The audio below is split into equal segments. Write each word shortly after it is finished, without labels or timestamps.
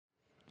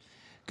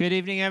Good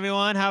evening,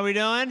 everyone. How are we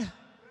doing?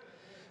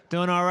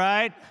 Doing all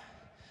right?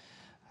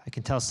 I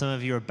can tell some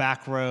of you are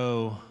back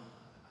row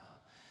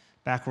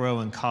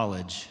in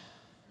college.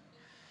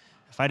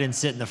 If I didn't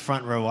sit in the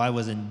front row, I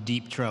was in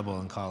deep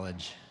trouble in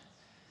college.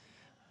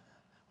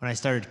 When I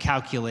started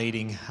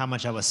calculating how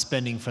much I was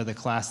spending for the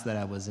class that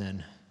I was in,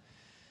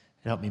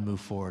 it helped me move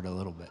forward a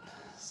little bit.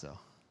 So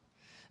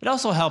it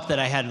also helped that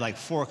I had like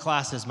 4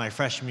 classes my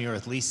freshman year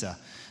with Lisa.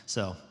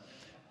 So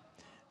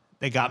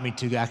they got me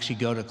to actually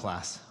go to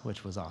class,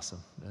 which was awesome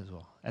as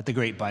well, at the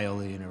great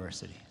Biola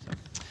University.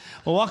 So,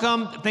 well,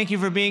 welcome. Thank you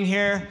for being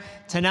here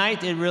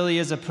tonight. It really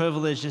is a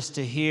privilege just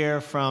to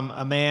hear from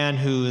a man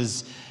who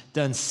has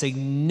done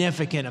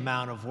significant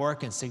amount of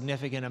work and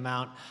significant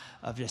amount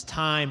of just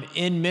time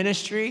in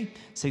ministry,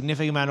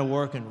 significant amount of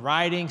work in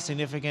writing,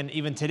 significant,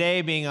 even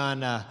today, being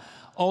on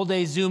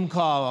all-day Zoom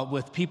call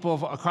with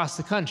people across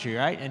the country,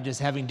 right? And just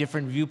having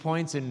different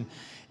viewpoints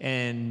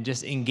and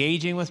just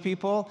engaging with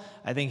people.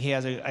 I think he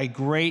has a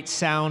great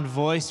sound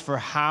voice for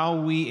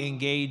how we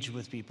engage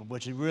with people,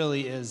 which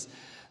really is,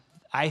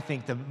 I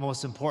think, the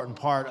most important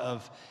part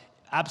of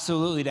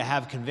absolutely to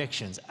have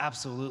convictions,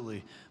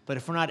 absolutely. But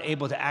if we're not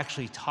able to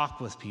actually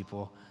talk with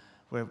people,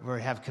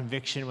 we have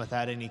conviction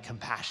without any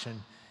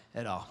compassion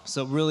at all.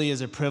 So it really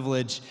is a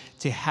privilege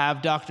to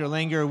have Dr.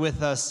 Langer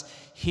with us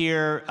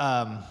here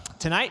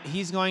tonight.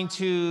 He's going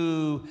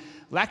to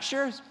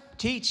lecture,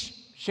 teach,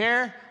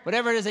 share,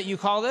 whatever it is that you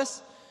call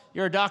this.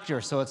 You're a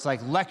doctor, so it's like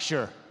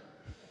lecture.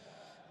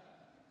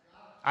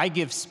 I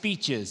give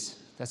speeches.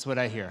 That's what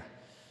I hear.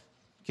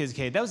 Kids,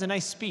 okay, that was a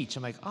nice speech.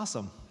 I'm like,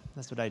 awesome.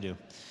 That's what I do.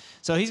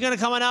 So he's going to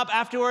come on up.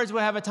 Afterwards,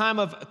 we'll have a time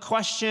of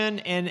question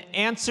and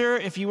answer.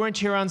 If you weren't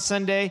here on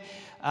Sunday,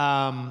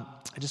 I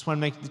just want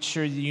to make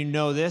sure that you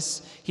know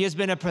this. He has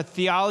been a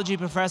theology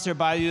professor at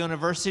Biola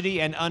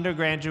University and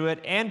undergraduate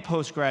and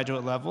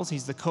postgraduate levels.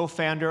 He's the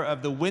co-founder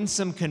of the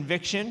Winsome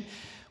Conviction,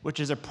 which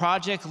is a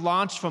project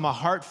launched from a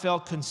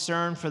heartfelt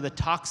concern for the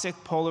toxic,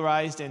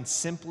 polarized, and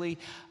simply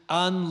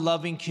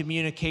unloving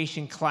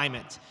communication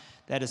climate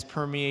that is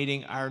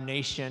permeating our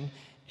nation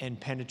and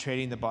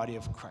penetrating the body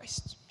of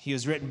Christ. He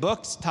has written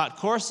books, taught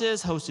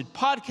courses, hosted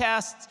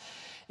podcasts,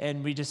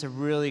 and we just are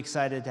really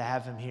excited to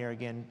have him here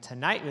again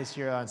tonight. He was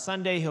here on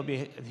Sunday. He'll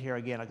be here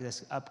again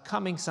this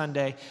upcoming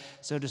Sunday.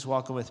 So just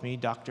welcome with me,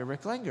 Dr.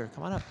 Rick Langer.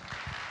 Come on up.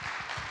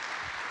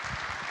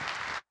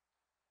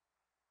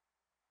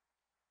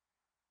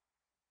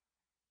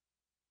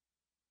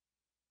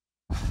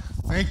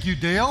 Thank you,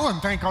 Dale,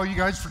 and thank all you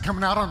guys for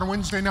coming out on a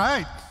Wednesday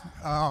night.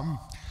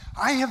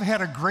 I have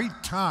had a great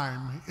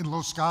time in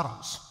Los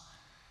Gatos.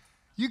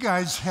 You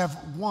guys have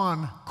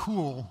one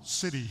cool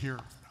city here.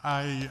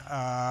 I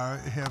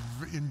have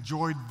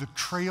enjoyed the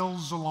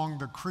trails along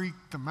the creek,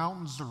 the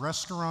mountains, the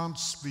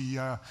restaurants,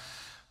 the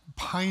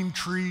pine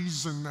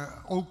trees and the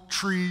oak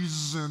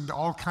trees and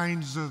all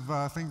kinds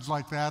of things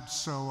like that.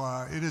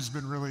 So it has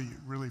been really,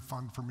 really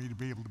fun for me to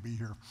be able to be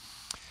here.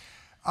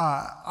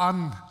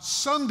 On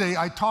Sunday,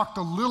 I talked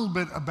a little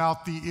bit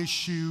about the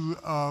issue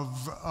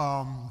of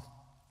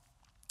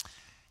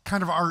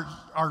kind of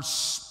our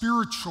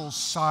spiritual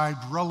side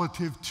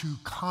relative to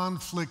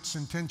conflicts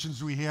and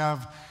tensions we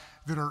have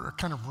that are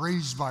kind of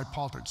raised by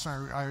politics.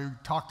 I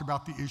talked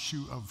about the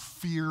issue of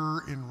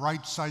fear and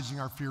right-sizing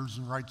our fears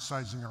and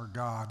right-sizing our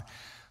God.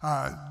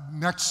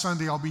 Next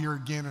Sunday, I'll be here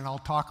again, and I'll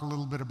talk a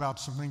little bit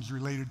about some things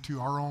related to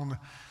our own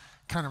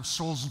kind of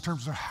souls in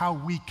terms of how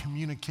we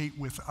communicate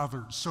with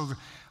others. So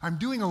I'm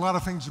doing a lot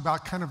of things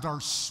about kind of our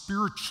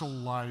spiritual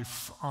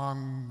life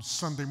on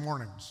Sunday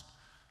mornings.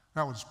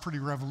 That was pretty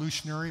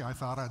revolutionary. I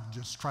thought I'd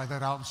just try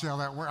that out and see how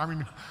that works. I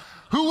mean,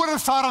 who would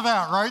have thought of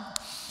that, right?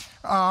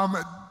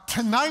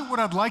 Tonight, what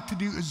I'd like to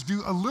do is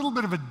do a little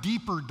bit of a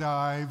deeper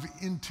dive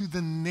into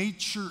the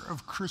nature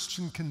of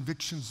Christian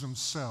convictions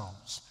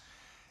themselves.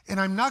 And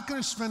I'm not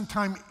going to spend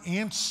time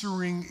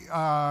answering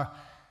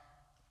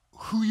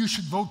who you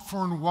should vote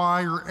for and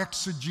why, or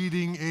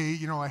exegeting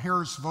a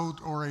Harris vote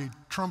or a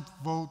Trump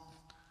vote,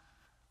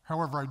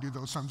 however I do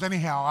those times.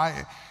 Anyhow,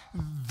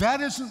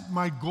 that isn't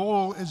my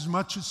goal as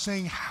much as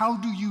saying, how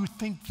do you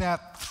think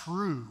that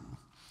through?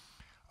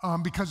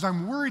 Because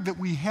I'm worried that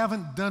we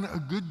haven't done a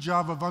good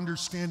job of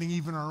understanding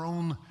even our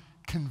own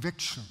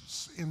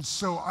convictions. And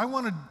so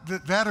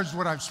that is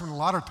what I've spent a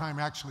lot of time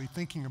actually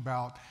thinking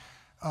about.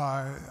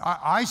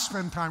 I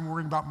spend time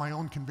worrying about my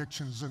own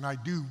convictions, and I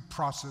do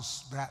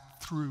process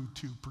that through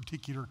to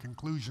particular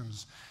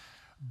conclusions.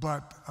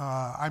 But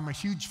I'm a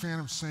huge fan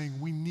of saying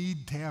we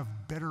need to have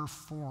better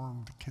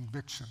formed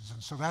convictions.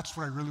 And so that's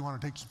what I really want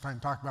to take some time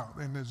to talk about.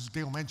 And as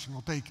Dale mentioned,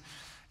 we'll take,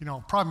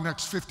 probably the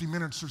next 50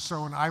 minutes or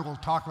so, and I will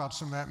talk about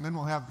some of that, and then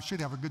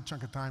should have a good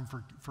chunk of time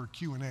for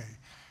Q&A.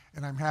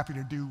 And I'm happy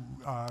to do,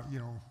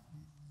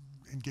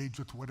 engage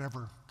with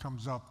whatever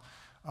comes up.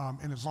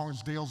 And as long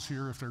as Dale's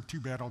here, if they're too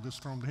bad, I'll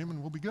just throw them to him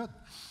and we'll be good.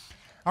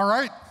 All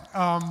right,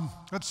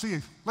 let's see.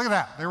 Look at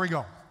that, there we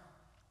go.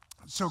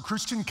 So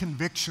Christian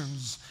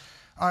convictions,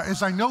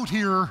 as I note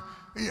here,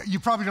 you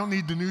probably don't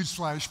need the news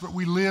flash, but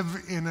we live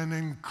in an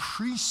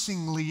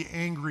increasingly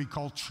angry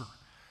culture.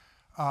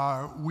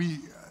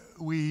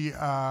 we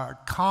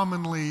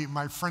commonly,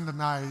 my friend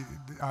and I,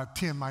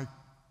 Tim,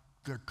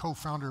 the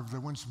co-founder of the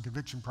Winston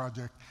Conviction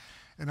Project,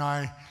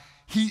 and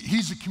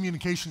he's a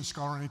communication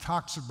scholar, and he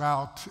talks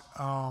about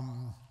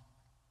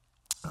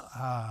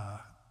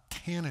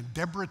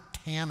Deborah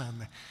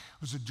Tannen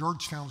was a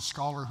Georgetown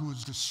scholar who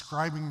was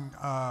describing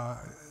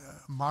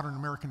modern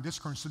American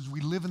discourse. He says,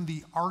 we live in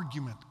the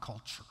argument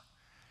culture.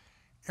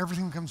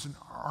 Everything becomes an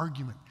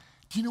argument.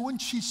 Do you know when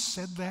she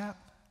said that?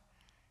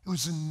 It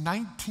was in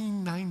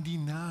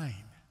 1999.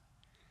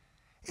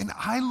 And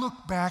I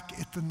look back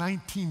at the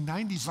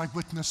 1990s like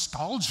with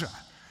nostalgia.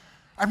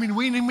 I mean,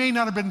 we may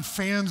not have been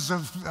fans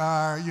of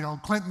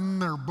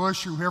Clinton or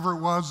Bush or whoever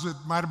it was that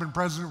might have been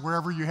president,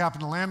 wherever you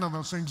happen to land on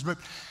those things, but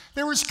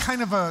there was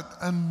kind of a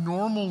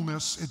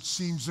normalness, it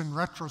seems, in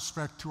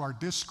retrospect to our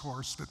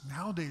discourse that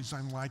nowadays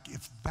I'm like,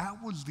 if that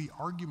was the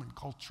argument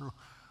culture,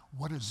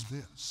 what is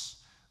this?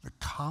 The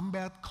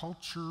combat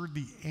culture,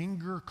 the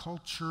anger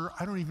culture,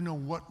 I don't even know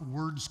what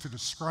words to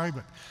describe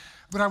it.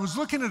 But I was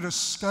looking at a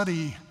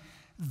study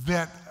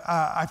that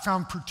I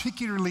found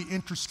particularly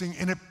interesting,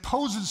 and it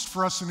poses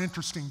for us an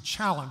interesting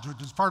challenge,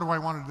 which is part of why I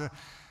wanted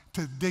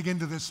to dig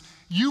into this.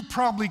 You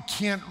probably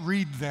can't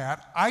read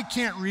that. I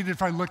can't read it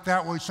if I look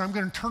that way, so I'm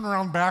going to turn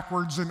around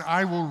backwards and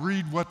I will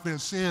read what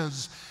this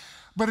is.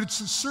 But it's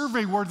a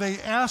survey where they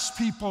ask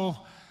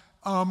people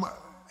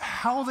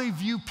how they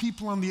view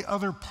people on the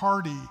other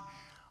party.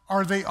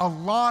 Are they a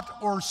lot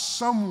or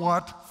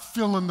somewhat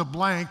fill in the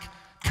blank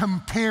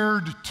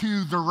compared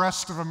to the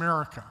rest of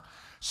America?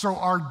 So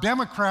are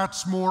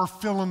Democrats more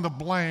fill in the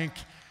blank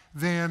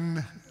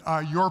than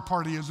your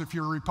party is if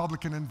you're a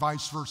Republican and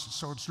vice versa?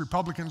 So it's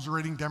Republicans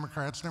rating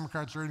Democrats,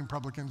 Democrats rating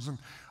Republicans, and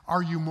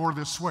are you more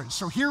this way?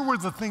 So here were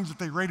the things that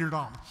they rated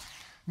on.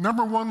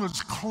 Number one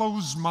was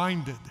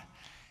closed-minded.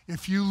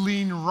 If you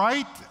lean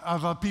right,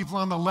 the people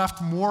on the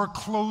left more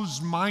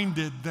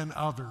closed-minded than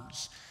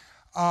others.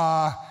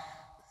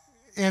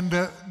 And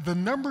the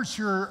numbers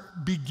here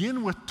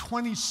begin with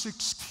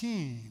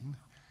 2016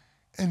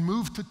 and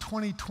move to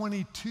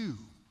 2022.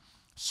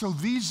 So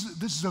this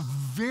is a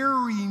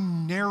very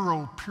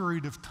narrow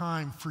period of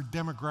time for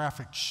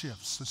demographic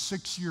shifts. The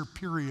 6-year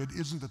period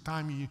isn't the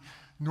time you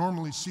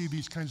normally see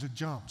these kinds of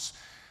jumps.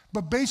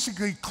 But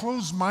basically,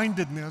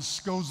 closed-mindedness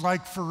goes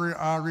like for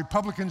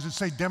Republicans that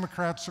say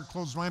Democrats are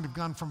closed-minded have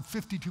gone from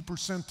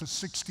 52% to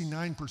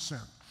 69%.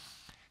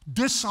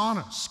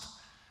 Dishonest,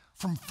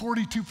 from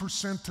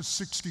 42% to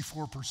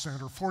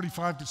 64%, or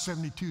 45 to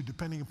 72,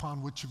 depending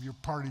upon which of your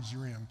parties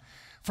you're in.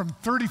 From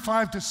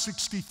 35 to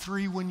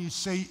 63 when you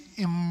say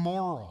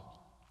immoral.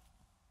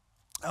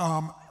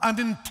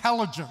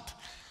 Unintelligent,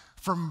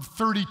 from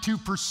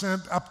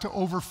 32% up to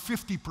over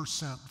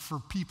 50% for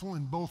people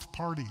in both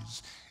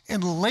parties.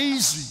 And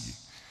lazy,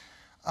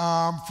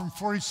 from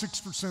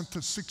 46% to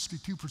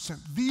 62%.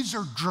 These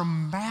are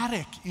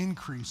dramatic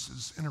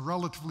increases in a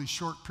relatively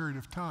short period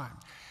of time.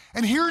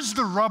 And here's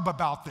the rub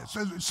about this.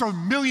 So a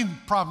million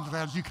problems with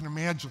that, as you can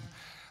imagine.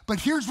 But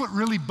here's what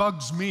really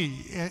bugs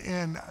me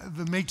and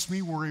that makes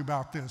me worry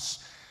about this.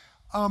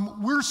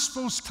 We're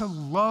supposed to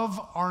love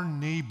our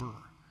neighbor.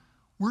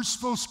 We're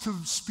supposed to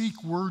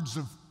speak words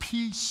of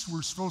peace.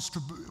 We're supposed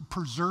to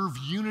preserve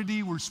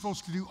unity. We're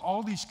supposed to do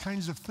all these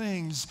kinds of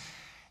things.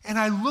 And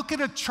I look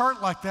at a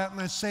chart like that and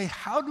I say,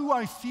 how do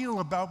I feel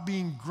about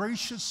being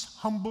gracious,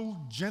 humble,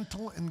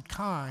 gentle, and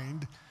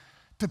kind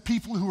to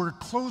people who are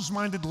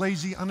closed-minded,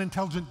 lazy,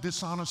 unintelligent,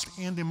 dishonest,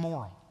 and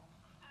immoral?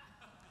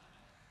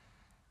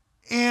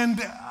 And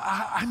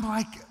I'm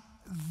like,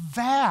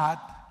 that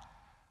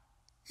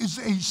is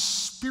a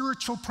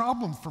spiritual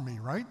problem for me,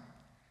 right?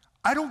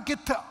 I don't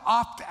get to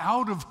opt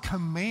out of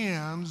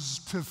commands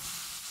to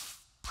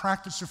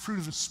practice the fruit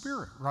of the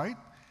Spirit, right?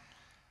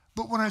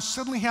 But when I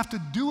suddenly have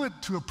to do it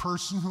to a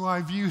person who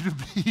I view to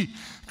be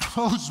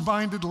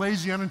closed-minded,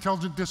 lazy,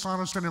 unintelligent,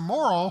 dishonest, and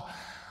immoral,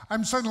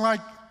 I'm suddenly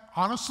like,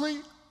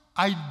 honestly,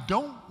 I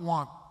don't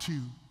want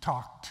to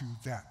talk to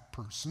that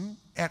person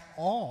at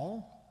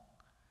all.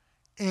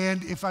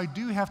 And if I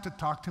do have to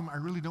talk to him, I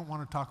really don't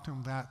want to talk to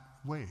him that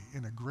way,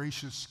 in a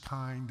gracious,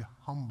 kind,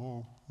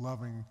 humble,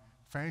 loving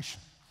fashion.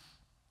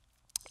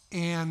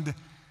 And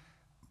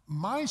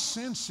my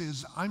sense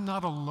is I'm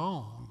not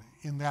alone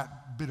in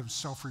that bit of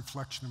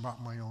self-reflection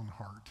about my own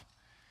heart.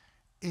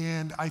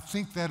 And I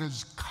think that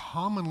is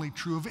commonly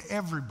true of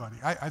everybody.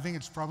 I think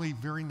it's probably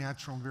very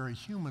natural and very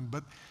human,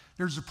 but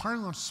there's a part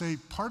I want to say,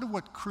 part of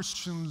what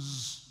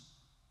Christians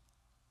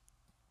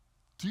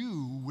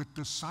do with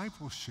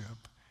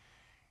discipleship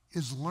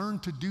is learn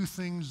to do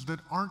things that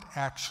aren't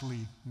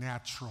actually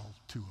natural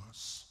to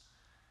us.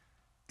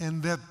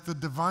 And that the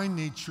divine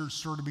nature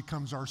sort of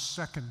becomes our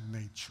second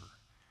nature.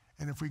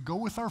 And if we go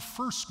with our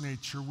first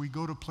nature, we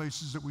go to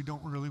places that we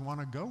don't really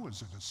want to go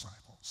as a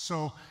disciple.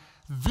 So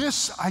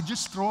this, I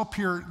just throw up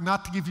here,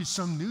 not to give you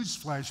some news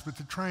flash, but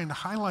to try and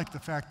highlight the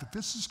fact that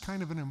this is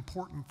kind of an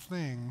important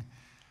thing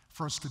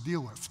for us to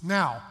deal with.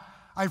 Now,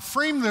 I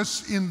frame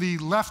this in the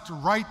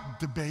left-right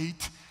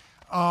debate,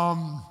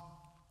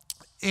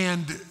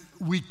 and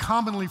we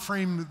commonly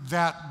frame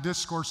that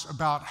discourse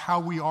about how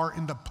we are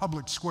in the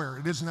public square.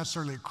 It isn't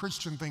necessarily a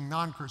Christian thing,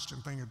 non-Christian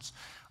thing. It's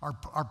our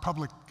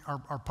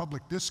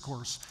public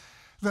discourse.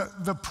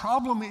 The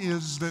problem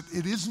is that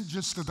it isn't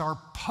just that our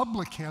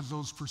public has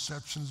those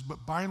perceptions,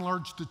 but by and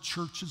large, the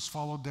churches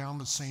follow down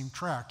the same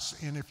tracks.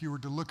 And if you were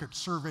to look at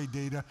survey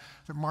data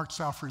that marks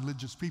out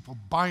religious people,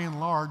 by and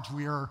large,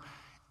 we are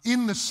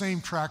in the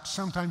same track,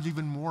 sometimes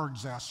even more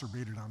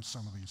exacerbated on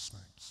some of these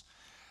things.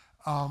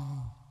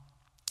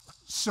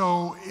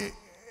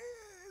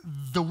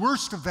 The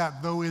worst of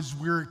that, though, is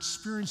we're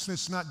experiencing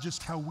this not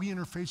just how we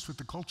interface with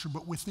the culture,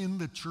 but within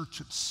the church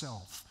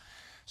itself.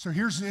 So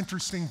here's an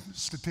interesting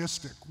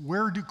statistic.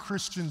 Where do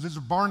Christians, this is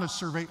a Barna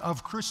survey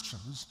of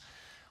Christians,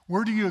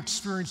 where do you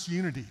experience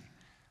unity?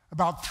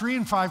 About 3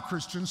 in 5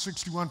 Christians,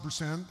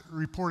 61%,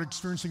 report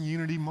experiencing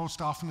unity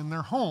most often in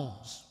their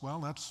homes. Well,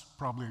 that's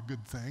probably a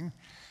good thing.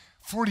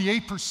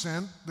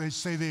 48%, they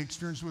say they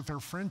experience with their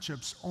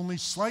friendships. Only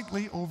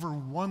slightly over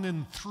 1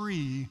 in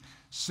 3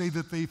 say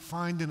that they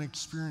find and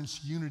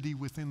experience unity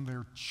within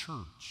their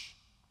church.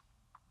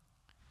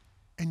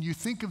 And you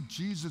think of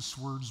Jesus'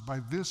 words, by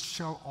this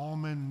shall all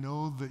men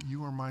know that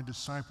you are my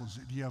disciples,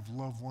 that you have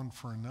love one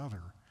for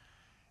another.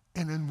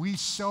 And then we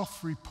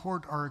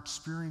self-report our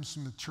experience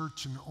in the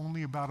church, and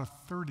only about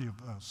 1/3 of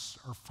us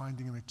are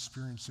finding an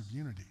experience of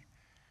unity.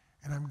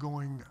 And I'm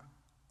going,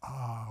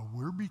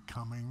 we're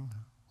becoming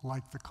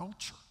like the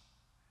culture.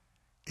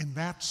 And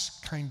that's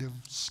kind of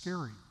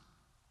scary.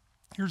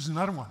 Here's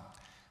another one.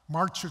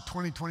 March of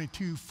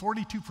 2022,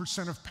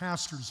 42% of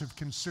pastors have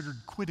considered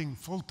quitting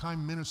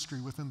full-time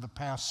ministry within the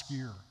past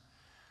year.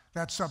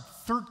 That's up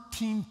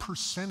 13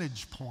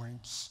 percentage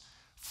points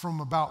from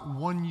about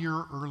 1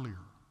 year earlier.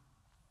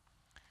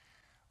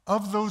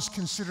 Of those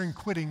considering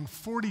quitting,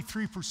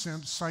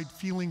 43% cite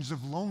feelings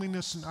of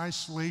loneliness and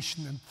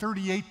isolation, and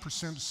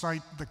 38%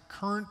 cite the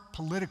current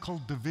political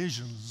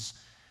divisions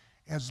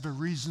as the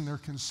reason they're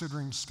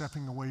considering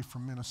stepping away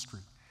from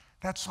ministry.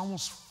 That's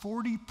almost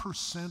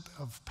 40%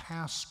 of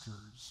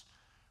pastors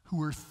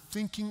who are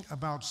thinking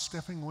about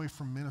stepping away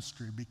from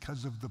ministry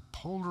because of the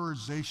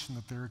polarization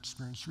that they're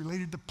experiencing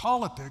related to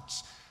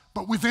politics,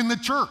 but within the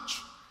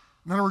church.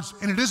 In other words,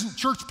 and it isn't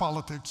church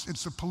politics,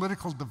 it's the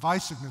political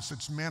divisiveness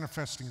that's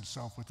manifesting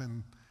itself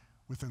within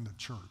the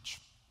church.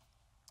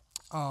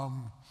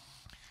 Wow.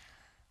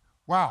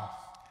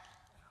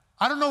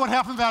 I don't know what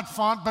happened to that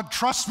font, but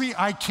trust me,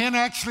 I can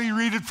actually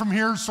read it from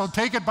here, so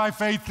take it by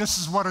faith. This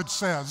is what it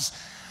says.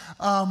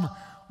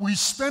 We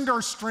spend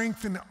our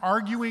strength in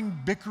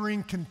arguing,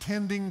 bickering,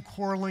 contending,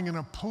 quarreling, and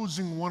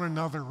opposing one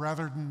another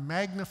rather than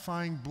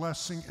magnifying,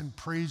 blessing, and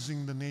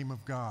praising the name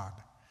of God.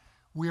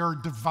 We are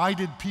a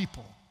divided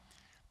people.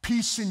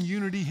 Peace and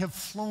unity have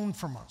flown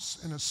from us,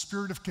 and a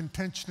spirit of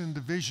contention and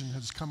division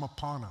has come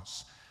upon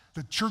us.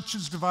 The church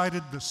is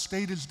divided, the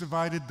state is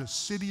divided, the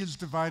city is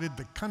divided,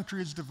 the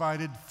country is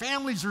divided,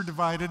 families are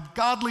divided,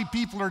 godly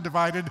people are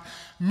divided,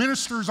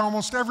 ministers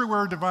almost everywhere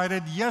are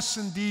divided. Yes,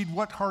 indeed,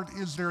 what heart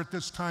is there at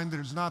this time that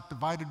is not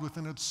divided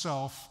within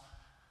itself?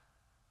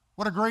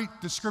 What a great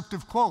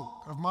descriptive quote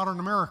of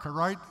modern America,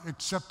 right?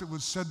 Except it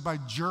was said by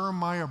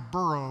Jeremiah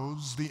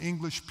Burroughs, the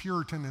English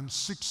Puritan, in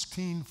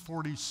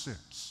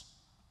 1646.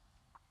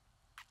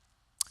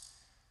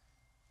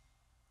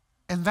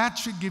 And that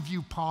should give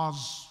you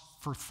pause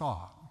for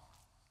thought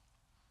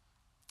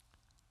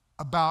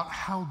about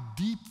how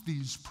deep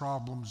these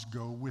problems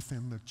go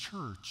within the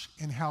church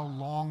and how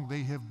long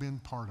they have been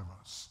part of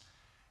us.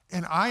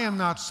 And I am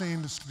not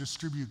saying this to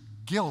distribute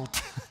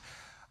guilt.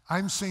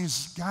 I'm saying,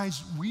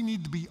 guys, we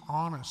need to be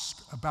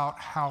honest about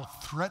how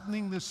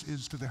threatening this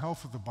is to the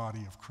health of the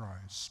body of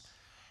Christ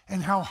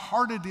and how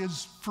hard it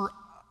is for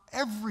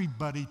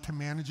everybody to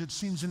manage. It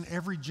seems in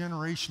every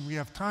generation. We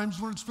have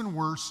times when it's been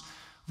worse.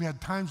 We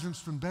had times when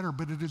it's been better,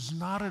 but it is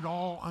not at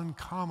all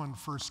uncommon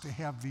for us to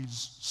have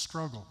these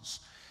struggles.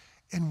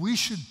 And we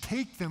should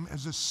take them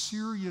as a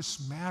serious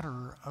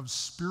matter of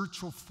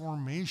spiritual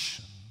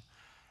formation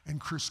and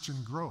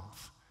Christian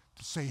growth.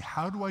 To say,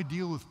 how do I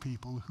deal with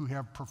people who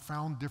have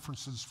profound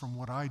differences from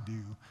what I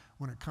do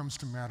when it comes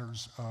to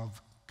matters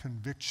of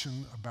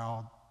conviction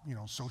about,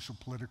 social,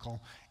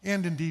 political,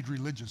 and indeed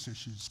religious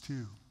issues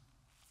too.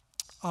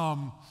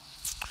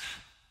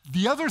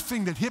 The other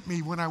thing that hit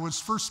me when I was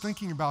first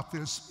thinking about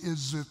this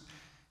is that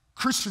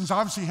Christians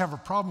obviously have a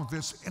problem with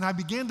this, and I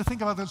began to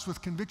think about this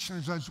with conviction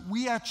as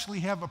we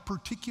actually have a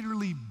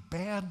particularly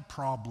bad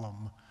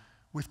problem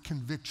with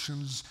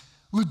convictions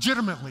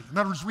legitimately. In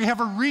other words, we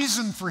have a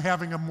reason for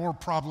having a more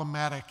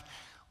problematic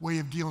way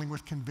of dealing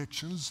with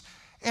convictions,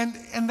 and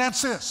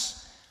that's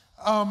this.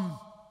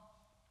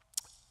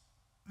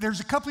 There's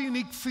a couple of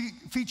unique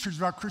features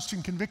about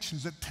Christian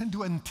convictions that tend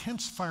to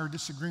intensify our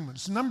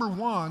disagreements. Number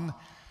one,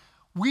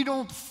 we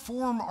don't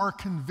form our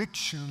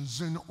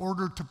convictions in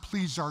order to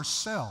please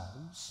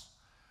ourselves.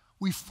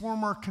 We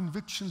form our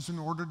convictions in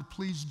order to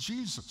please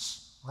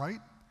Jesus, right?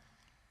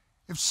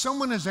 If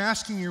someone is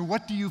asking you,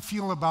 what do you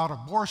feel about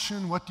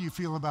abortion? What do you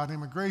feel about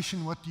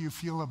immigration? What do you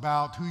feel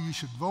about who you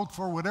should vote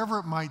for? Whatever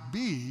it might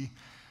be,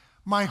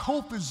 My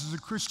hope is, as a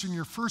Christian,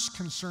 your first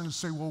concern is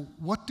to say, well,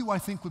 what do I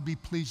think would be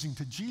pleasing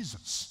to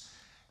Jesus?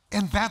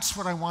 And that's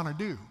what I want to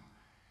do.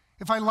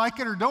 If I like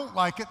it or don't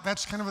like it,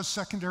 that's kind of a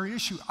secondary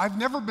issue. I've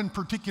never been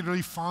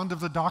particularly fond of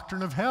the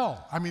doctrine of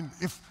hell. I mean,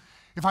 if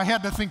I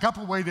had to think up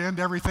a way to end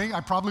everything, I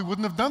probably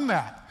wouldn't have done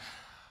that.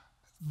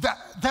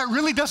 That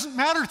really doesn't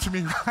matter to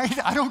me,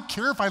 right? I don't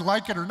care if I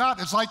like it or not.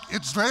 It's like,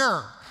 it's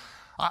there.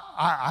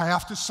 I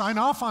have to sign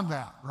off on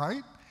that,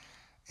 right?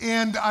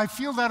 And I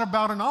feel that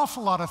about an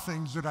awful lot of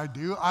things that I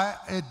do.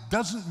 It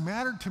doesn't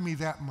matter to me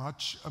that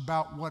much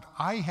about what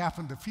I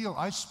happen to feel.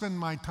 I spend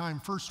my time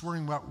first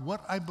worrying about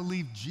what I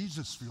believe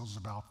Jesus feels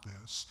about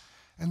this,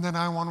 and then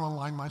I want to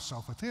align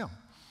myself with him.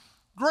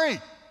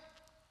 Great.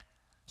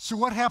 So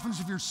what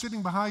happens if you're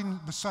sitting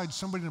beside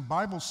somebody in a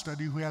Bible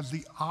study who has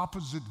the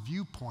opposite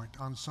viewpoint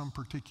on some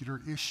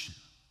particular issue?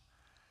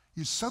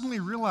 You suddenly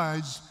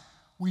realize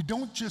we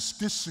don't just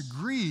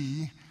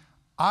disagree.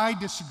 I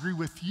disagree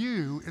with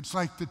you. It's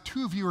like the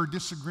two of you are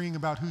disagreeing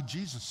about who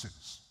Jesus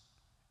is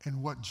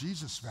and what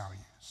Jesus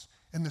values.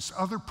 And this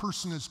other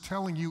person is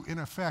telling you, in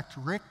effect,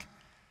 Rick,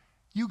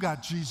 you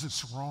got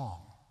Jesus wrong.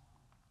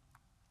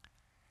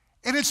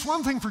 And it's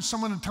one thing for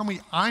someone to tell me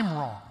I'm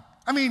wrong.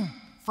 I mean,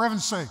 for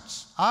heaven's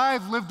sakes,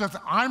 I've lived with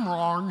I'm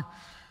wrong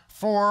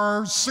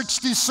for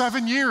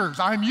 67 years.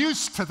 I'm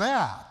used to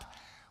that.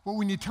 Well,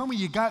 when you tell me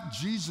you got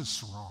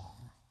Jesus wrong,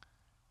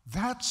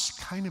 that's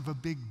kind of a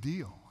big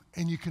deal.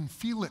 And you can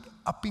feel it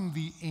upping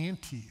the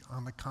ante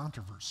on the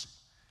controversy.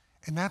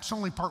 And that's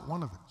only part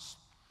one of this.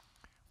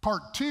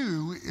 Part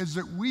two is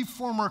that we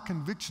form our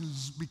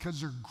convictions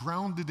because they're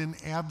grounded in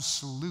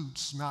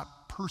absolutes,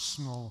 not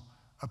personal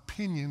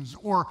opinions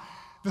or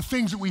the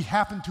things that we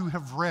happen to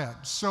have read.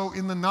 So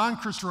in the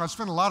non-Christian world, I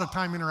spend a lot of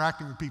time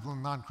interacting with people in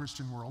the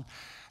non-Christian world.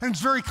 And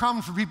it's very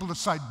common for people to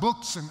cite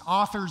books and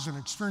authors and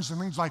experiences and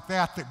things like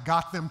that that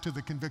got them to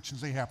the convictions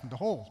they happen to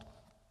hold.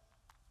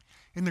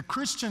 In the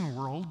Christian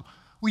world,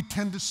 we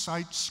tend to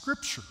cite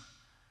Scripture.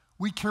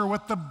 We care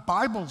what the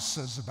Bible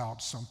says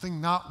about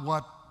something, not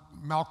what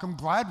Malcolm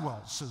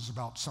Gladwell says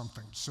about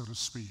something, so to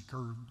speak,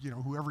 or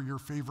whoever your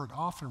favorite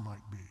author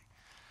might be.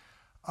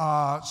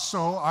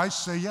 So I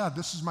say, yeah,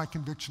 this is my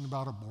conviction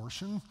about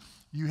abortion.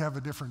 You have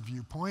a different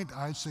viewpoint.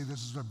 I say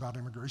this is about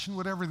immigration,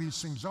 whatever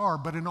these things are.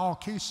 But in all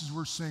cases,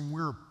 we're saying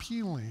we're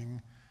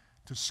appealing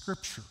to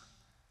Scripture.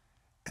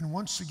 And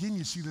once again,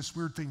 you see this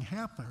weird thing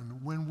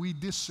happen. When we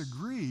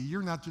disagree,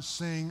 you're not just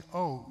saying,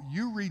 oh,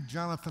 you read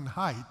Jonathan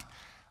Haidt,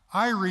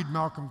 I read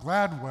Malcolm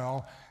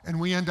Gladwell, and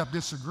we end up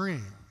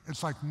disagreeing.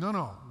 It's like,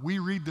 no, we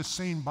read the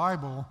same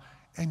Bible,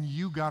 and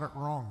you got it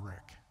wrong, Rick.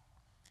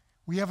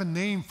 We have a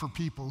name for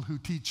people who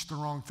teach the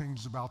wrong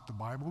things about the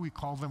Bible. We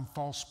call them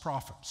false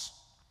prophets.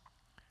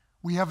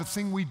 We have a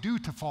thing we do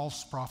to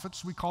false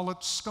prophets. We call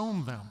it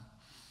stone them.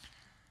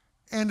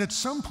 And at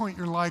some point,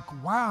 you're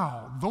like,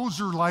 wow,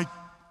 those are like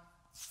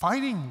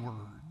fighting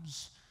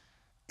words.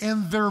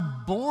 And they're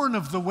born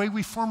of the way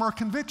we form our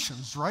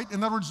convictions, right?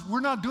 In other words,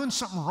 we're not doing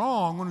something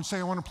wrong when we say,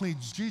 I want to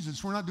please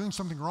Jesus. We're not doing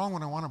something wrong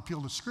when I want to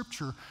appeal to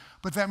Scripture.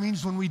 But that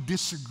means when we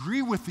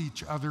disagree with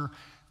each other,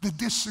 the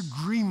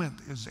disagreement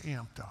is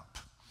amped up.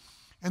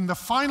 And the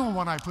final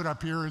one I put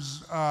up here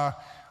is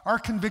our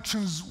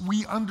convictions.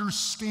 We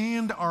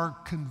understand our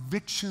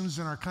convictions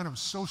and our kind of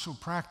social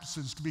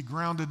practices to be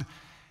grounded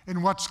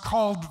in what's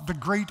called the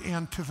great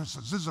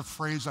antithesis. This is a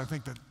phrase I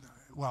think that,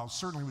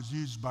 certainly was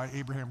used by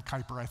Abraham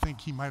Kuyper. I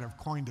think he might have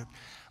coined it.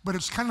 But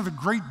it's kind of the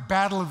great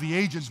battle of the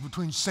ages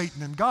between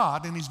Satan and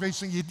God. And he's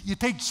basically, you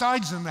take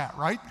sides in that,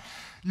 right?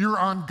 You're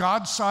on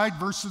God's side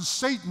versus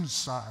Satan's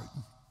side.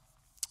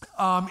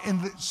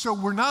 So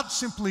we're not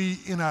simply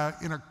in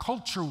a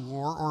culture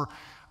war or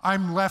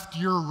I'm left,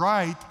 you're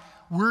right.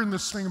 We're in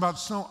this thing about,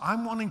 so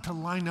I'm wanting to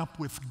line up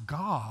with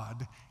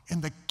God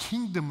and the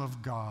kingdom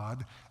of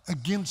God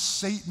against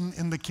Satan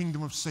and the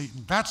kingdom of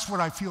Satan. That's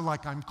what I feel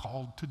like I'm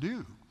called to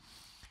do.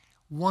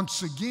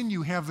 Once again,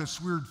 you have this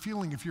weird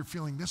feeling, if you're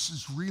feeling this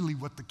is really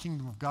what the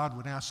kingdom of God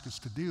would ask us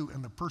to do,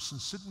 and the person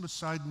sitting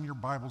beside in your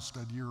Bible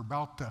study, you're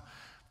about to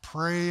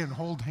pray and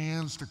hold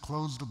hands to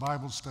close the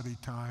Bible study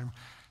time,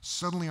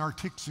 suddenly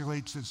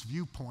articulates this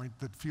viewpoint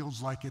that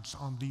feels like it's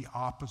on the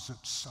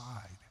opposite side.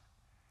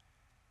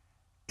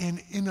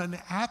 And in an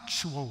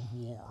actual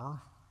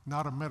war,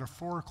 not a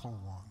metaphorical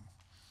one,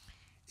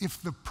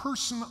 if the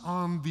person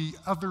on the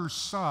other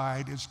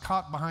side is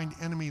caught behind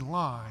enemy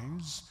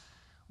lines,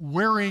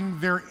 wearing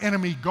their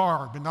enemy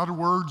garb. In other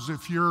words,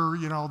 if you're,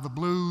 the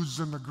blues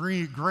and the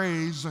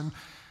grays and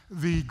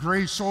the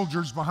gray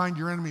soldiers behind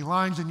your enemy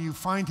lines and you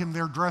find him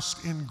there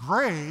dressed in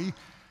gray,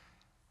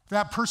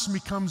 that person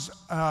becomes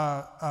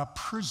a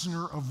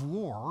prisoner of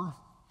war,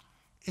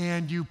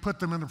 and you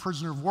put them in a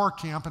prisoner of war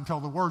camp until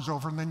the war's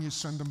over, and then you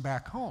send them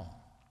back home.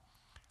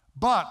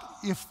 But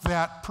if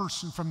that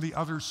person from the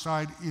other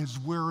side is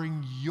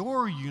wearing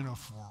your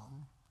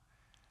uniform,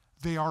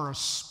 they are a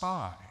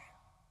spy.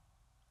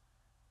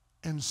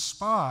 And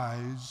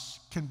spies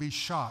can be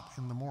shot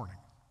in the morning.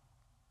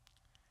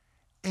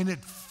 And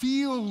it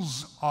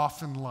feels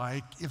often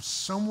like if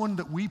someone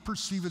that we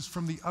perceive as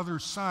from the other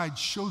side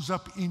shows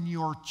up in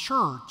your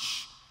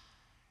church,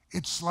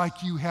 it's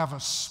like you have a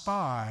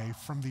spy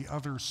from the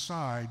other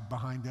side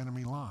behind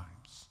enemy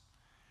lines.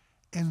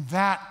 And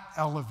that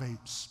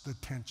elevates the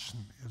tension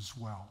as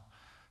well.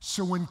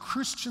 So when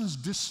Christians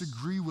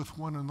disagree with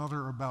one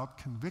another about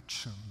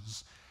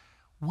convictions,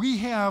 we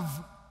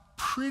have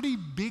pretty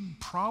big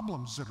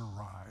problems that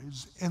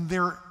arise, and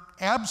they're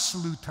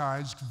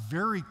absolutized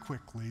very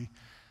quickly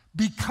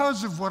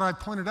because of what I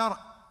pointed out,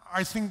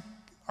 I think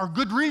are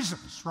good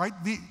reasons, right?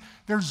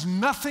 There's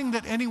nothing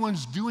that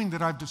anyone's doing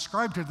that I've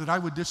described here that I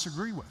would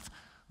disagree with.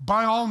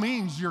 By all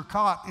means, you're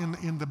caught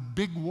in the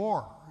big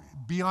war,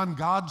 be on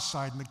God's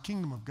side, in the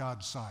kingdom of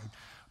God's side.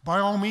 By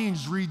all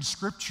means, read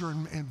Scripture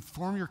and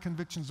form your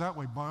convictions that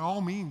way. By all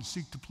means,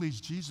 seek to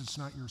please Jesus,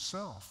 not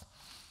yourself.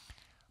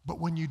 But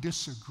when you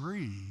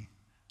disagree,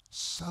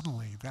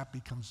 suddenly that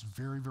becomes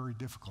very, very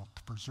difficult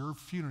to preserve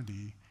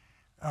unity,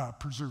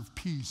 preserve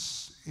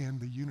peace, and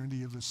the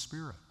unity of the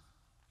Spirit.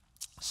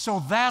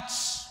 So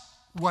that's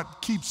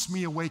what keeps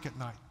me awake at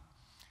night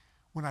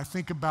when I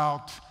think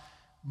about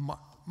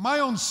my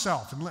own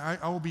self. And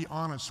I will be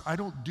honest, I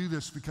don't do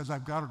this because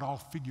I've got it all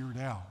figured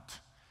out.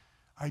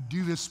 I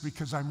do this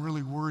because I'm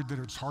really worried that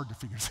it's hard to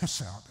figure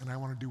this out, and I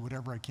want to do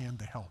whatever I can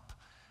to help.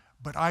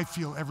 But I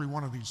feel every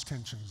one of these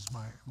tensions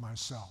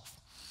myself.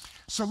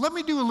 So let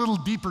me do a little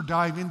deeper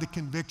dive into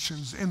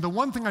convictions. And the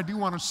one thing I do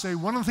want to say,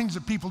 one of the things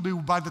that people do,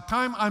 by the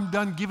time I'm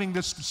done giving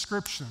this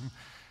description,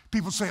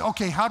 people say,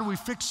 okay, how do we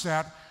fix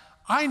that?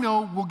 I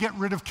know we'll get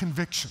rid of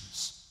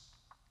convictions.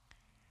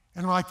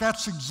 And I'm like,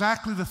 that's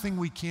exactly the thing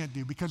we can't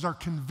do, because our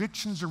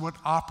convictions are what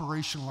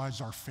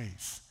operationalize our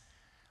faith.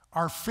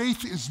 Our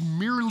faith is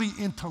merely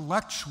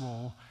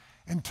intellectual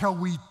until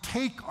we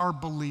take our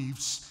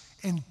beliefs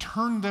and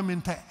turn them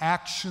into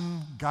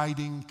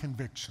action-guiding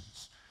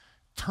convictions.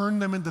 Turn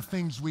them into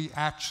things we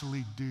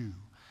actually do.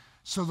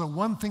 So the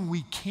one thing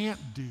we can't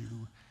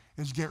do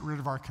is get rid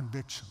of our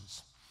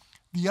convictions.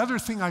 The other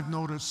thing I've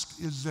noticed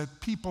is that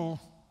people,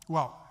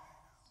 well,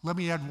 let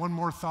me add one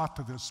more thought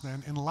to this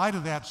then. In light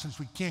of that, since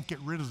we can't get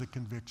rid of the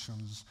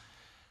convictions,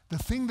 the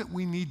thing that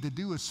we need to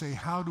do is say,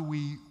 how do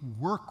we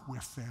work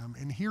with them?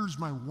 And here's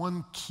my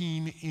one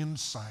keen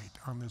insight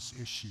on this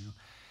issue,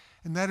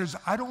 and that is,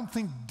 I don't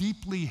think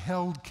deeply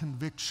held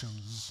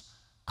convictions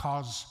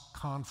cause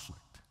conflict.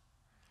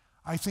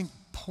 I think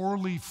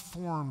poorly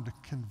formed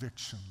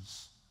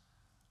convictions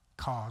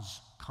cause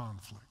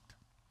conflict.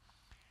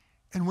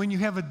 And when you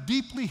have a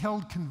deeply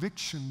held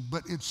conviction,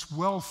 but it's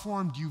well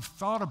formed, you've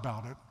thought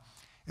about it,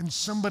 and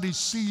somebody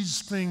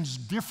sees things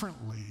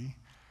differently,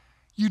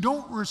 you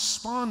don't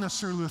respond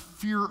necessarily with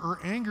fear or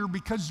anger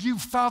because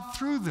you've thought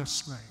through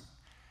this thing.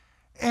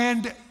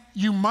 And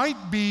you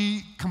might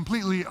be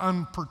completely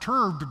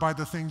unperturbed by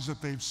the things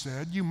that they've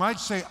said. You might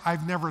say,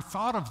 I've never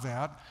thought of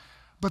that.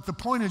 But the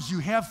point is, you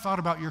have thought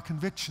about your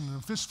conviction. And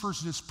if this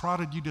person has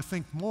prodded you to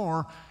think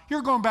more,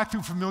 you're going back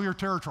through familiar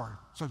territory.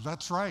 So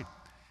that's right.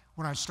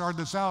 When I started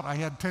this out, I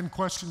had 10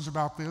 questions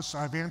about this.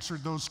 I've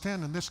answered those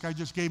 10, and this guy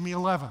just gave me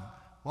 11.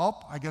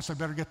 Well, I guess I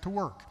better get to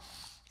work.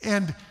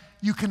 And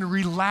you can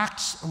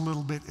relax a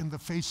little bit in the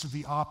face of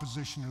the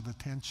opposition or the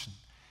tension.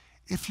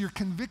 If your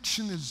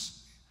conviction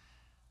is,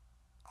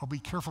 I'll be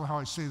careful how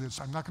I say this,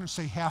 I'm not going to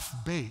say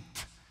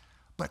half-baked,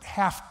 but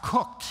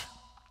half-cooked,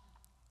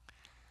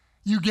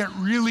 you get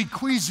really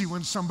queasy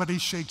when somebody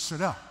shakes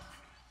it up.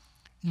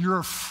 You're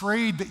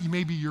afraid that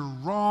maybe you're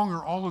wrong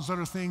or all those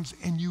other things,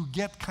 and you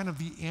get kind of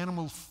the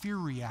animal fear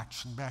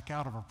reaction back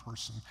out of a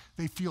person.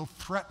 They feel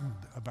threatened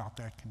about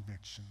that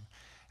conviction.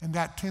 And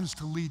that tends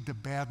to lead to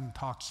bad and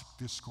toxic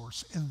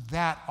discourse, and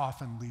that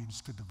often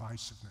leads to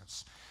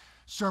divisiveness.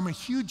 So I'm a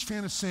huge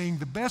fan of saying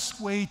the best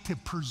way to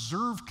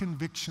preserve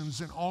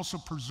convictions and also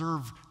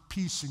preserve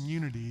peace and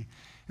unity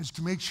is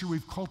to make sure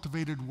we've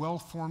cultivated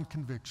well-formed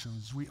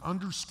convictions, we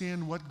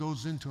understand what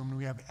goes into them, and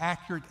we have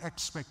accurate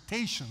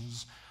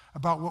expectations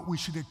about what we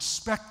should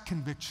expect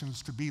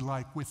convictions to be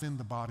like within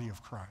the body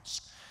of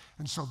Christ.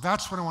 And so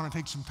that's what I want to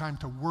take some time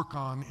to work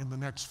on in the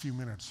next few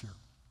minutes here.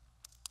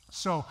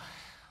 So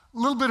a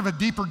little bit of a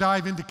deeper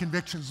dive into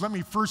convictions. Let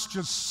me first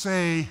just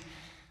say,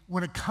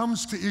 when it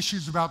comes to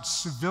issues about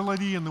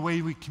civility and the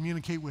way we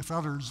communicate with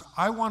others,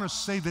 I want to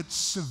say that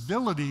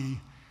civility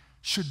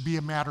should be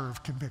a matter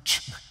of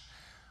conviction.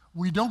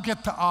 We don't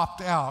get to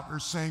opt out or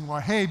saying, well,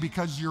 hey,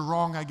 because you're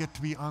wrong, I get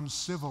to be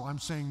uncivil. I'm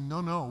saying,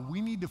 no,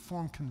 we need to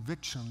form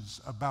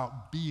convictions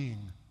about being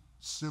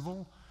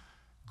civil,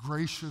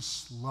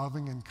 gracious,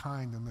 loving, and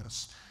kind in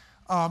this.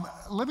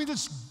 Let me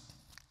just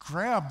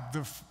grab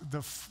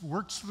the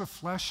works of the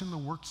flesh and the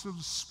works of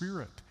the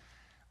Spirit.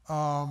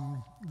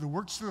 The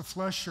works of the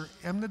flesh are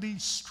enmity,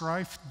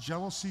 strife,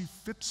 jealousy,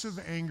 fits of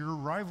anger,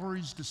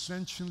 rivalries,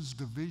 dissensions,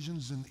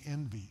 divisions, and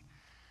envy.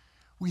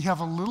 We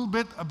have a little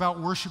bit about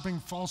worshiping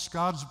false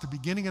gods at the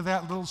beginning of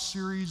that little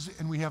series,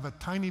 and we have a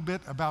tiny bit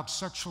about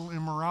sexual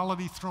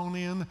immorality thrown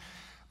in.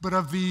 But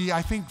of the,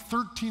 I think,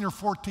 13 or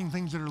 14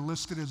 things that are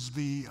listed as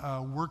the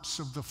works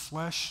of the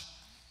flesh,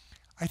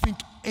 I think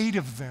 8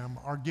 of them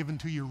are given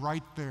to you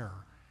right there.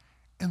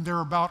 And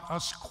they're about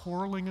us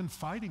quarreling and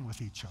fighting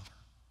with each other.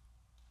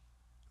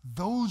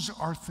 Those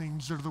are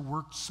things that are the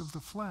works of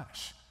the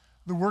flesh.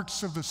 The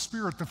works of the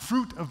Spirit, the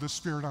fruit of the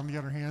Spirit, on the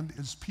other hand,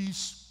 is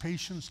peace,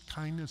 patience,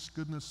 kindness,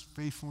 goodness,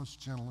 faithfulness,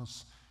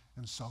 gentleness,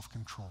 and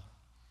self-control.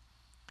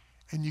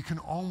 And you can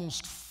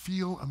almost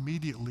feel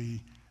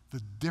immediately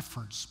the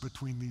difference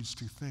between these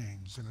two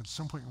things. And at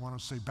some point you want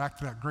to say, back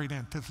to that great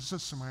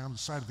antithesis, am I on the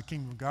side of the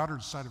kingdom of God or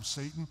the side of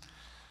Satan?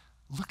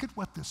 Look at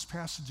what this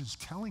passage is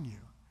telling you.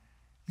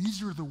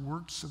 These are the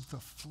works of the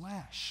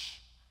flesh.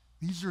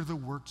 These are the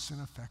works in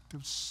effect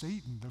of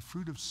Satan, the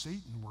fruit of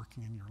Satan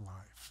working in your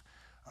life.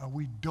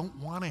 We don't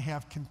want to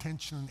have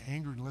contention and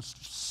anger unless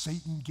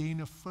Satan gain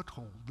a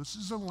foothold. This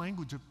is a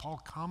language that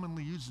Paul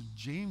commonly uses.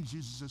 James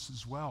uses this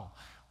as well.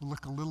 We'll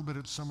look a little bit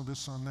at some of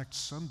this on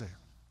next Sunday.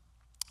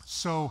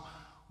 So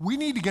we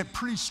need to get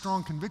pretty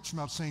strong conviction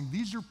about saying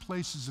these are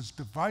places as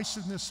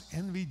divisiveness,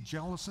 envy,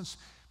 jealousness,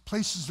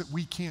 places that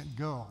we can't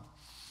go.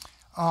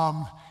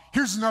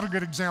 Here's another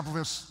good example of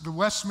this. The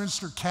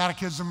Westminster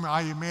Catechism,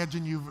 I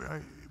imagine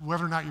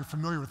whether or not you're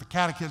familiar with the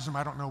Catechism,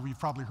 I don't know, you've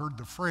probably heard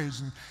the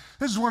phrase. And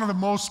this is one of the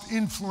most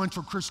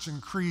influential Christian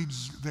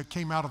creeds that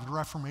came out of the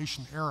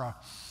Reformation era.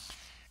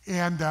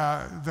 And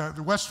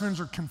the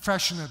Westminster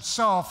Confession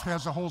itself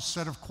has a whole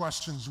set of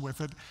questions with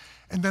it.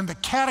 And then the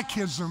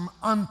Catechism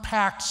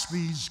unpacks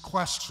these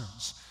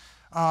questions.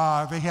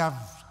 They have,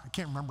 I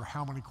can't remember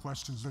how many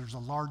questions. There's a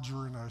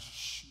larger and a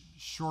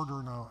shorter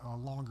and a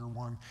longer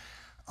one.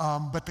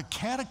 But the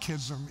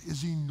Catechism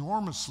is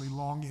enormously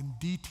long and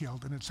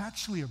detailed, and it's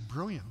actually a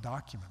brilliant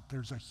document.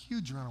 There's a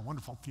huge amount of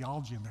wonderful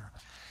theology in there.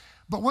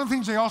 But one of the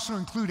things they also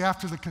include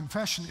after the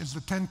confession is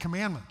the 10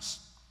 Commandments,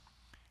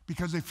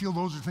 because they feel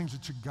those are things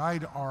that should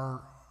guide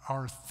our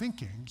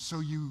thinking. So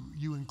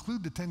you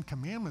include the 10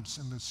 Commandments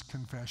in this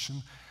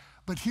confession,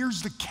 but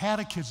here's the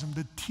Catechism,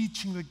 the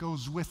teaching that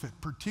goes with it,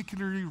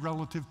 particularly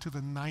relative to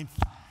the 9th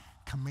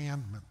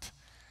commandment.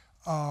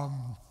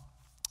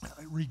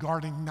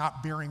 Regarding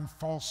not bearing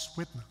false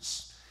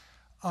witness.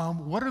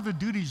 What are the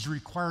duties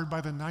required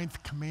by the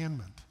 9th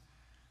commandment?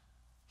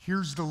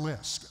 Here's the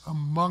list,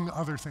 among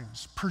other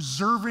things.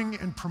 Preserving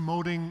and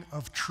promoting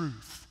of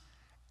truth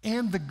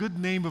and the good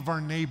name of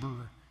our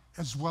neighbor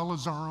as well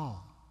as our own.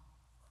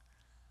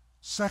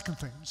 Second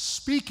thing,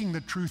 speaking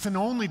the truth and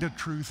only the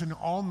truth in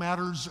all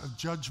matters of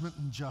judgment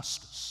and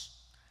justice.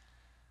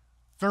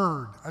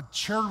 Third, a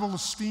charitable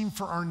esteem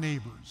for our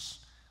neighbors.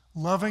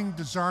 Loving,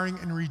 desiring,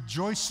 and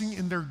rejoicing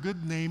in their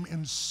good name,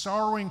 and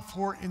sorrowing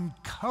for and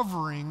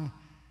covering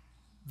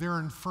their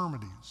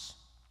infirmities.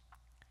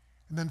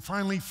 And then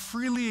finally,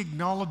 freely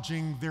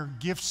acknowledging their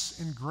gifts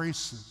and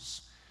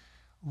graces,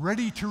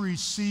 ready to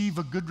receive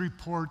a good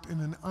report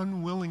and an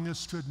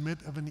unwillingness to admit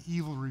of an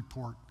evil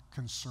report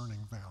concerning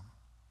them.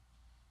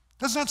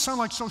 Doesn't that sound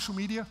like social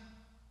media?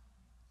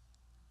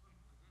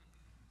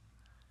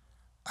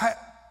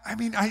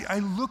 I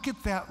look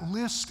at that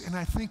list and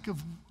I think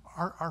of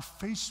our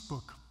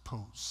Facebook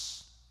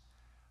posts.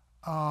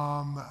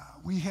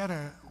 We had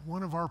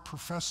one of our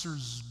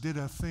professors did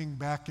a thing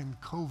back in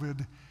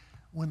COVID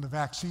when the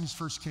vaccines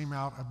first came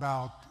out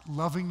about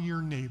loving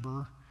your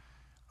neighbor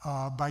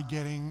by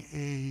getting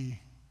a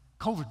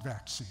COVID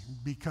vaccine,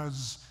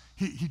 because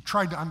he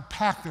tried to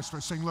unpack this by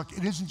saying, look,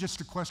 it isn't just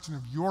a question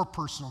of your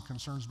personal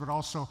concerns, but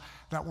also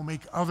that will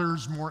make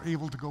others more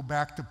able to go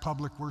back to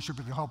public worship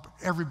and to help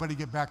everybody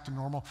get back to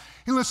normal.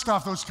 He lists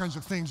off those kinds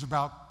of things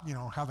about,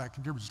 how that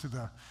contributes to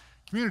the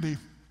community.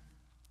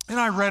 And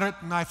I read it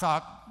and I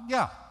thought,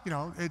 yeah,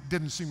 it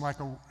didn't seem like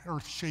a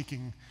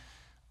earth-shaking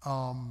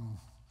line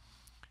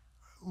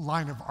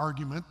of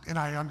argument. And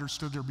I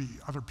understood there'd be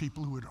other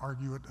people who would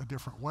argue it a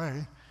different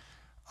way.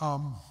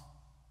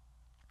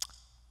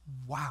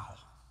 Wow.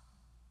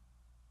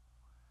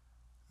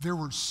 There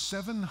were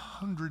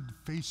 700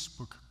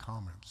 Facebook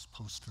comments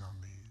posted on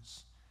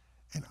these,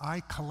 and I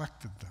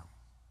collected them,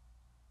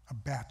 a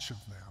batch of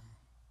them,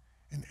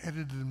 and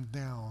edited them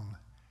down.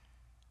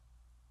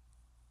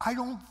 I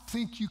don't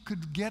think you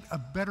could get a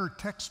better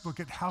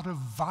textbook at how to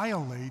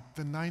violate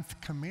the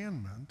 9th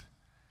commandment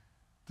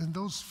than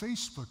those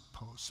Facebook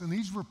posts. And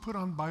these were put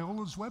on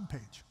Biola's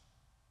webpage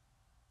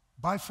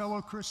by fellow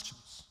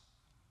Christians.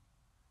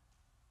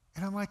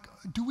 And I'm like,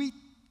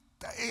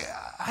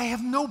 I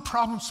have no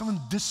problem with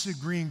someone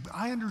disagreeing, but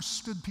I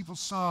understood people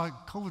saw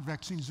COVID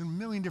vaccines in a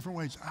million different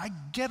ways. I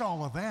get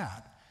all of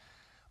that.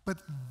 But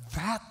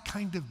that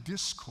kind of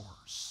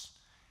discourse,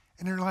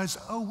 and I realize,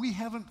 we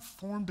haven't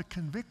formed a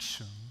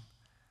conviction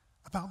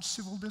about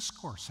civil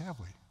discourse, have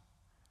we?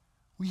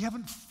 We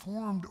haven't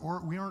formed,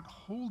 or we aren't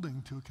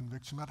holding to a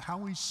conviction about how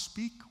we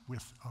speak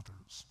with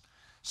others.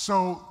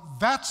 So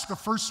that's the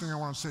first thing I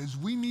want to say, is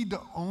we need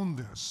to own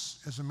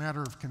this as a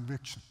matter of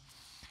conviction.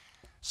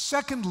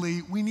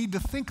 Secondly, we need to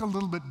think a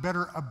little bit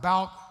better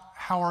about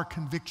how our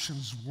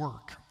convictions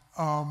work.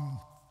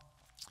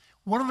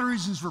 One of the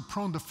reasons we're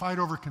prone to fight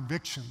over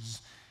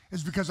convictions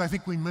is because I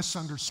think we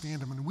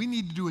misunderstand them, and we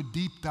need to do a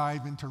deep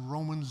dive into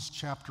Romans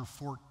chapter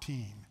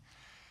 14.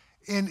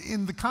 And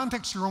in the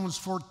context of Romans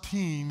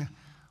 14,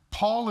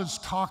 Paul is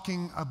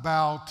talking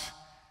about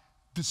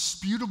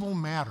disputable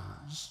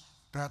matters.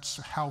 That's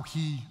how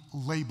he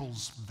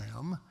labels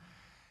them.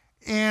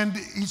 And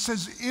he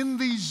says in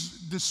these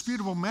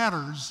disputable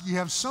matters, you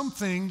have some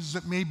things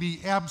that may be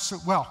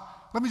absolute. Well,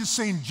 let me just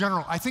say in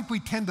general, I think we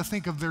tend to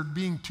think of there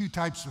being two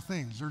types of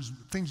things. There's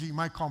things that you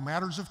might call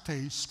matters of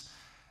taste,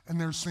 and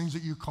there's things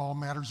that you call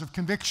matters of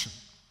conviction.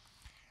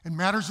 And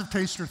matters of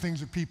taste are things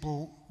that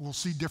people will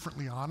see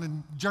differently on.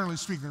 And generally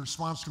speaking, the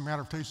response to a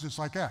matter of taste is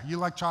like, yeah, you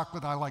like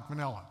chocolate, I like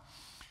vanilla.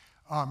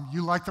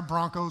 You like the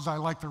Broncos, I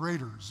like the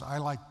Raiders. I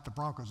like the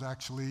Broncos,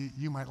 actually.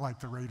 You might like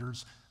the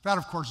Raiders. That,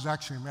 of course, is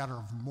actually a matter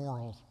of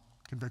moral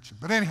conviction.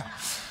 But anyhow,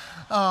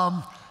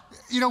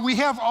 we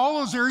have all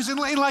those areas. And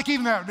like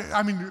even that,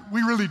 I mean,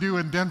 we really do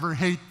in Denver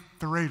hate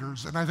the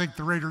Raiders. And I think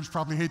the Raiders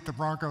probably hate the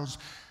Broncos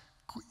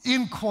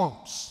in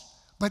quotes.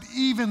 But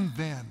even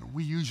then,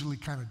 we usually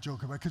kind of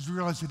joke about it because we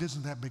realize it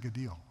isn't that big a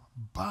deal.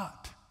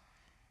 But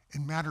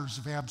in matters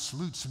of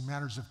absolutes and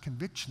matters of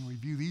conviction, we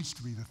view these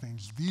to be the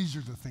things. These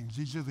are the things.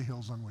 These are the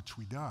hills on which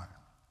we die.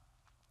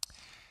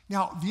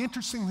 Now, the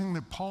interesting thing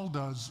that Paul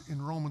does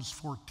in Romans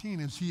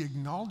 14 is he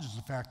acknowledges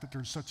the fact that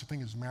there's such a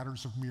thing as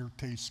matters of mere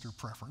taste or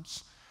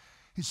preference.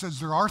 He says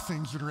there are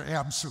things that are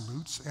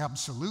absolutes,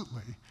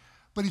 absolutely.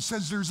 But he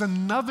says there's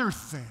another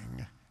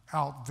thing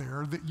out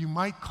there that you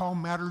might call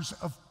matters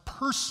of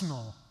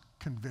personal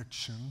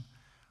conviction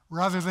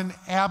rather than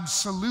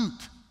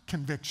absolute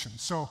conviction.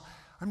 So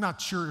I'm not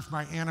sure if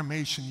my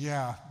animation,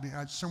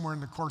 somewhere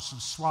in the course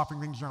of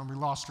swapping things around, we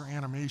lost our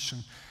animation.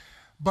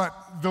 But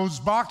those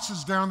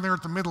boxes down there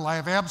at the middle, I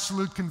have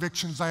absolute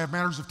convictions, I have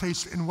matters of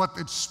taste, and what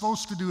it's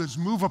supposed to do is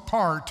move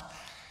apart,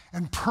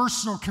 and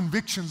personal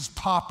convictions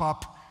pop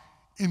up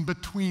in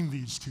between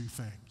these two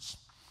things.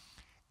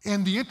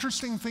 And the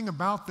interesting thing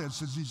about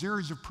this is these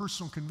areas of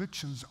personal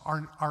convictions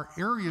are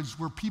areas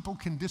where people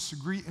can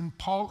disagree, and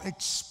Paul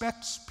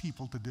expects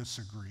people to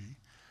disagree.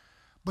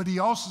 But he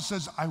also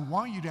says, I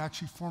want you to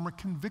actually form a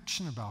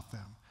conviction about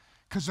them.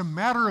 Because a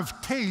matter of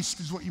taste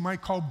is what you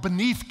might call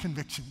beneath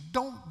conviction.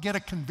 Don't get a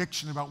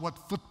conviction about what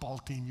football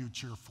team you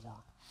cheer for.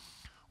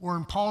 Or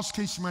in Paul's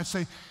case, you might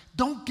say,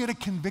 don't get a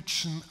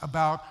conviction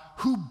about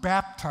who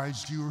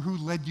baptized you or who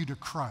led you to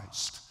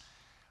Christ.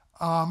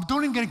 Don't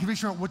even get a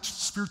conviction about which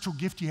spiritual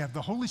gift you have.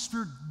 The Holy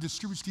Spirit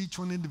distributes to each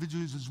one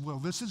individually as will.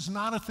 This is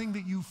not a thing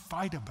that you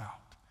fight about.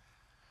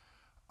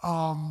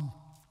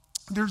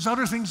 There's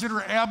other things that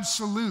are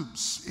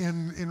absolutes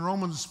in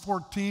Romans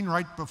 14.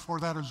 Right before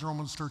that is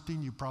Romans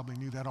 13. You probably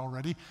knew that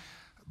already.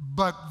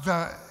 But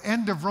the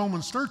end of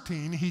Romans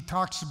 13, he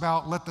talks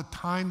about let the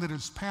time that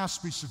has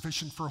passed be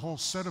sufficient for a whole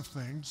set of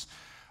things,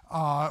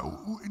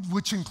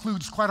 which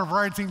includes quite a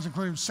variety of things,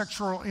 including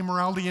sexual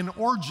immorality and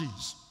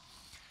orgies.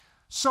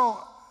 So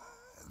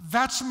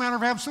that's a matter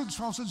of absolutes.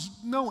 Paul says,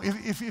 no,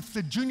 if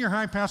the junior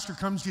high pastor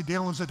comes to you,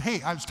 Dale, and said,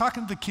 hey, I was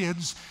talking to the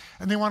kids,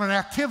 and they want an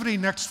activity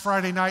next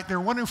Friday night. They're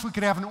wondering if we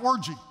could have an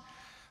orgy.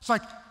 It's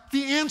like,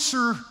 the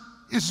answer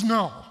is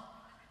no.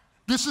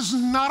 This is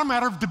not a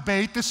matter of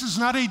debate. This is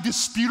not a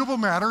disputable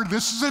matter.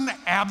 This is an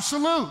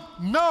absolute.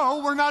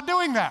 No, we're not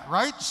doing that,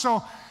 right?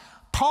 So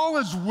Paul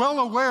is well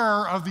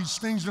aware of these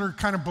things that are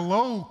kind of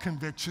below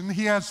conviction.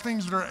 He has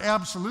things that are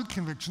absolute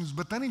convictions,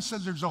 but then he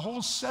says there's a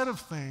whole set of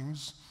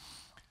things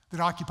that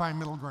occupy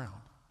middle ground.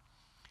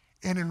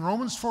 And in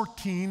Romans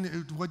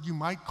 14, what you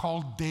might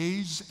call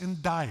days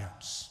and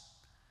diets.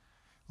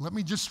 Let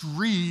me just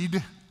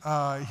read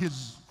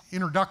his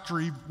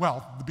introductory,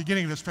 the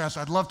beginning of this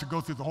passage. I'd love to go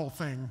through the whole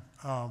thing.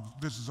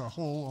 This is a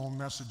whole own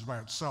message by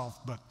itself,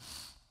 but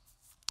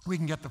we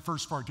can get the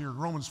first part here.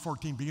 Romans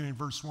 14, beginning in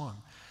verse 1.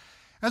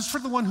 As for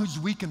the one who's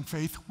weak in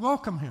faith,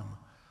 welcome him,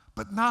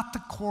 but not to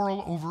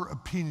quarrel over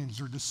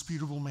opinions or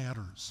disputable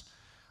matters.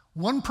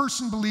 One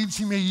person believes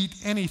he may eat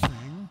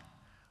anything,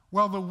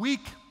 while the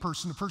weak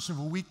person, the person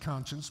of a weak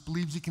conscience,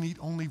 believes he can eat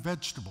only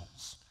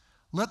vegetables.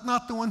 Let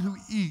not the one who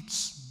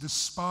eats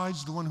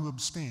despise the one who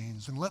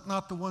abstains, and let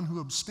not the one who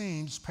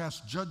abstains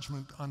pass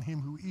judgment on him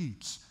who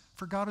eats,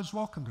 for God has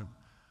welcomed him.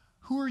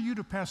 Who are you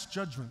to pass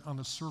judgment on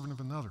the servant of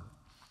another?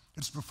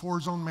 It's before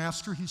his own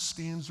master he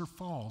stands or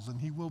falls, and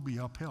he will be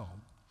upheld.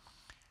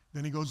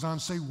 Then he goes on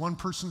to say, one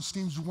person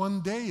esteems one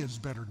day as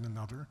better than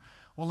another,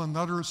 while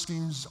another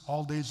esteems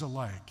all days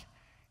alike.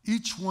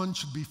 Each one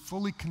should be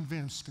fully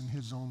convinced in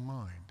his own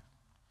mind.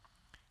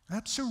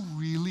 That's a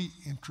really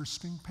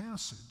interesting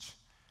passage.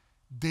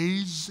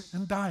 Days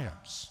and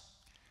diets.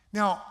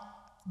 Now,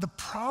 the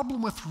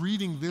problem with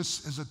reading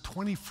this as a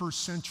 21st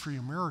century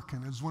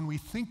American is when we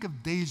think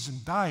of days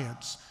and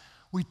diets,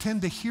 we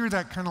tend to hear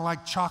that kind of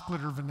like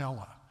chocolate or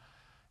vanilla.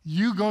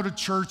 You go to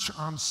church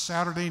on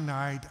Saturday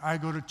night, I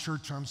go to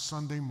church on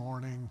Sunday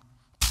morning.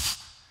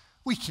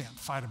 We can't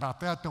fight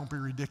about that, don't be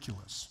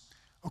ridiculous.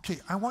 Okay,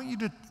 I want you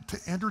to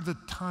enter the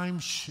time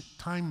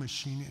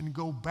machine and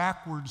go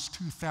backwards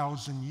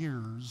 2,000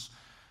 years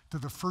to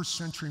the first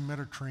century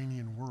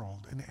Mediterranean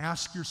world and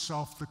ask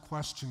yourself the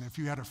question, if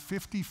you had a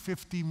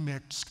 50-50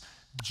 mixed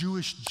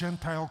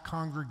Jewish-Gentile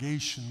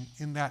congregation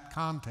in that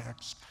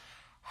context,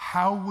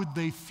 how would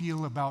they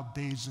feel about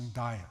days and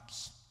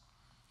diets?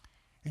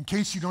 In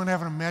case you don't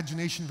have an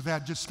imagination for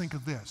that, just think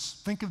of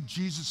this. Think of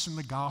Jesus in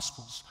the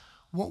Gospels.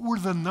 What were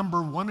the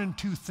number 1 and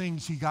 2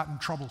 things he got in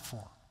trouble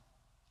for?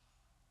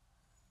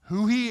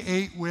 Who he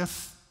ate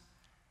with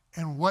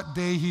and what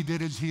day he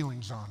did his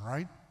healings on,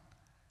 right?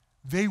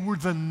 They were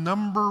the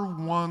number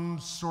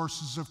 1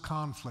 sources of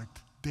conflict,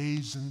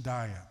 days and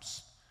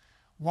diets.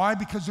 Why?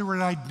 Because they were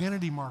an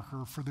identity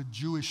marker for the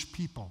Jewish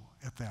people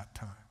at that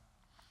time.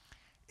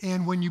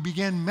 And when you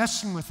began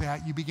messing with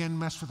that, you began to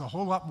mess with a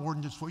whole lot more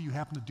than just what you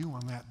happen to do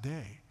on that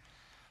day.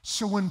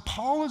 So when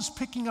Paul is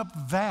picking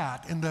up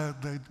that, and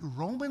the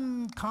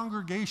Roman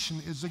congregation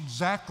is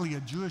exactly a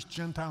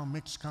Jewish-Gentile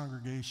mixed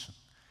congregation,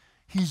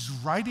 he's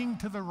writing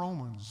to the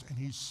Romans and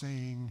he's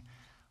saying,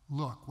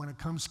 look, when it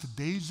comes to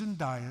days and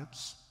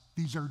diets,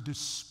 these are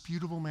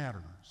disputable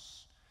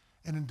matters.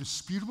 And in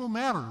disputable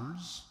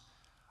matters,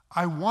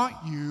 I want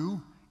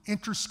you,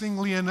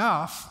 interestingly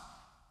enough,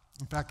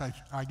 in fact,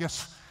 I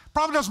guess,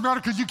 probably doesn't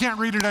matter because you can't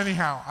read it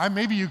anyhow.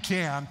 Maybe you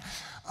can.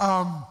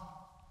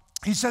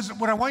 He says,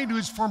 what I want you to do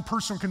is form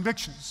personal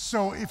convictions.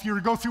 So if you were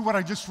to go through what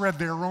I just read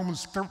there,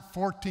 Romans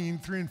 14,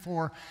 3 and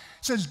 4, it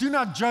says, do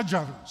not judge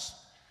others.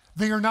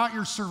 They are not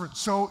your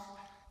servants. So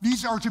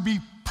these are to be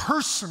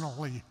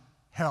personally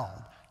held.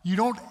 You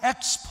don't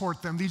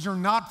export them. These are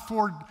not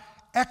for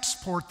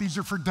export. These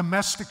are for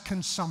domestic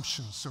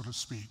consumption, so to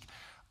speak.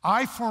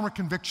 I form a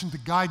conviction to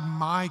guide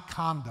my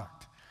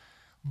conduct.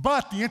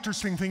 But the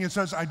interesting thing is,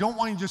 I don't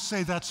want you to just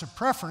say that's a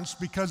preference,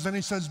 because then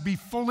he says, be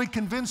fully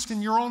convinced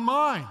in your own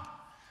mind.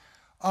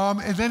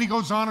 And then he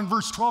goes on in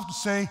verse 12 to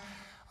say,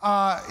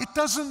 it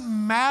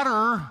doesn't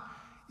matter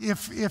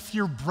if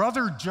your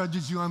brother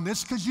judges you on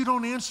this, because you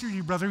don't answer to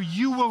your brother.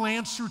 You will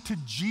answer to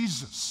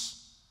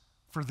Jesus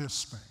for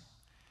this thing.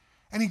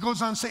 And he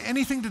goes on to say,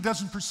 anything that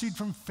doesn't proceed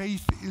from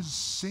faith is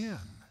sin.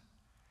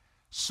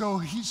 So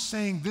he's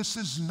saying this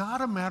is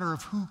not a matter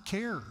of who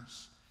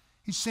cares.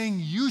 He's saying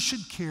you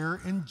should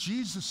care and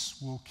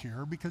Jesus will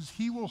care, because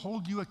he will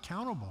hold you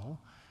accountable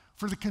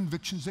for the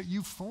convictions that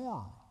you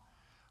form.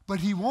 But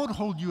he won't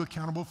hold you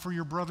accountable for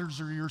your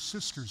brother's or your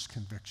sister's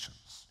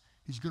convictions.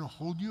 He's going to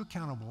hold you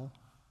accountable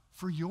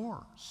for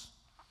yours.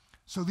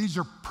 So these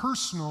are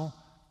personal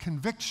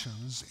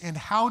convictions. And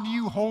how do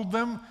you hold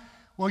them?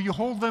 Well, you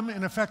hold them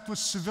in effect with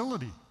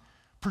civility.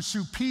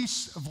 Pursue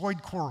peace,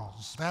 avoid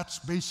quarrels. That's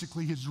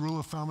basically his rule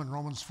of thumb in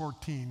Romans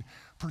 14.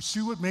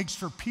 Pursue what makes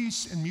for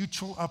peace and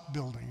mutual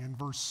upbuilding in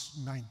verse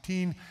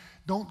 19.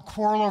 Don't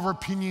quarrel over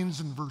opinions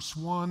in verse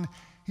 1.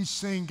 He's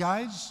saying,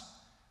 guys,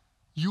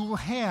 you will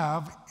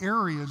have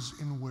areas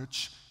in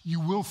which you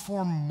will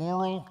form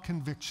moral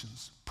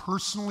convictions,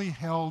 personally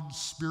held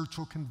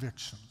spiritual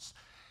convictions.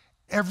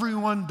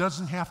 Everyone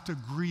doesn't have to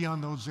agree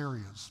on those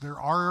areas. There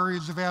are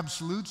areas of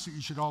absolutes that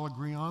you should all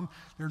agree on.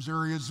 There's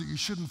areas that you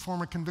shouldn't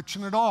form a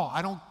conviction at all.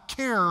 I don't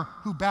care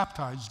who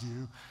baptized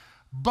you,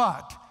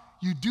 but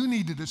you do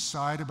need to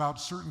decide about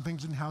certain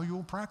things and how you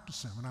will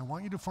practice them. And I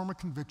want you to form a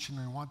conviction,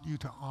 and I want you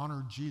to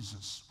honor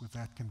Jesus with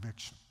that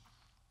conviction.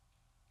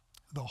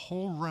 The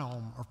whole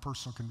realm of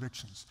personal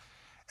convictions.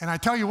 And I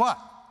tell you what,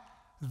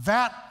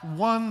 that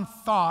one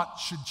thought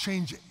should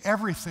change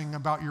everything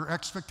about your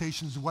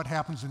expectations of what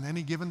happens in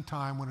any given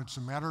time when it's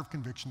a matter of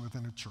conviction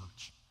within a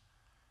church.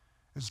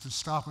 Is to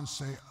stop and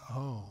say,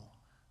 oh,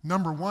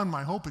 number one,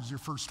 my hope is your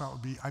first thought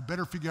would be, I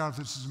better figure out if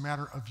this is a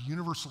matter of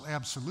universal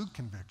absolute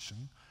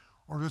conviction,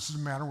 or this is a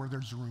matter where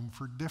there's room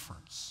for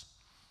difference.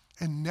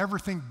 And never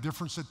think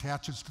difference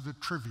attaches to the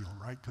trivial,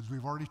 right? Because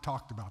we've already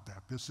talked about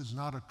that. This is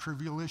not a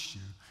trivial issue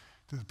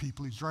to the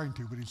people he's writing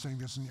to, but he's saying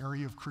this is an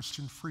area of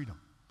Christian freedom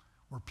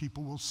where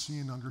people will see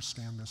and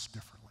understand this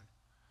differently.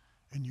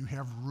 And you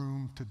have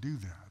room to do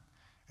that.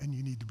 And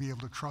you need to be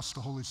able to trust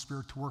the Holy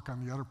Spirit to work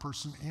on the other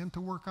person and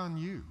to work on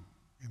you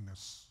in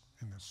this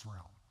realm.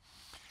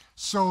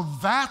 So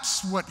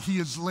that's what he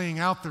is laying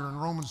out there in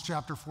Romans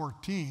chapter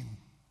 14.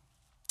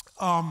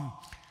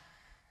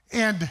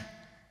 And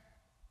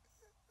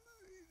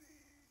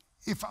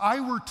if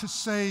I were to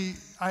say,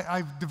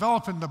 I've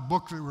developed in the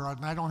book that we're on,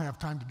 and I don't have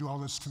time to do all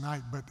this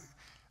tonight, but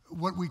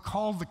what we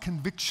call the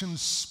conviction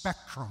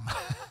spectrum.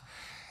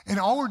 And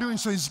all we're doing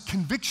is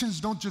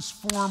convictions don't just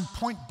form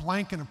point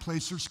blank in a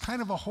place. There's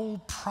kind of a whole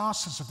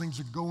process of things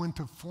that go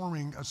into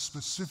forming a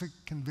specific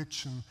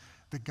conviction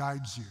that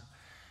guides you.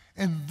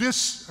 And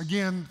this,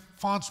 again,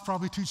 font's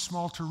probably too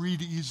small to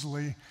read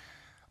easily,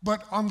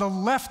 but on the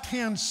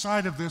left-hand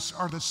side of this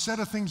are the set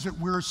of things that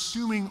we're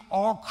assuming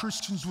all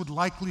Christians would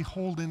likely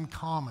hold in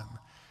common.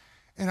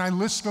 And I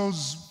list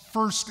those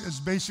first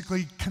as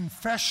basically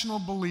confessional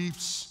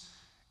beliefs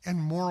and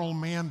moral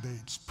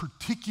mandates,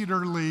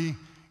 particularly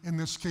in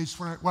this case,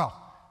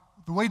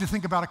 the way to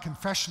think about a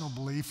confessional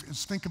belief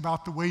is think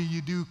about the way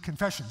you do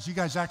confessions. You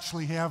guys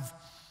actually have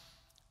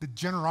the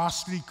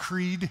generosity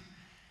creed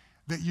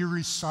that you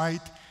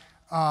recite.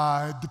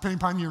 Depending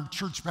upon your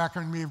church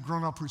background, you may have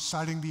grown up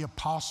reciting the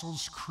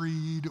Apostles'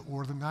 Creed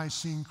or the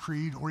Nicene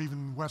Creed or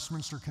even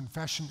Westminster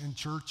Confession in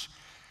church.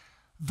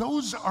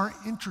 Those are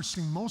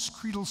interesting. Most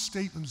creedal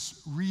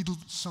statements read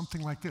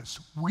something like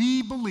this.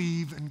 We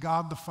believe in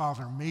God the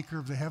Father, maker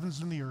of the heavens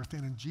and the earth,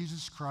 and in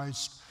Jesus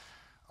Christ,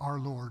 our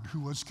Lord,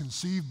 who was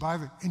conceived by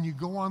the, and you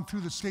go on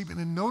through the statement,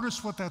 and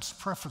notice what that's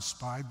prefaced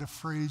by, the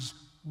phrase,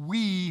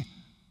 we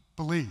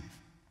believe.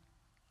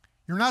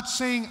 You're not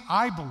saying,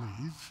 I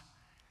believe.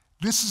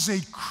 This is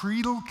a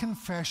creedal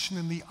confession,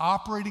 and the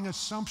operating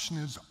assumption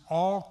is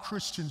all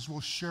Christians will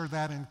share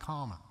that in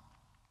common.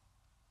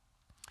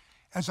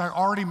 As I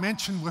already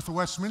mentioned with the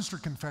Westminster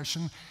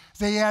Confession,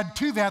 they add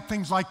to that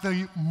things like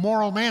the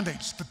moral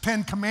mandates. The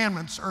 10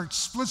 Commandments are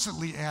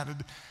explicitly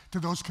added to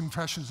those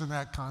confessions in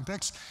that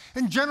context.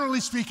 And generally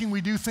speaking,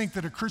 we do think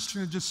that a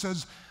Christian who just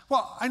says,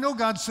 well, I know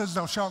God says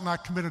thou shalt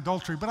not commit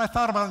adultery, but I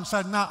thought about it and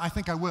said, no, I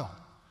think I will.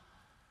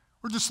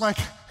 We're just like,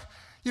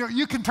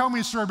 you can tell me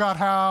a story about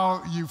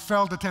how you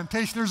fell to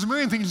temptation. There's a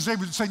million things to say,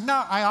 but you say,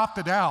 no, I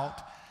opted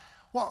out.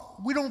 Well,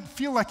 we don't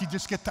feel like you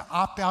just get to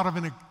opt out of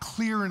a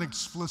clear and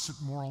explicit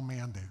moral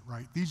mandate,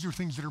 right? These are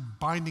things that are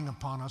binding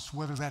upon us,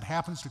 whether that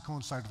happens to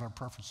coincide with our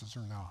preferences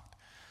or not.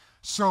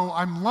 So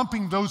I'm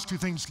lumping those two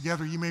things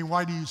together. You may,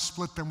 why do you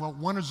split them? Well,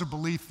 one is a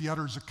belief, the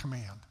other is a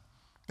command.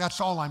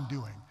 That's all I'm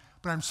doing.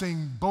 But I'm saying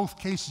in both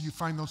cases you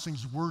find those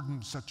things worded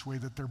in such a way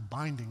that they're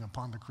binding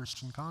upon the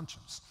Christian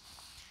conscience.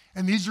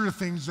 And these are the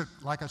things that,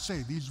 like I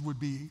say, these would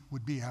be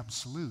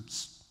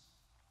absolutes.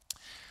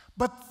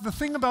 But the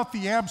thing about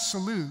the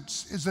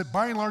absolutes is that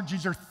by and large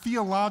these are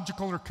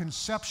theological or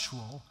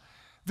conceptual.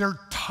 They're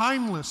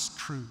timeless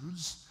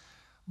truths.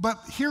 But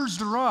here's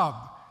the rub.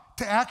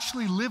 To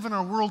actually live in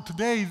our world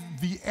today,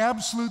 the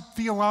absolute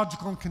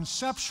theological and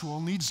conceptual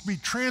needs to be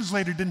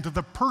translated into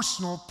the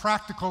personal,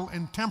 practical,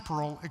 and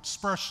temporal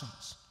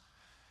expressions.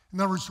 In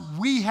other words,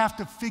 we have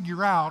to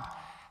figure out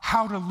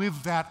how to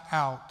live that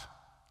out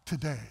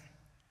today.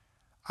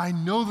 I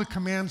know the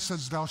command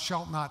says thou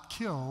shalt not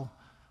kill,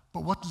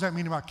 but what does that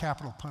mean about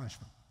capital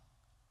punishment?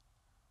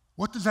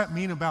 What does that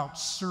mean about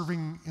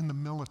serving in the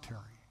military?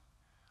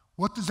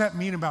 What does that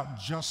mean about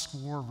just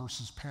war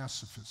versus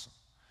pacifism?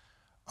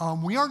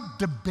 We aren't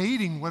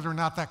debating whether or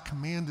not that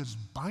command is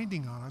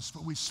binding on us,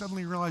 but we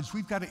suddenly realize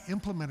we've got to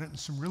implement it in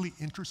some really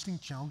interesting,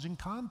 challenging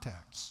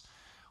contexts.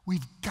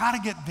 We've got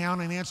to get down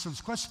and answer those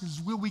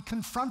questions. Will we be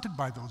confronted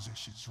by those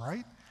issues,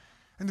 right?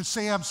 And to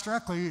say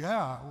abstractly,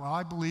 yeah, well,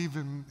 I believe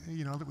in,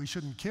 that we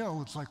shouldn't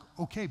kill, it's like,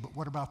 okay, but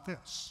what about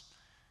this?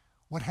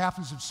 What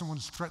happens if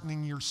someone's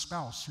threatening your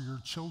spouse or your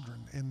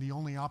children and the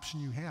only option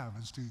you have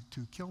is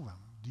to kill them?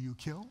 Do you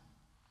kill?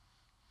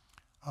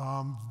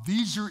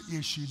 These are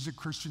issues that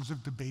Christians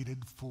have debated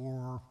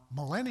for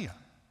millennia.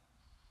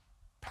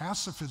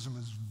 Pacifism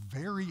is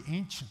very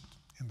ancient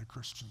in the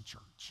Christian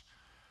church.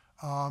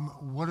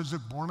 What is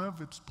it born of?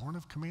 It's born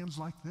of commands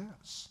like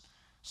this.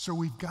 So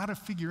we've got to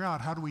figure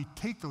out how do we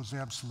take those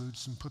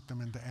absolutes and put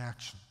them into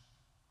action.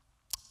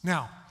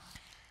 Now,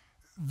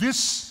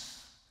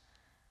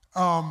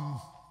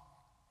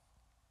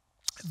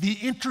 the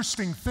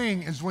interesting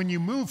thing is when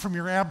you move from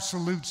your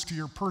absolutes to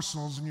your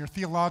personals and your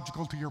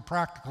theological to your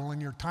practical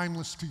and your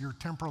timeless to your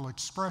temporal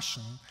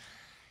expression,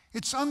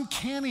 it's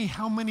uncanny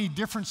how many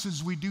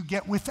differences we do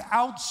get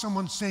without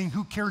someone saying,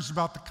 who cares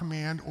about the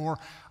command, or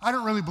I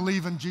don't really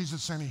believe in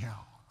Jesus anyhow.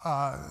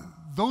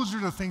 Those are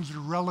the things that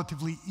are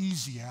relatively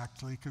easy,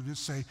 actually, because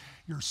just say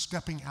you're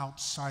stepping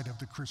outside of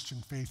the Christian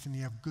faith and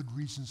you have good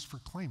reasons for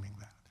claiming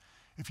that.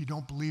 If you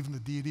don't believe in the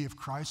deity of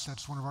Christ,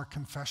 that's one of our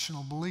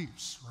confessional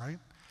beliefs, right?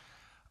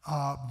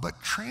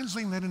 But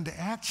translating that into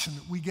action,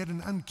 we get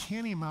an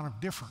uncanny amount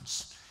of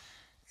difference.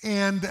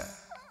 And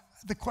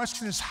the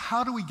question is,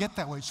 how do we get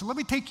that way? So let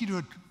me take you to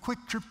a quick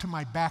trip to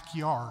my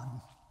backyard,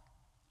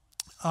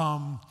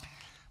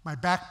 my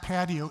back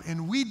patio.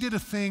 And we did a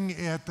thing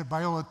at the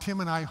Biola. Tim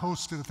and I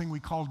hosted a thing we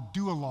called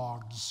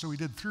duologues. So we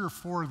did 3 or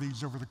 4 of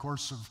these over the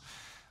course of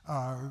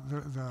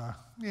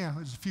it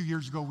was a few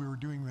years ago we were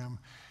doing them,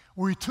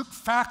 where we took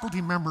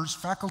faculty members,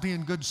 faculty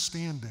in good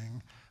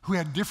standing, who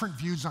had different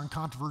views on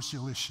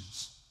controversial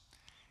issues.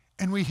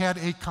 And we had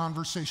a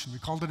conversation. We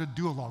called it a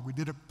duologue. We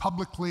did it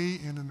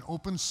publicly in an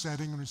open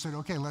setting, and we said,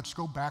 okay, let's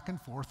go back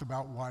and forth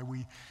about why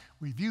we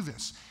view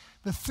this.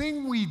 The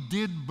thing we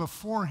did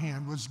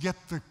beforehand was get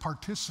the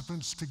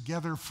participants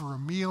together for a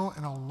meal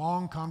and a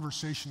long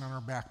conversation on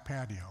our back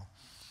patio.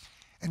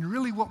 And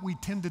really what we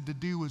tended to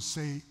do was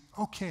say,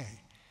 okay,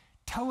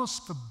 tell us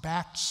the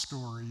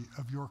backstory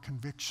of your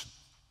conviction.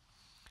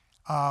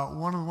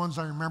 One of the ones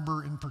I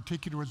remember in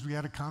particular was we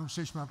had a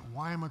conversation about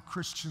why I'm a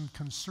Christian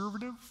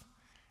conservative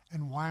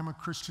and why I'm a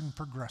Christian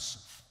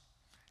progressive.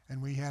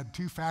 And we had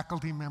 2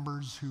 faculty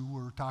members who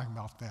were talking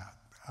about that.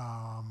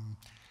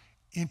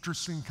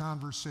 Interesting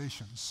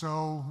conversation.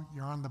 So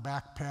you're on the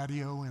back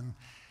patio, and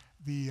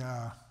the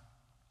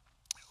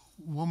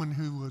woman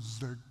who was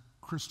the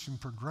Christian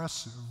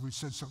progressive, we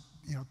said, so,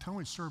 tell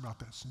me a story about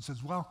this. And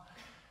says, well,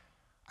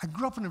 I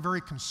grew up in a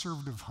very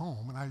conservative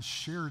home, and I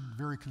shared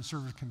very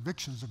conservative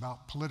convictions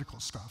about political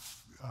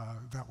stuff.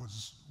 That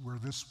was where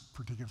this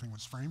particular thing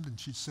was framed. And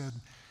she said,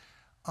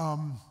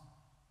 and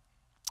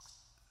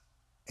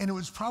it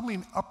was probably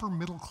an upper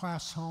middle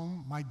class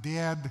home. My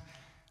dad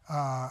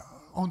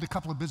owned a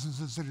couple of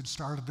businesses that had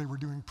started. They were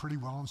doing pretty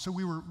well, and so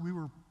we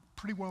were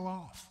pretty well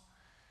off.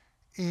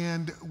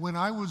 And when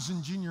I was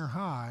in junior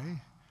high,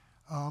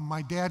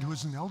 My dad, who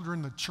was an elder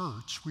in the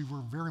church, we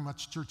were very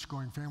much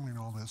church-going family and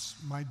all this.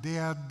 My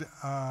dad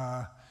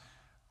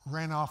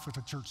ran off with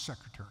a church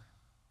secretary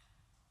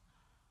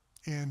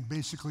and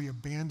basically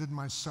abandoned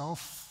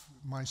myself,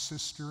 my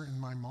sister, and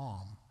my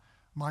mom.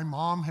 My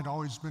mom had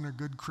always been a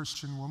good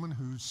Christian woman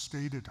who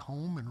stayed at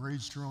home and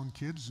raised her own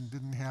kids and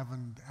didn't have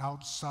an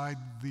outside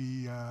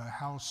the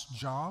house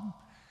job.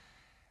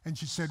 And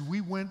she said,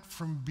 we went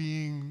from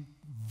being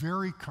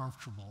very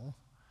comfortable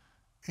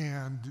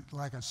and,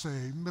 like I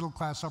say, middle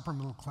class, upper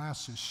middle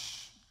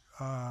class-ish,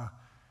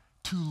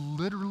 to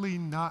literally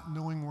not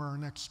knowing where our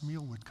next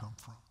meal would come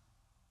from.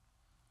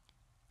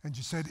 And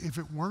she said, if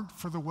it weren't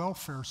for the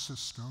welfare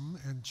system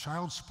and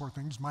child support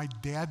things, my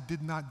dad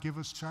did not give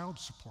us child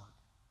support.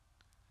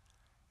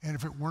 And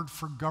if it weren't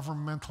for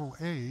governmental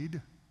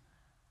aid,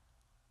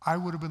 I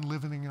would have been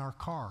living in our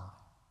car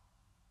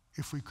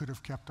if we could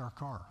have kept our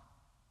car.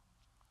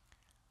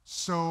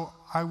 So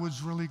I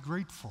was really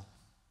grateful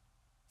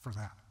for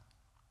that.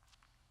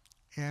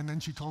 And then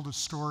she told a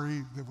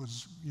story that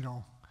was,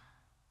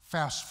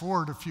 fast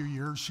forward a few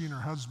years, she and her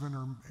husband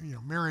are,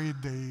 married,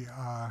 they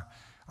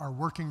are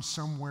working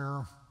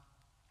somewhere.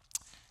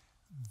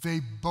 They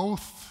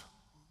both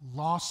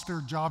lost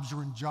their jobs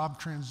or in job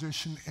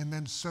transition, and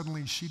then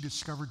suddenly she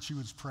discovered she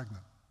was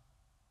pregnant.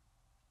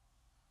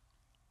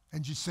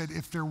 And she said,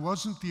 if there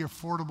wasn't the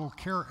Affordable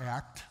Care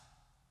Act,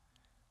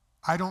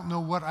 I don't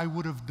know what I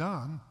would have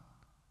done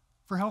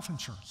for health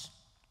insurance.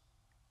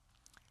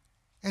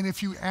 And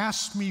if you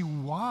ask me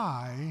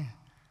why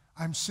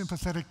I'm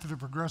sympathetic to the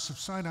progressive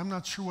side, I'm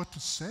not sure what to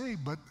say,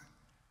 but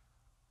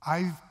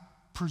I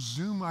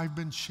presume I've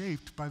been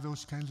shaped by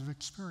those kinds of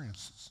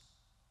experiences.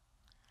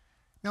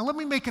 Now, let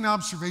me make an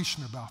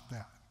observation about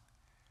that.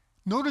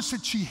 Notice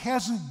that she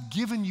hasn't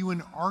given you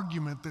an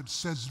argument that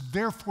says,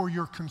 therefore,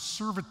 your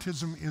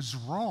conservatism is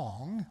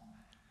wrong.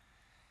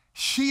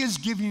 She is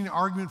giving you an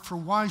argument for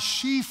why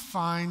she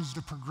finds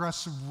the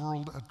progressive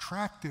world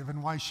attractive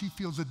and why she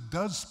feels it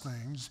does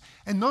things.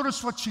 And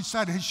notice what she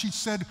said. She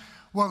said,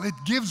 well, it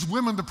gives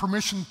women the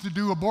permission to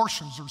do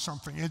abortions or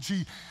something. And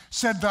she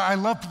said that I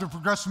love the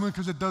progressive movement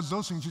because it does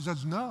those things. She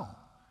says, no.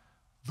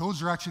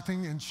 Those are actually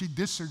things, and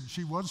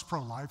she was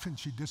pro-life, and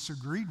she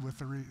disagreed with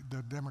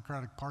the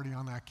Democratic Party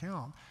on that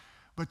count,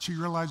 but she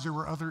realized there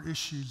were other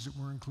issues that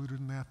were included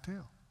in that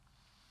too.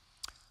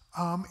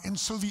 And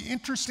so the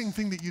interesting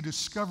thing that you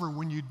discover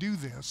when you do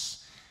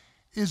this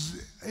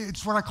is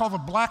it's what I call the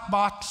black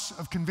box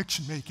of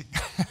conviction making.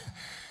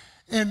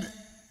 And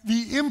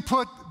the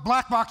input,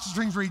 black box is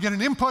things where you get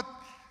an input,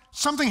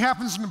 something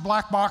happens in the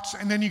black box,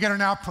 and then you get an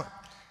output.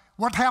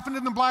 What happened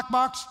in the black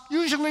box?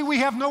 Usually we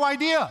have no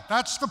idea.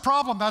 That's the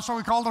problem. That's why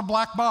we call it a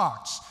black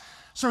box.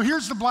 So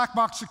here's the black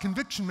box of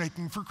conviction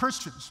making for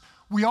Christians.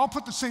 We all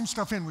put the same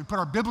stuff in. We put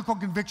our biblical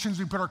convictions,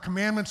 we put our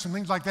commandments and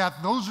things like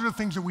that. Those are the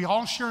things that we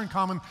all share in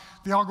common.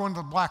 They all go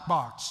into the black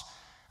box.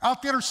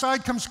 Out the other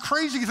side comes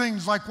crazy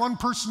things like one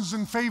person's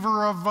in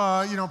favor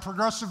of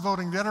progressive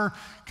voting, the other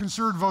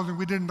conservative voting.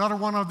 We did another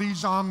one of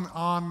these on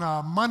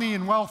money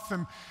and wealth,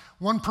 and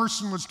one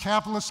person was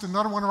capitalist.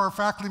 Another one of our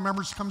faculty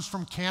members comes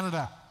from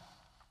Canada.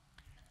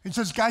 He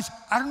says, guys,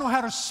 I don't know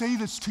how to say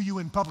this to you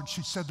in public.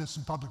 She said this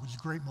in public. It was a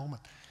great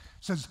moment.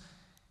 Says,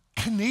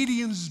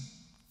 Canadians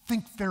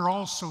think they're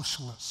all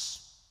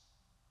socialists.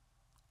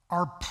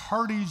 Our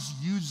parties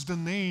use the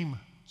name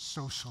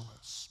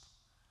socialist.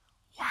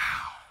 Wow.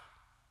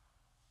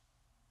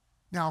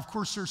 Now, of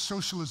course, their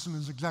socialism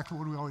is exactly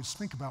what we always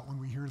think about when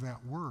we hear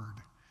that word.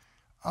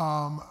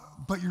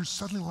 But you're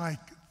suddenly like,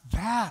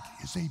 that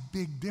is a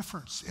big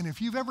difference. And if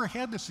you've ever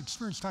had this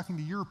experience talking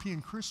to European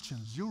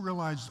Christians, you'll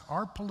realize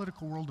our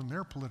political world and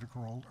their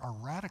political world are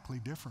radically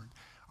different.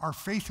 Our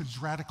faith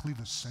is radically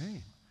the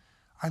same.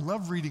 I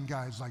love reading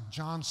guys like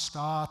John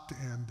Stott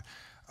and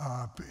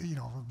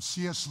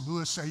C.S.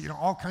 Lewis,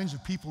 all kinds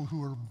of people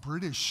who are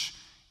British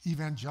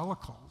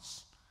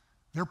evangelicals.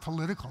 Their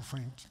political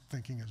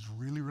thinking is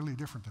really, really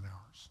different than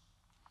ours.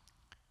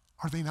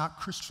 Are they not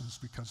Christians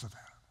because of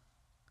that?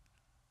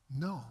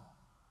 No.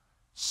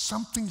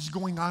 Something's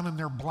going on in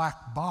their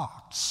black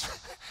box.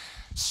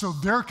 So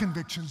their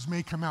convictions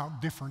may come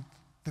out different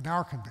than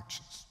our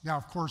convictions. Now,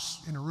 of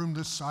course, in a room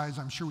this size,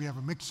 I'm sure we have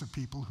a mix of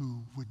people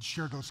who would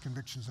share those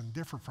convictions and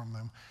differ from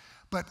them.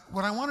 But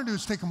what I want to do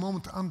is take a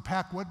moment to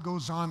unpack what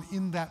goes on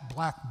in that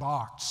black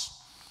box.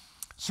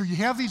 So you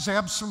have these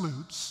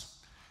absolutes,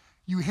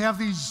 you have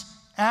these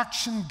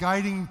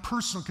action-guiding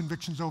personal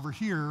convictions over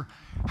here.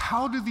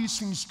 How do these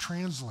things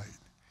translate?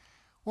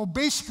 Well,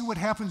 basically what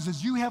happens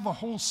is you have a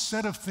whole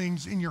set of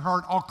things in your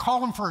heart. I'll call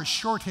them for a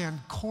shorthand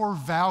core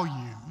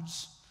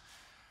values,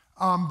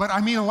 but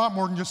I mean a lot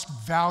more than just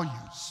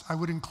values. I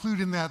would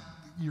include in that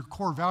your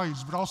core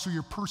values, but also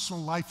your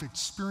personal life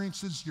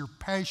experiences, your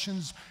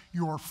passions,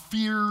 your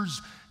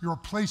fears, your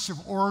place of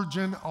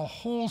origin, a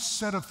whole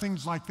set of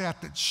things like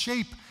that that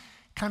shape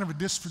kind of a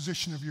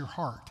disposition of your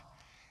heart.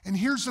 And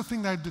here's the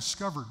thing that I've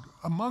discovered.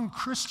 Among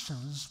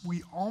Christians,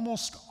 we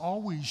almost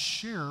always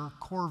share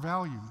core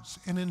values.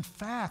 And in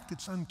fact,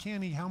 it's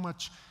uncanny how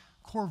much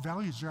core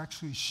values are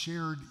actually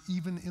shared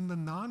even in the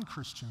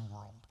non-Christian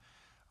world.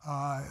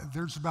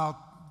 There's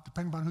about,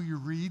 depending on who you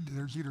read,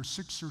 there's either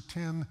 6 or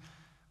 10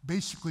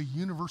 basically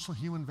universal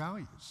human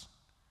values.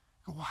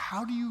 Well,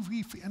 how do you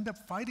end up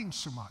fighting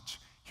so much?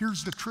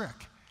 Here's the trick,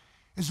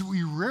 is that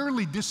we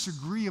rarely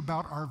disagree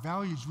about our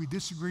values. We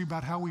disagree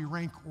about how we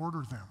rank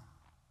order them.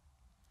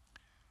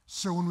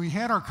 So when we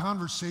had our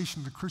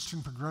conversation, the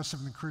Christian progressive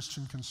and the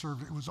Christian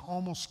conservative, it was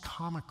almost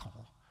comical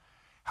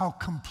how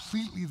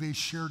completely they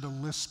shared a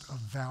list of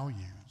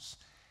values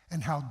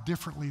and how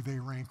differently they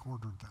rank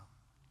ordered them.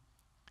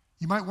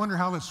 You might wonder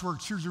how this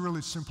works. Here's a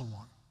really simple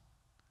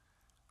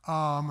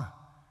one.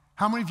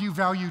 How many of you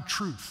value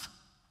truth?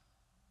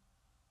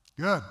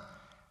 Good.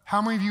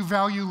 How many of you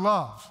value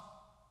love?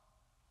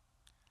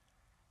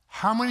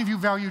 How many of you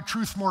value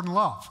truth more than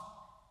love?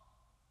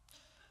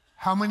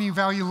 How many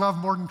value love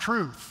more than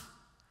truth?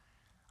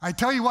 I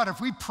tell you what,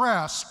 if we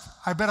pressed,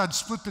 I bet I'd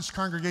split this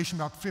congregation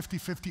about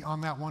 50-50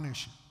 on that one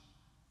issue.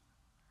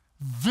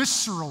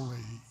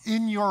 Viscerally,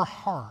 in your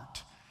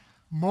heart,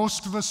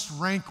 most of us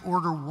rank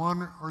order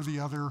one or the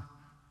other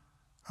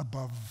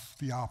above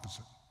the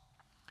opposite.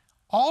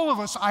 All of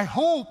us, I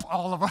hope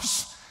all of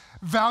us,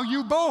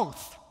 value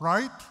both,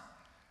 right?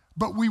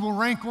 But we will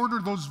rank order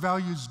those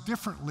values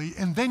differently,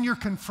 and then you're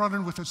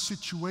confronted with a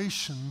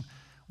situation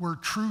where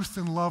truth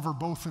and love are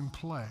both in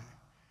play.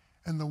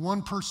 And the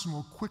one person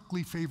will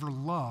quickly favor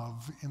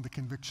love in the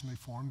conviction they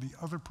form. The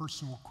other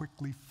person will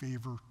quickly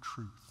favor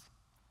truth.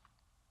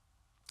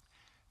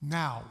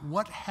 Now,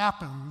 what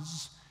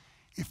happens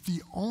if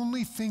the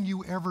only thing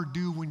you ever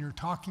do when you're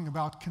talking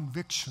about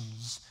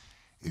convictions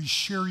is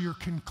share your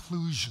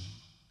conclusion?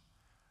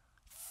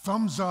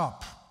 Thumbs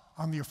up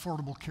on the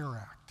Affordable Care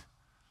Act.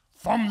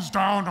 Thumbs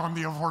down on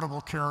the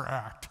Affordable Care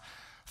Act.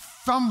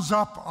 Thumbs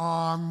up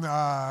on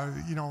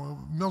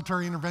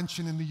military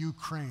intervention in the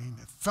Ukraine.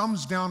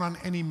 Thumbs down on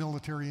any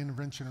military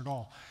intervention at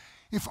all.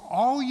 If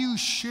all you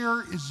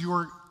share is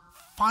your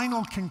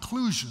final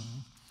conclusion,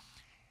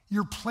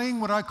 you're playing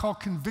what I call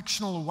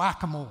convictional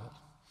whack-a-mole.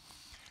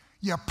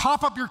 You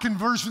pop up your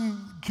conclusion,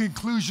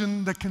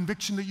 the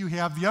conviction that you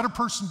have, the other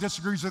person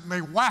disagrees with it, and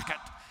they whack it.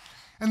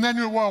 And then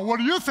you're, well, what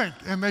do you think?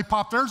 And they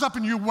pop theirs up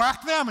and you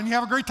whack them, and you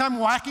have a great time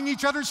whacking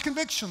each other's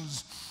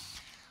convictions.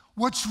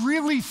 What's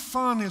really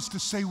fun is to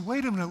say,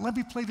 wait a minute, let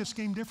me play this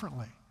game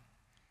differently.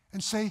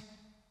 And say,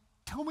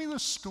 tell me the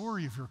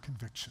story of your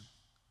conviction.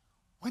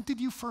 When did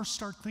you first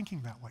start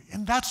thinking that way?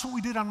 And that's what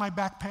we did on my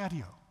back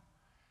patio.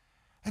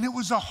 And it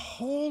was a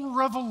whole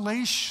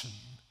revelation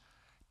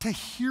to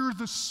hear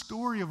the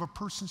story of a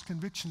person's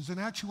convictions. And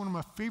actually one of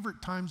my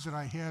favorite times that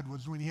I had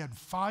was when he had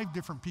 5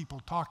 different people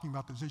talking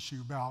about this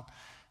issue about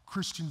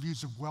Christian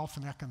views of wealth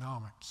and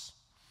economics.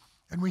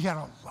 And we had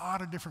a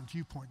lot of different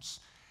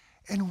viewpoints.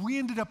 And we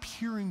ended up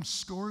hearing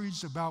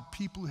stories about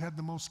people who had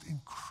the most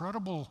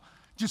incredible,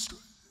 just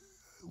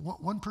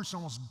one person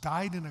almost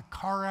died in a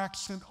car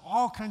accident,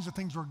 all kinds of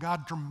things where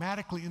God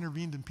dramatically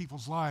intervened in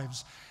people's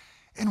lives.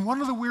 And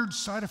one of the weird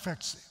side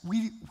effects,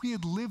 we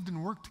had lived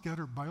and worked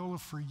together at Biola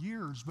for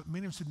years, but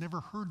many of us had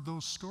never heard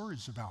those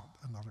stories about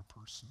another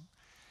person.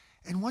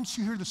 And once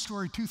you hear the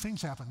story, 2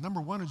 things happen.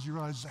 Number 1 is you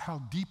realize how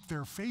deep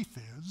their faith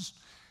is.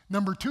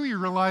 Number 2, you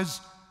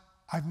realize,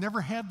 I've never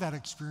had that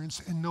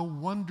experience, and no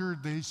wonder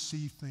they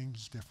see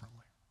things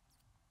differently.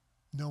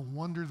 No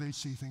wonder they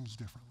see things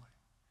differently.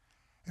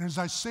 And as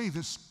I say,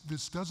 this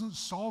doesn't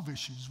solve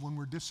issues when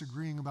we're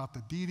disagreeing about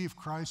the deity of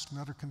Christ and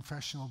other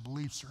confessional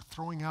beliefs or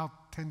throwing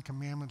out 10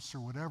 commandments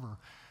or whatever.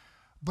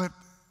 But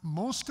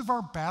most of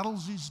our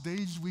battles these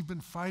days, we've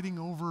been fighting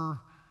over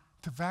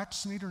to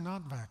vaccinate or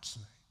not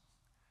vaccinate,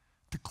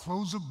 to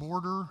close a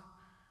border,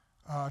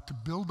 to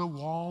build a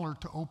wall, or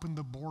to open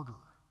the border.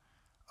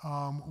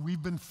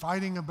 We've been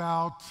fighting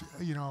about,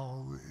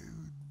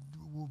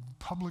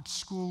 public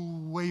school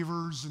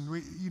waivers,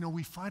 and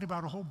we fight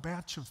about a whole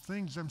batch of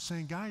things. I'm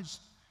saying, guys,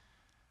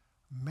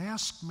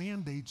 mask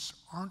mandates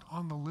aren't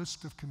on the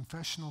list of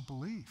confessional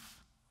belief.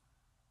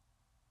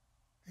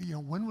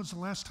 When was the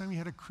last time you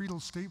had a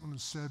creedal statement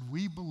that said,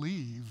 we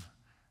believe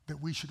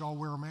that we should all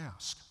wear a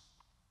mask?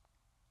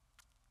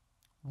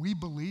 We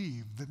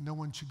believe that no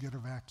one should get a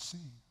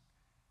vaccine.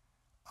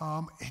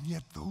 And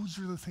yet those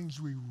are the things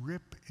we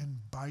rip and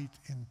bite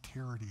and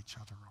tear at each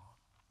other on.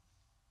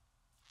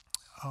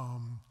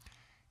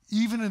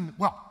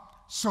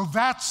 So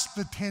that's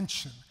the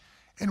tension.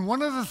 And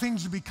one of the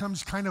things that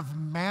becomes kind of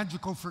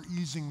magical for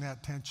easing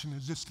that tension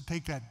is just to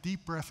take that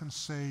deep breath and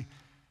say,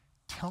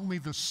 tell me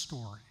the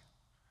story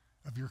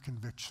of your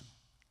conviction.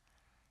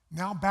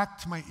 Now back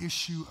to my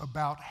issue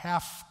about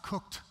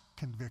half-cooked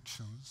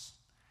convictions,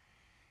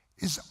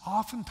 is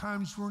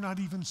oftentimes we're not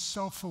even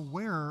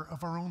self-aware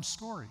of our own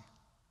story.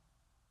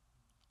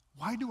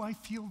 Why do I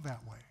feel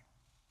that way?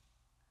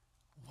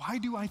 Why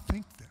do I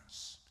think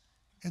this?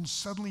 And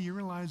suddenly you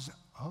realize,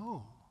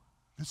 oh,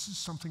 this is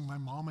something my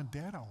mom and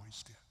dad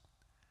always did.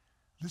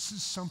 This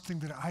is something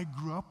that I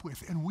grew up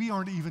with, and we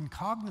aren't even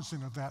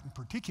cognizant of that in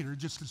particular,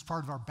 just as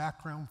part of our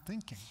background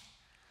thinking.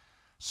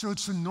 So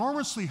it's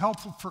enormously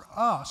helpful for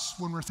us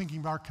when we're thinking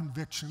about our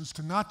convictions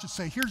to not just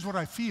say, here's what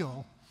I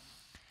feel.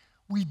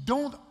 we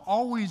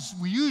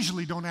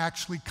usually don't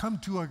actually come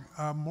to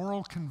a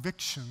moral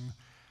conviction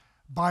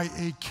by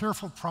a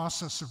careful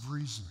process of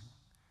reasoning.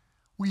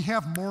 We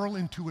have moral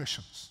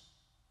intuitions.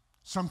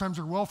 Sometimes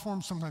they're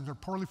well-formed, sometimes they're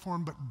poorly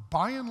formed, but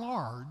by and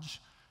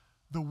large,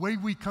 the way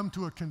we come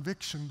to a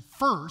conviction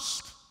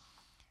first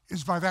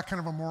is by that kind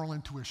of a moral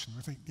intuition.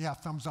 We think, yeah,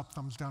 thumbs up,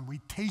 thumbs down. We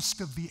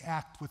taste of the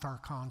act with our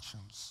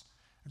conscience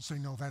and say,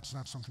 no, that's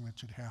not something that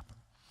should happen.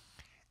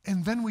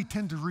 And then we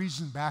tend to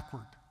reason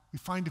backward. We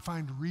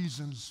find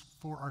reasons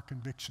for our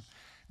conviction.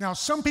 Now,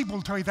 some people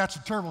will tell you that's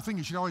a terrible thing.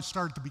 You should always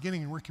start at the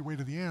beginning and work your way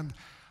to the end.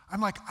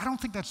 I'm like, I don't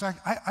think that's,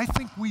 I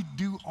think we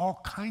do all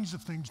kinds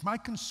of things. My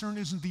concern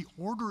isn't the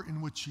order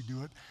in which you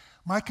do it.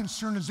 My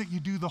concern is that you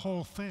do the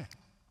whole thing.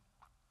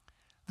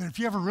 That if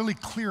you have a really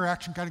clear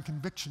action kind of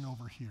conviction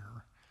over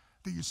here,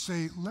 that you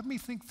say, let me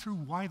think through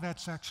why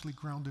that's actually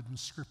grounded in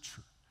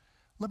Scripture.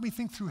 Let me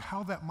think through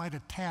how that might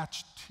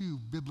attach to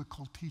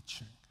biblical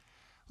teaching.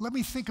 Let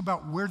me think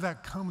about where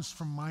that comes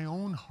from my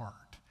own heart.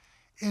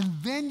 And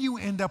then you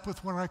end up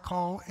with what I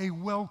call a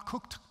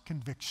well-cooked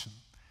conviction,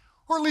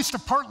 or at least a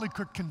partly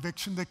cooked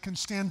conviction that can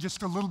stand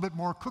just a little bit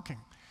more cooking.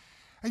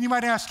 And you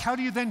might ask, how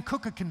do you then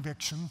cook a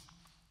conviction?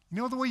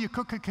 You know the way you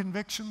cook a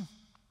conviction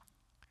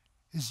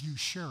is you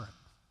share it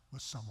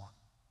with someone.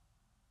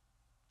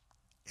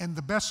 And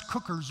the best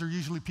cookers are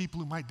usually people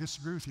who might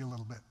disagree with you a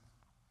little bit.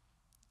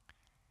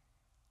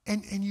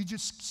 And you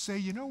just say,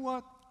 you know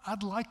what?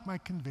 I'd like my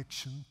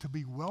conviction to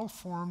be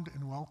well-formed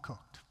and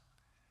well-cooked.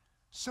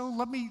 So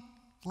let me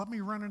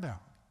run it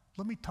out.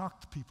 Let me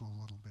talk to people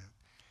a little bit.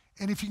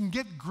 And if you can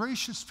get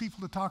gracious people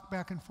to talk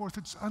back and forth,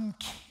 it's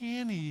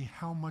uncanny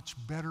how much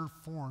better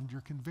formed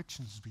your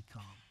convictions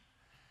become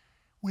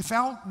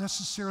without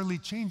necessarily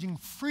changing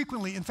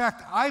frequently. In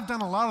fact, I've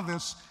done a lot of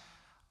this.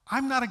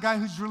 I'm not a guy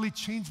who's really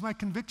changed my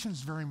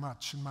convictions very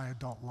much in my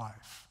adult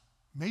life.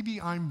 Maybe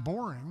I'm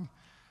boring,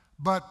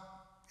 but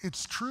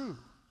it's true.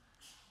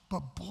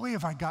 But boy,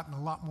 have I gotten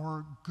a lot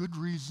more good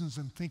reasons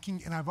and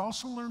thinking, and I've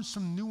also learned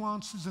some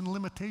nuances and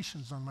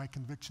limitations on my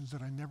convictions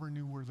that I never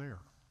knew were there.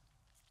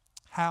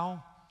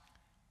 How?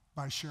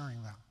 By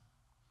sharing them.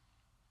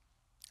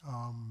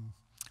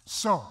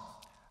 So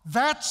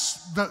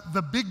that's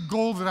the big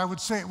goal that I would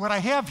say. What I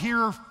have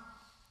here,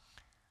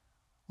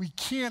 we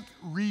can't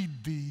read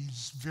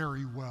these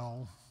very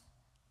well.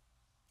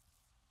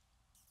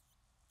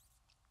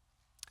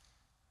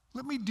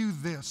 Let me do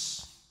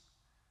this.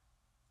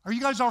 Are you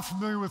guys all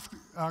familiar with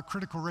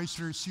critical race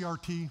theory,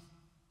 CRT?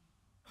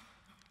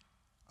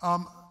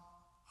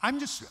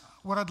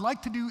 What I'd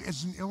like to do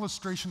as an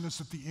illustration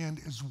this at the end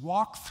is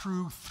walk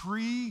through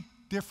 3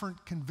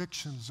 different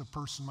convictions a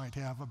person might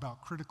have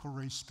about critical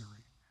race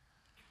theory.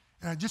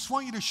 And I just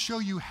want you to show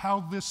you how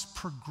this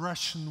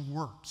progression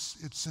works.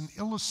 It's an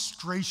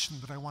illustration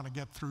that I want to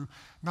get through,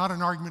 not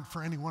an argument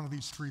for any one of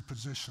these 3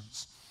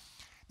 positions.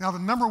 Now, the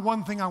number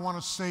one thing I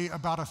want to say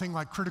about a thing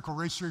like critical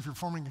race theory, if you're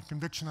forming a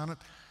conviction on it,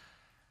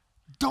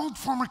 don't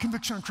form a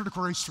conviction on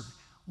critical race theory.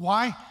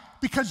 Why?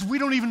 Because we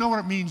don't even know what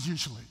it means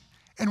usually.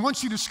 And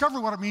once you discover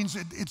what it means,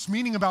 it's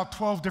meaning about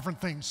 12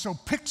 different things. So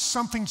pick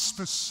something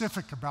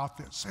specific about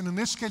this. And in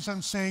this case,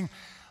 I'm saying,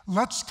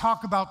 let's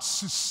talk about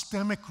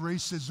systemic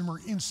racism or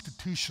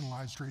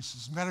institutionalized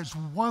racism. That is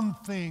one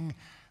thing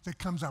that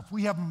comes up.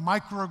 We have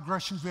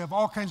microaggressions. We have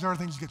all kinds of other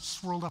things that get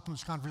swirled up in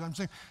this conversation. I'm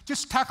saying,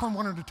 just tackle them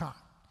one at a time.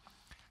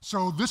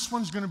 So this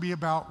one's going to be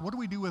about what do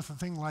we do with a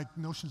thing like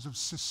notions of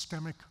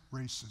systemic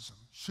racism?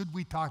 Should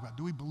we talk about it?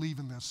 Do we believe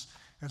in this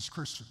as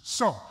Christians?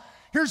 So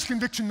here's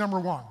conviction number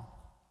 1.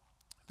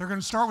 They're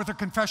going to start with their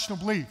confessional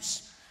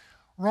beliefs.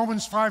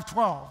 Romans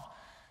 5:12.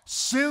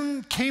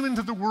 Sin came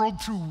into the world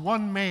through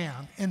one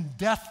man, and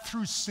death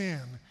through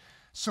sin.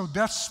 So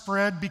death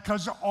spread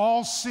because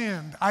all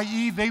sinned,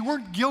 i.e., they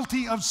weren't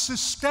guilty of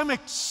systemic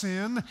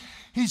sin.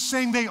 He's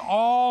saying they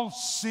all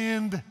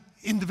sinned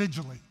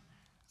individually.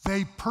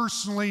 They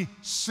personally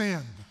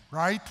sinned,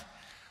 right?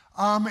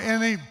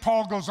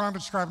 Paul goes on to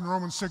describe in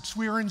Romans 6,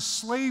 we are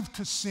enslaved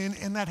to sin,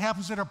 and that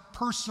happens at a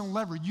personal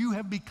level. You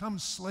have become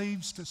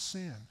slaves to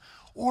sin.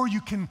 Or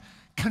you can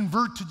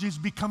convert to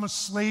just become a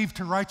slave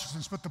to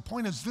righteousness. But the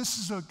point is, this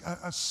is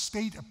a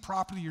state of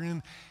property you're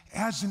in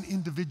as an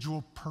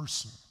individual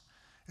person.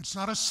 It's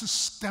not a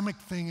systemic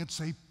thing, it's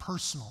a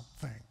personal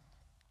thing.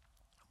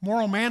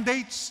 Moral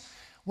mandates,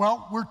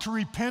 well, we're to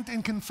repent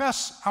and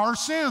confess our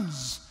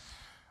sins.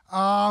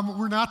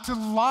 We're not to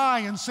lie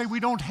and say we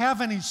don't have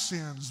any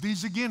sins.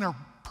 These, again, are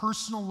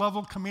personal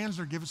level commands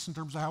that are given us in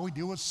terms of how we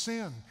deal with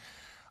sin.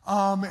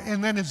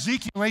 And then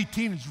Ezekiel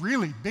 18 is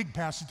really big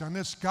passage on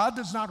this. God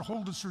does not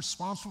hold us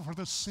responsible for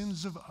the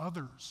sins of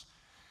others.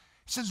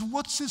 He says,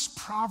 what's this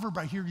proverb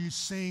I hear you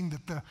saying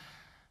that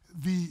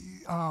the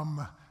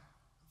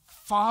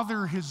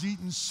father has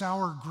eaten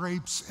sour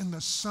grapes and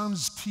the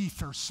son's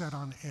teeth are set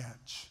on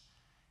edge?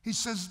 He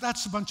says,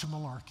 that's a bunch of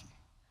malarkey.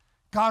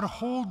 God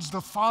holds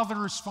the father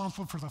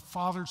responsible for the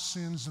father's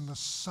sins and the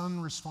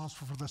son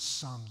responsible for the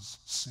son's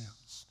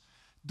sins.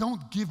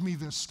 Don't give me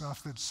this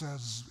stuff that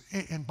says,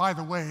 and by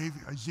the way,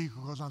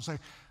 Ezekiel goes on to say,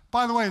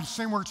 By the way, the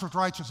same works with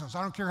righteousness.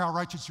 I don't care how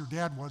righteous your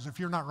dad was. If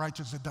you're not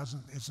righteous,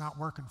 it's not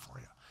working for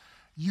you.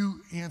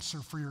 You answer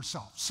for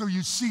yourself. So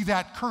you see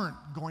that current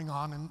going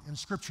on in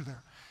Scripture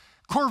there.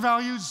 Core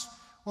values,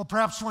 well,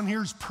 perhaps one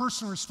here is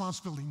personal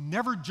responsibility.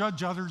 Never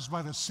judge others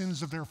by the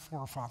sins of their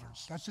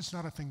forefathers. That's just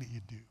not a thing that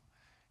you do.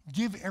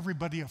 Give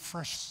everybody a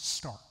fresh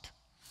start.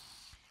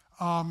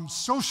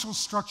 Social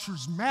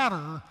structures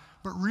matter,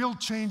 but real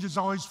change is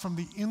always from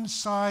the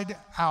inside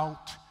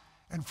out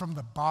and from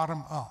the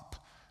bottom up,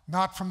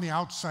 not from the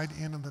outside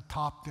in and the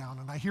top down.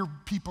 And I hear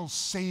people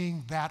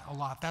saying that a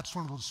lot. That's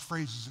one of those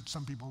phrases that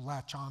some people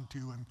latch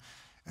onto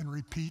and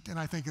repeat, and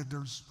I think that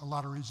there's a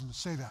lot of reason to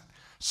say that.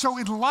 So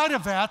in light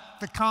of that,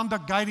 the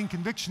conduct guiding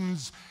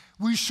convictions,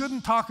 we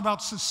shouldn't talk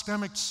about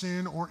systemic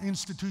sin or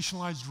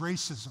institutionalized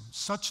racism.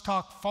 Such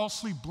talk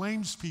falsely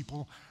blames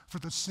people for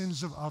the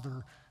sins of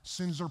others.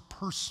 Sins are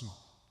personal,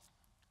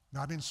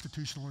 not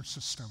institutional or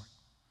systemic.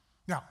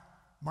 Now,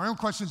 my own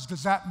question is,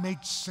 does that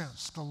make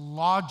sense? The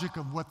logic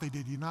of what they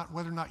did,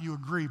 whether or not you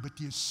agree, but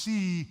do you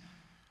see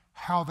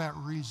how that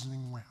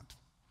reasoning went?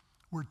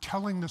 We're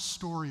telling the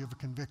story of a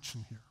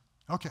conviction here.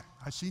 Okay,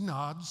 I see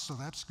nods, so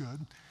that's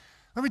good.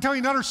 Let me tell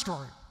you another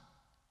story.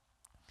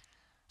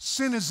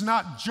 Sin is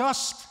not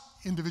just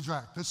individual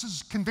acts. This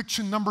is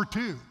conviction number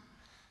 2.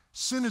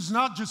 Sin is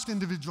not just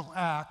individual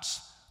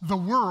acts. The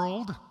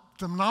world,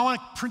 the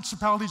demonic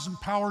principalities and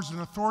powers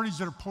and authorities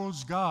that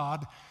oppose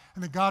God,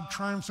 and that God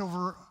triumphs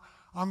over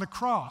on the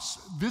cross.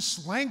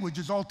 This language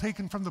is all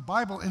taken from the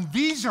Bible, and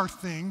these are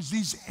things,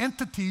 these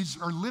entities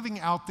are living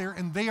out there,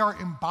 and they are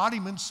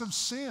embodiments of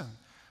sin.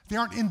 They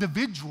aren't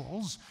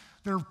individuals.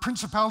 They're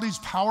principalities,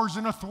 powers,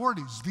 and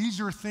authorities. These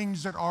are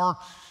things that are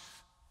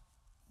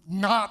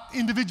not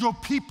individual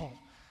people.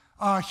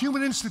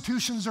 Human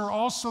institutions are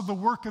also the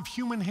work of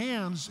human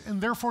hands, and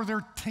therefore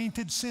they're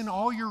tainted sin.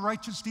 All your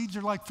righteous deeds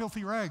are like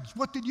filthy rags.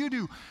 What did you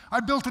do?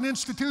 I built an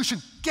institution.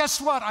 Guess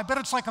what? I bet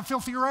it's like a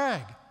filthy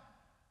rag.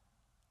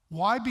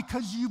 Why?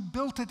 Because you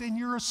built it and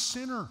you're a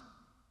sinner.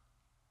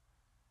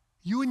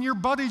 You and your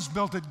buddies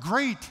built it.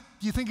 Great.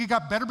 Do you think it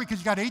got better because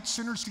you got 8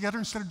 sinners together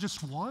instead of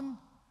just 1?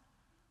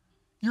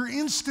 Your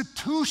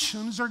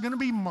institutions are going to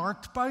be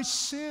marked by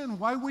sin.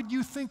 Why would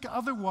you think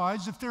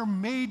otherwise if they're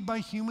made by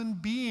human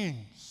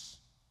beings?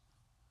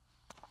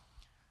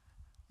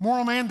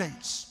 Moral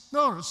mandates.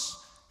 Notice,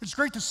 it's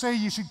great to say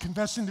you should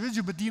confess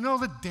individually, but do you know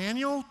that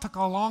Daniel took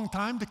a long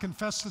time to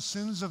confess the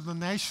sins of the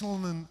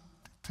national and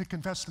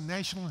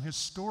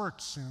historic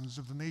sins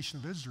of the nation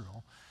of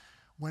Israel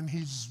when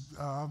he's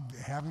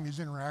having these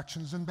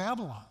interactions in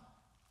Babylon?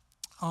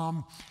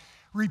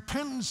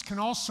 Repentance can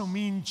also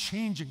mean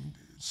changing.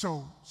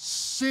 So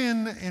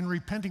sin and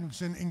repenting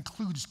sin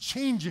includes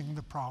changing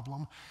the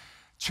problem,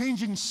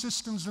 changing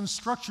systems and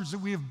structures that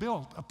we have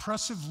built,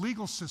 oppressive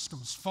legal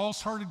systems,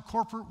 false-hearted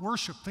corporate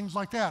worship, things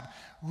like that.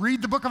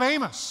 Read the book of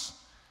Amos.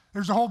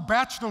 There's a whole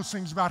batch of those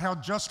things about how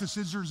justice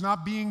is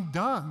not being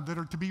done, that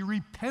are to be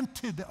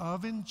repented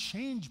of and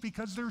changed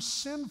because they're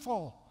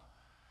sinful.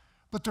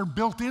 But they're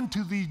built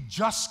into the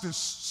justice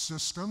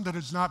system that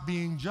is not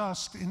being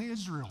just in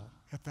Israel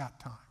at that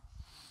time.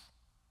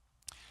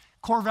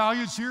 Core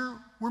values here,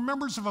 we're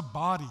members of a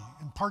body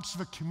and parts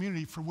of a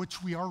community for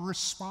which we are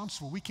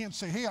responsible. We can't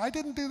say, hey, I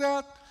didn't do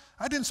that.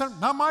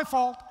 Not my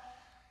fault.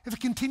 If it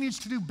continues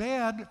to do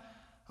bad,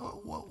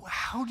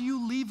 how do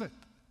you leave it?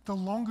 The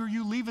longer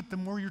you leave it, the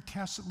more you're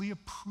tacitly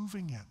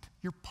approving it.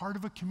 You're part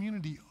of a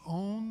community.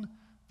 Own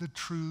the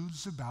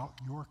truths about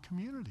your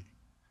community.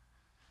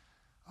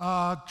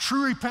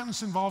 True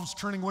repentance involves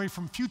turning away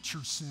from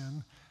future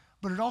sin,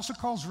 but it also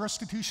calls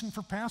restitution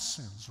for past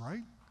sins,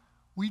 right?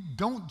 We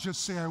don't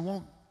just say, I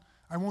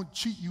won't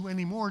cheat you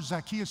anymore.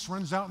 Zacchaeus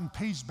runs out and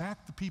pays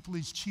back the people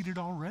he's cheated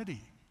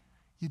already.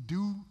 You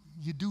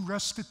do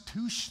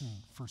restitution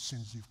for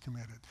sins you've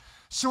committed.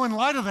 So in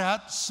light of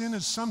that, sin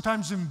is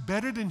sometimes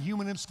embedded in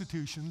human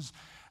institutions,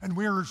 and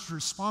we are as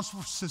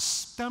responsible for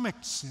systemic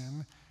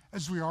sin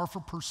as we are for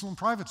personal and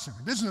private sin.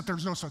 It isn't that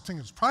there's no such thing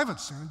as private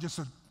sin, just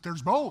that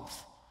there's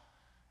both.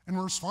 And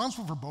we're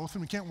responsible for both,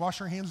 and we can't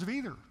wash our hands of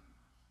either.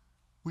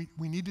 We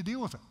need to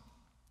deal with it.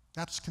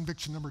 That's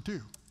conviction number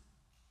 2.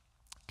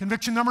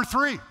 Conviction number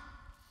 3.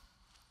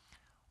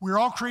 We're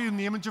all created in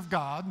the image of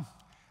God,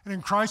 and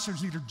in Christ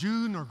there's neither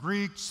Jew nor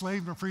Greek,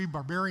 slave nor free,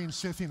 barbarian,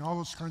 Scythian, all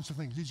those kinds of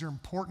things. These are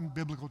important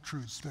biblical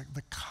truths,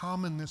 the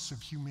commonness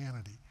of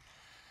humanity.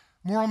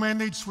 Moral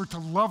mandates, we're to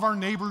love our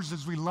neighbors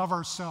as we love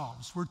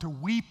ourselves. We're to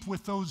weep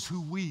with those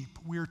who weep.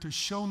 We are to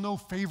show no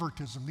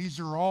favoritism. These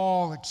are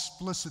all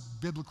explicit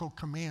biblical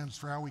commands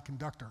for how we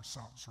conduct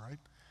ourselves, right?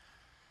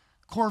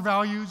 Core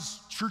values,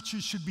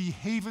 churches should be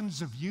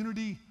havens of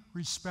unity,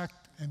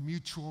 respect, and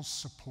mutual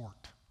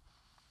support.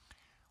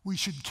 We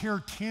should care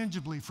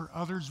tangibly for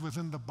others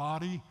within the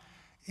body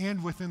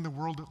and within the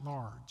world at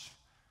large.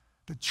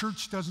 The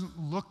church doesn't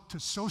look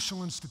to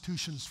social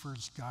institutions for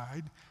its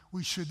guide.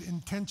 We should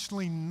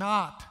intentionally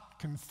not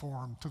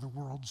conform to the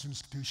world's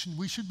institution.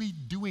 We should be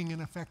doing,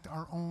 in effect,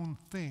 our own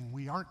thing.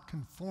 We aren't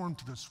conformed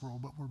to this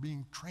world, but we're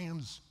being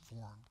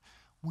transformed.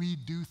 We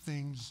do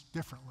things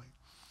differently.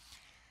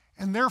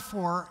 And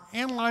therefore,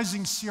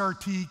 analyzing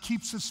CRT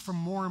keeps us from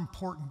more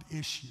important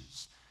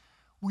issues.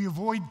 We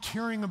avoid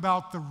caring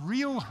about the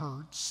real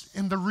hurts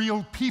and the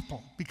real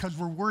people because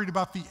we're worried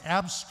about the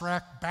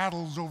abstract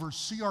battles over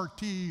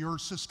CRT or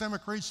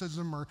systemic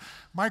racism or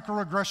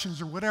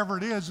microaggressions or whatever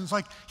it is. And it's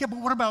like, yeah, but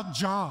what about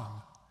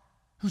John,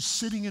 who's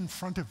sitting in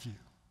front of you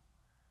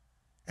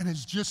and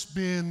has just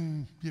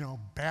been,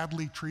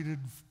 badly treated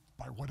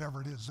by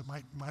whatever it is that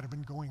might have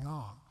been going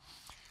on?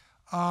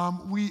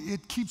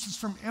 It keeps us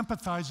from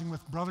empathizing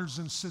with brothers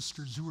and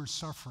sisters who are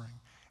suffering.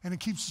 And it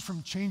keeps us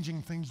from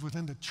changing things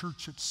within the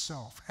church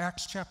itself.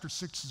 Acts chapter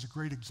 6 is a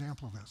great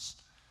example of this.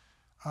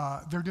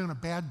 They're doing a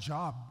bad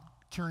job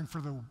caring for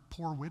the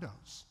poor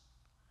widows.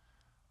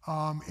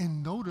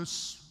 And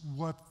notice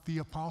what the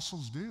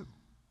apostles do.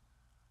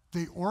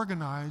 They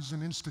organize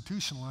and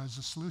institutionalize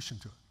a solution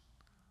to it.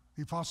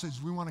 The apostle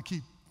says, we want to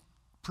keep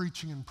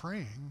preaching and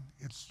praying.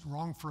 It's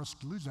wrong for us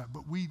to lose that,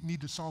 but we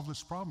need to solve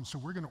this problem. So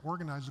we're going to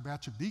organize a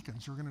batch of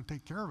deacons who are going to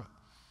take care of it.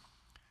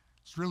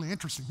 It's really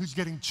interesting. Who's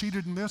getting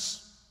cheated in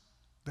this?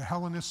 The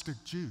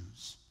Hellenistic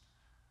Jews.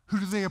 Who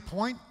do they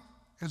appoint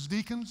as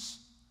deacons?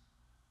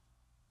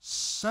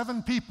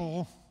 7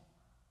 people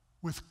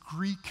with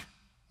Greek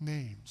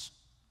names.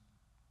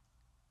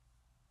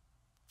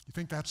 You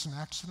think that's an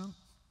accident?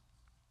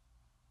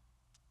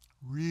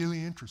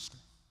 Really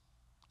interesting.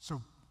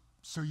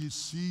 So you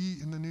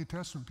see in the New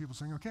Testament people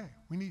saying, okay,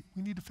 we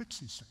need to fix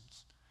these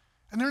things.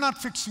 And they're not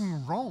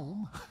fixing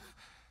Rome.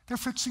 They're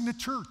fixing the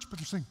church. But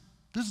they're saying,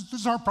 this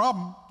is our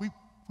problem.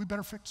 We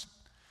better fix it.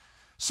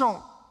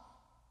 So,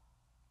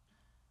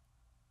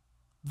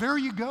 there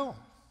you go.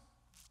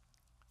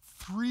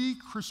 3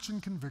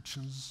 Christian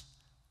convictions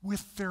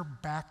with their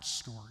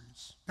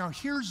backstories. Now,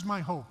 here's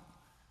my hope.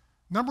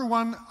 Number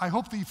 1, I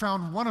hope that you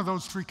found one of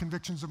those 3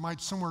 convictions that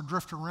might somewhere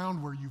drift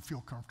around where you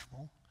feel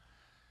comfortable.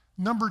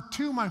 Number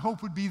 2, my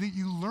hope would be that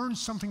you learn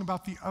something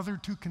about the other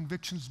 2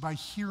 convictions by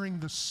hearing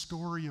the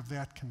story of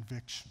that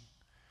conviction.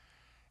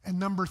 And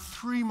number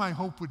 3, my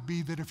hope would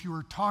be that if you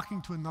were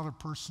talking to another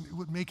person, it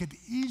would make it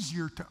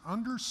easier to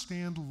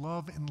understand,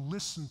 love, and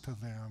listen to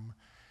them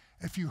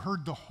if you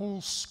heard the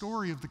whole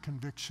story of the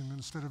conviction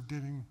instead of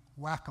doing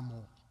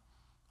whack-a-mole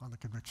on the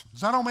conviction. Does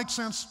that all make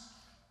sense?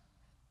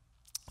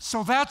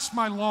 So that's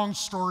my long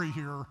story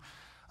here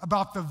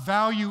about the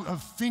value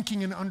of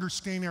thinking and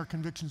understanding our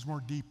convictions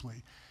more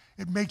deeply.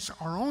 It makes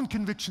our own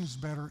convictions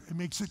better, it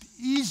makes it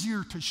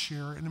easier to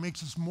share, and it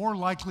makes us more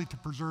likely to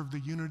preserve the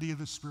unity of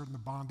the Spirit and the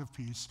bond of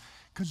peace,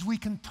 because we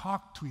can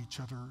talk to each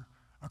other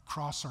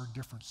across our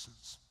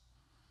differences.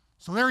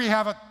 So there you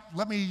have it.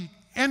 Let me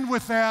end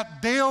with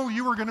that. Dale,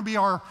 you are going to be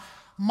our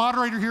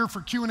moderator here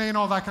for Q&A and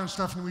all that kind of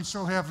stuff, and we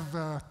still have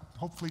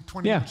hopefully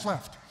 20 minutes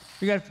left.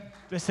 We got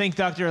to thank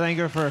Dr.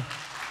 Langer for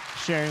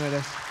sharing with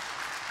us.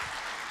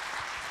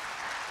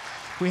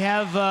 We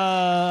have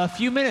a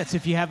few minutes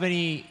if you have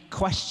any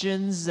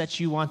questions that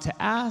you want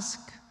to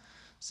ask.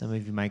 Some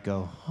of you might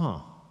go,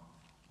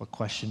 what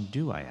question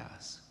do I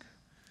ask?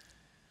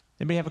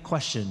 Anybody have a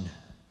question?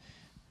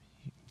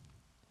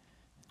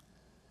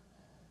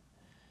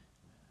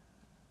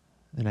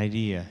 An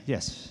idea?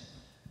 Yes.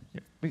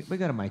 We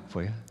got a mic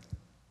for you.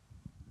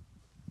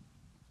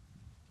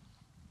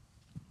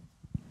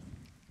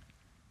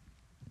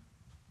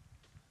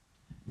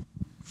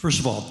 First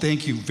of all,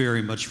 thank you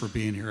very much for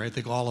being here. I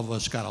think all of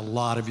us got a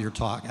lot of your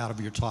talk out of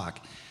your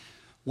talk.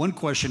 One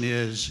question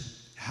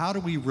is, how do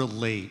we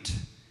relate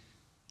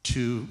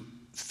to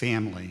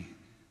family?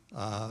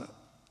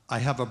 I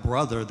have a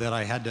brother that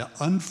I had to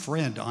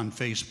unfriend on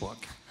Facebook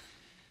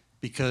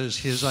because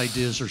his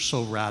ideas are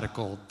so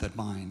radical than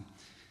mine.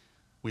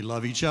 We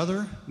love each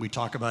other. We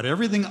talk about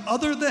everything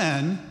other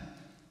than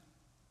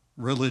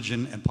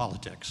religion and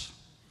politics.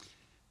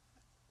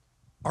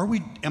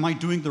 Am I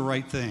doing the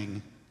right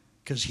thing?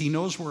 Because he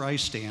knows where I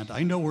stand,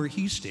 I know where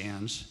he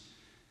stands,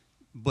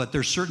 but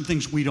there's certain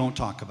things we don't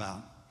talk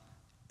about.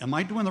 Am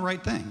I doing the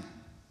right thing?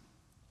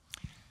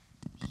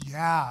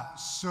 Yeah,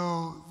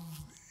 so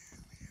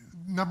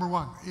number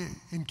 1,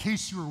 in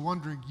case you were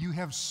wondering, you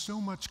have so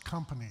much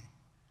company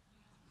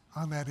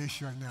on that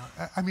issue right now.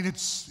 I mean,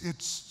 it's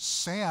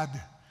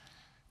sad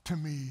to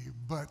me,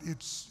 but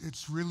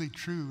it's really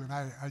true. And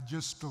I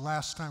just, the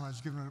last time I was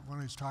giving one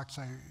of these talks,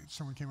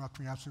 someone came up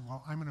to me and said,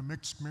 well, I'm in a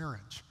mixed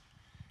marriage.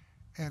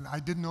 And I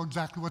didn't know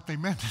exactly what they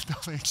meant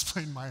until they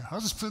explained my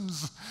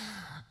husband's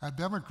a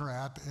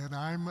Democrat and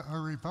I'm a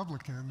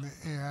Republican.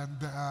 And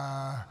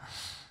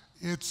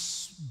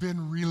it's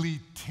been really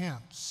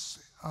tense.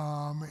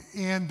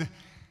 And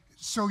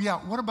so, yeah,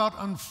 what about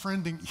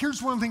unfriending? Here's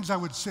one of the things I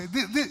would say.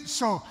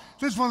 So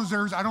this is one of those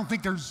areas, I don't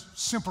think there's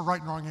simple right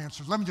and wrong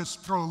answers. Let me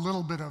just throw a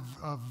little bit of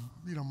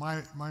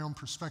my own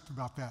perspective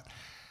about that.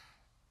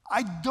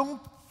 I don't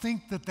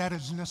think that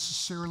is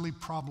necessarily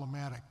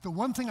problematic. The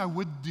one thing I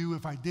would do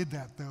if I did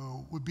that,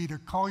 though, would be to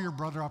call your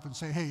brother up and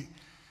say, hey,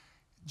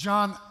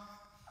 John,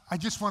 I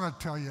just want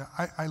to tell you,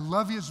 I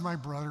love you as my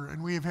brother,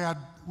 and we've had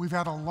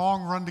a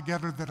long run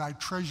together that I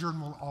treasure and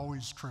will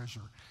always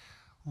treasure.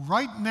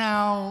 Right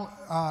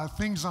now,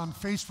 things on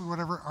Facebook,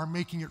 whatever, are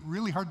making it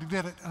really hard to do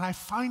it. And I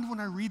find when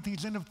I read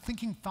things, I end up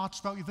thinking thoughts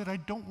about you that I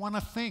don't want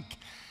to think.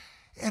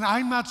 And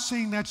I'm not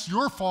saying that's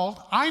your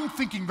fault. I'm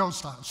thinking those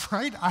thoughts,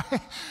 right?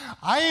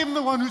 I am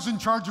the one who's in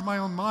charge of my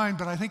own mind,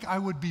 but I think I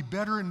would be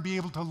better and be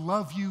able to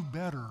love you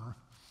better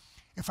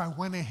if I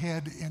went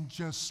ahead and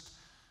just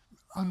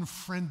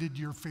unfriended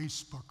your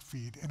Facebook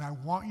feed. And I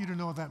want you to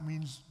know that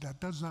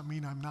does not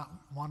mean I'm not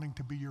wanting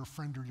to be your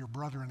friend or your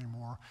brother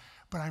anymore,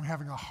 but I'm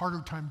having a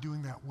harder time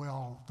doing that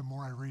well the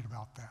more I read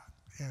about that.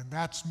 And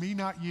that's me,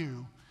 not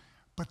you,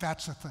 but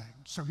that's a thing.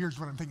 So here's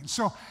what I'm thinking.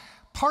 So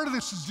part of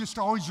this is just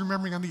always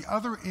remembering on the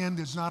other end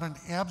is not an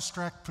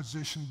abstract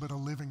position, but a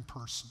living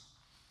person.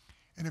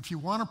 And if you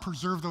want to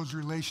preserve those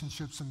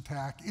relationships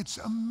intact, it's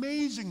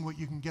amazing what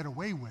you can get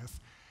away with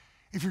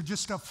if you're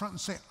just up front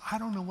and say, I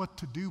don't know what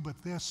to do but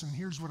this, and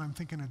here's what I'm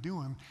thinking of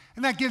doing.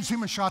 And that gives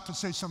him a shot to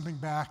say something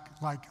back,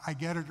 like, I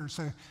get it, or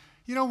say,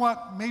 you know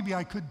what, maybe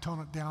I could tone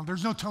it down.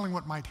 There's no telling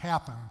what might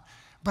happen.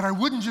 But I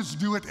wouldn't just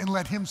do it and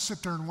let him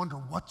sit there and wonder,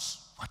 what's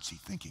he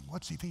thinking?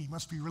 What's he thinking? He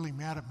must be really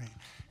mad at me.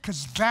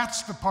 Because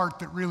that's the part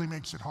that really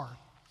makes it hard.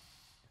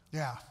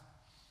 Yeah.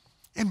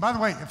 And by the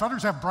way, if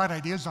others have bright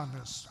ideas on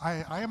this,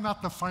 I am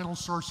not the final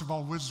source of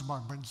all wisdom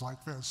on things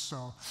like this.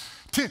 So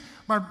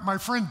my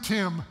friend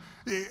Tim,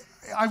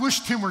 I wish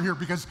Tim were here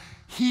because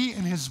he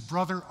and his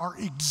brother are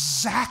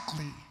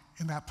exactly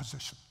in that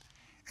position.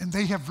 And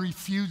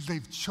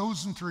they've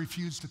chosen to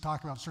refuse to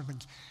talk about certain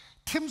things.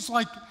 Tim's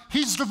like,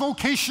 he's the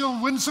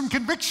vocational winsome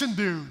conviction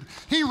dude.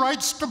 He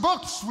writes the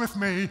books with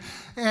me.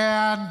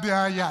 And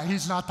yeah,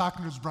 he's not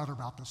talking to his brother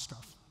about this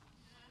stuff.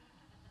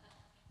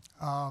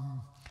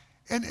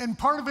 And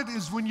part of it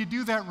is when you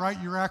do that right,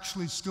 you're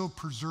actually still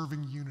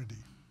preserving unity.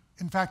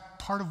 In fact,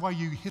 part of why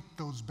you hit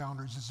those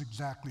boundaries is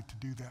exactly to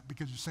do that,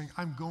 because you're saying,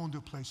 I'm going to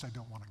a place I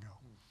don't want to go.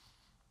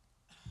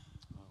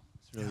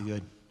 It's really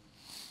good.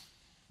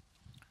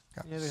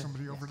 Got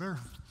somebody over there.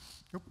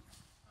 Yep.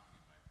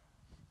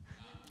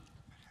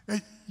 Hey,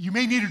 you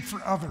may need it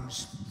for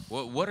others.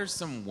 What are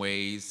some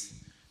ways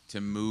to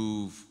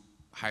move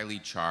highly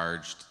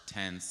charged,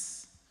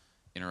 tense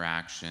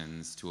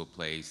interactions to a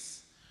place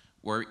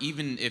where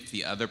even if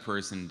the other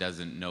person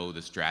doesn't know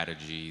the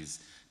strategies,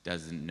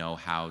 doesn't know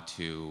how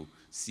to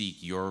seek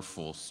your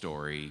full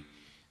story,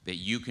 that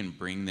you can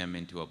bring them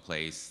into a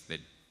place that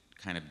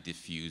kind of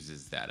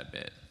diffuses that a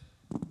bit?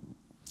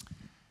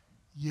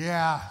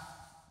 Yeah.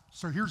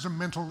 So here's a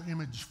mental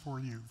image for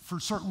you. For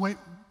certain way,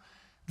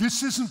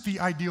 this isn't the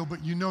ideal,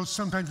 but you know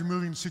sometimes you're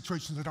moving in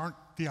situations that aren't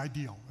the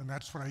ideal, and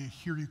that's what I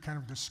hear you kind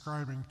of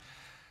describing.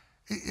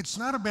 It's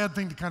not a bad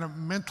thing to kind of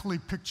mentally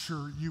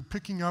picture you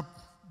picking up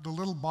the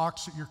little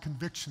box that your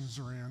convictions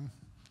are in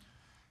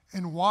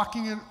and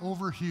walking it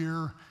over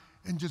here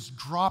and just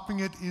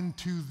dropping it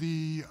into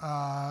the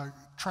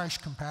trash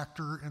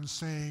compactor and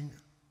saying,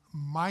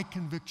 my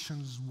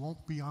convictions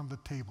won't be on the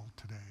table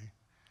today.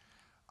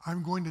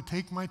 I'm going to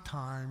take my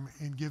time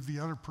and give the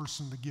other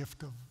person the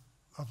gift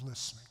of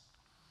listening.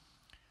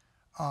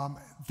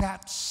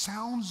 That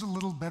sounds a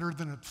little better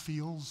than it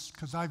feels,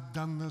 because I've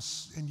done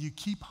this, and you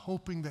keep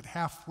hoping that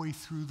halfway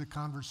through the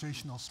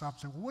conversation they'll stop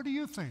and say, well, what do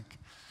you think?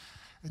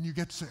 And you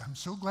get to say, I'm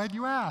so glad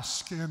you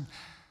asked. And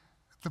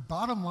the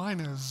bottom line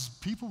is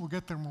people will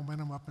get their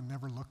momentum up and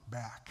never look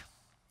back.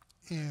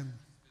 And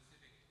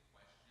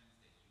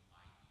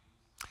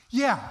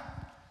yeah,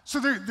 so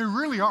there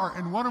really are.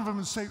 And one of them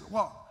is say,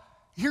 well,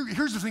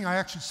 here's the thing, I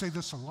actually say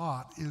this a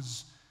lot,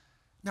 is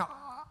now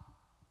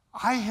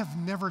I have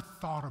never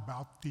thought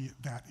about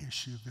that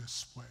issue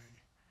this way.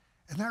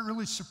 And that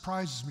really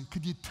surprises me.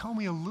 Could you tell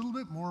me a little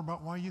bit more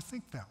about why you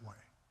think that way?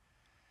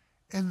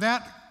 And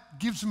that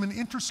gives them an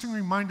interesting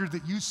reminder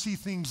that you see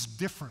things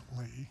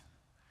differently,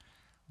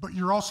 but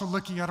you're also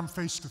looking at them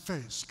face to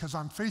face. Because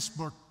on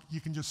Facebook,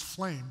 you can just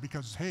flame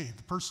because, hey,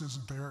 the person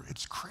isn't there.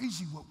 It's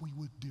crazy what we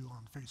would do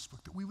on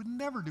Facebook that we would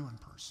never do in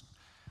person.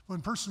 When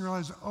a person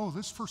realizes, oh,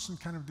 this person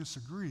kind of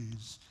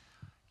disagrees,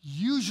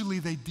 usually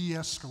they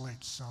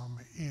de-escalate some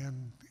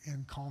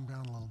and calm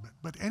down a little bit.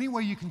 But any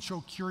way you can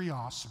show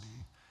curiosity,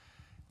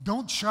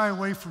 don't shy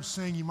away from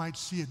saying you might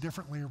see it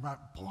differently or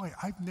about, boy,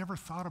 I've never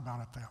thought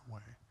about it that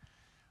way.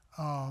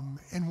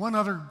 And one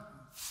other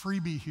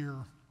freebie here,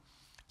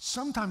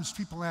 sometimes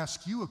people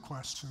ask you a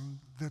question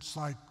that's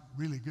like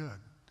really good,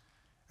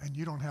 and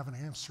you don't have an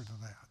answer to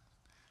that.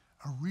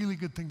 A really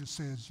good thing to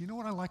say is, you know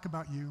what I like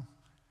about you?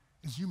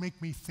 Is you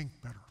make me think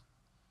better.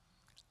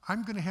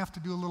 I'm going to have to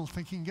do a little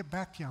thinking and get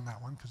back to you on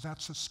that one, because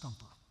that's a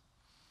stumper.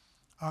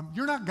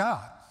 You're not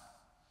God.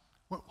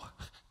 Well,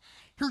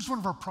 here's one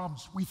of our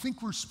problems. We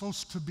think we're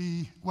supposed to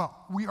be,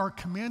 we are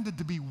commanded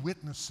to be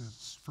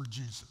witnesses for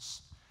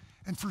Jesus.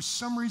 And for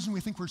some reason, we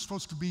think we're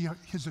supposed to be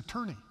his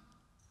attorney.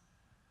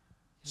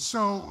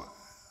 So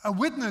a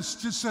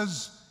witness just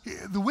says,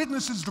 the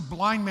witness is the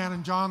blind man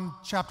in John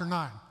chapter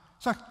 9.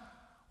 It's like,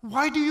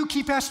 why do you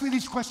keep asking me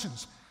these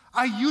questions?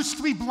 I used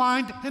to be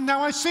blind, and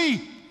now I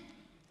see.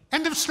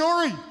 End of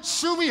story.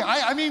 Sue me.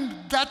 I mean,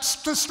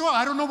 that's the story.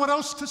 I don't know what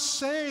else to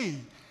say.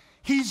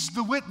 He's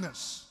the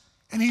witness.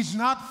 And he's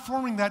not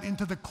forming that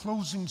into the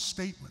closing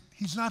statement.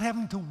 He's not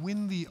having to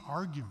win the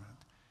argument.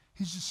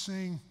 He's just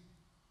saying,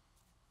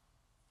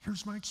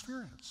 here's my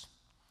experience.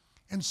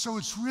 And so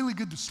it's really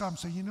good to stop and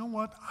say, you know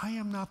what? I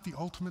am not the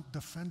ultimate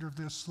defender of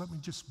this. Let me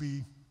just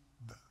be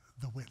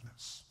the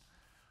witness.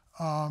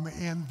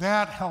 And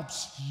that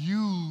helps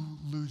you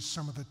lose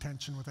some of the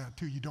tension with that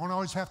too. You don't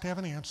always have to have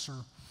an answer.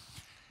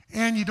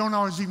 And you don't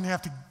always even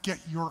have to get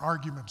your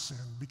arguments in,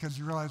 because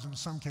you realize in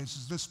some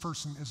cases this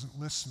person isn't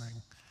listening.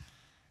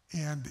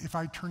 And if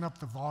I turn up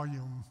the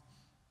volume,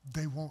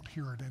 they won't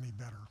hear it any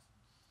better.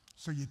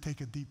 So you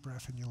take a deep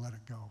breath and you let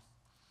it go.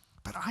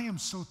 But I am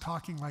so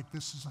talking like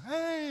this is,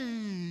 hey,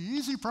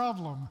 easy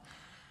problem.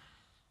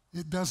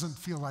 It doesn't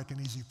feel like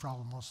an easy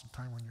problem most of the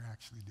time when you're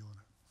actually doing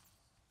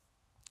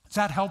it. Is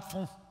that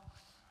helpful?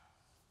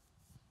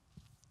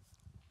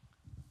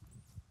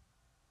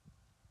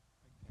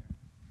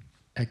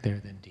 Back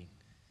there, then, Dean.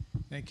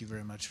 Thank you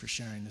very much for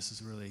sharing. This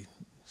is really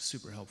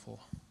super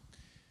helpful.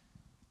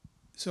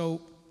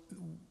 So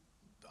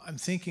I'm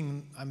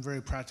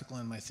very practical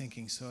in my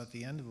thinking. So at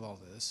the end of all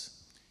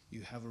this,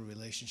 you have a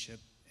relationship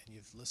and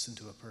you've listened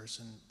to a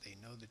person. They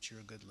know that you're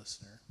a good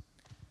listener.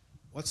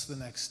 What's the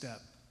next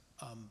step?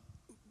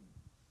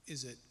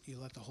 Is it you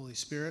let the Holy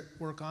Spirit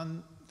work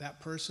on that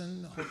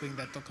person, hoping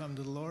that they'll come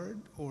to the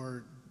Lord?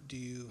 Or do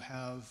you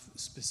have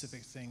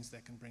specific things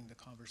that can bring the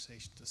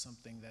conversation to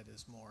something that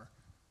is more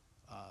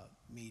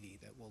meaty,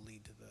 that will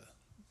lead to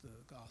the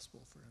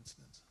gospel, for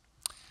instance?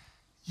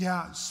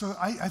 Yeah, so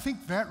I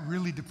think that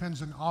really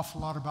depends an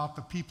awful lot about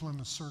the people and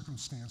the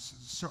circumstances.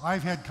 So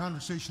I've had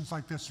conversations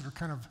like this that are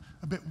kind of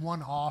a bit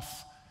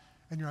one-off,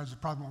 and you realize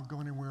it probably won't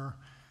go anywhere.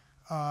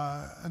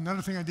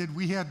 Another thing I did,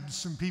 we had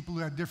some people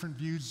who had different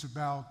views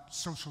about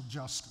social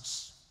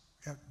justice.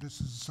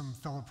 This is some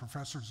fellow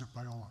professors at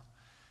Biola.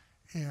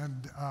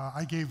 And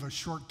I gave a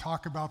short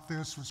talk about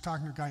this, was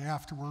talking to a guy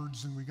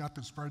afterwards, and we got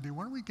this bright idea.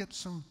 Why don't we get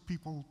some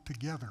people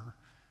together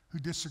who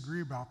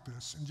disagree about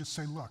this and just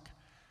say, look,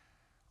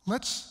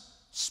 let's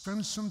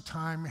spend some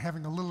time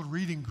having a little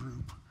reading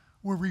group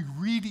where we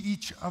read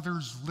each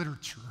other's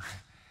literature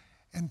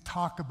and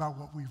talk about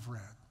what we've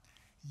read.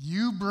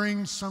 You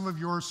bring some of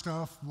your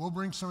stuff, we'll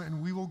bring some,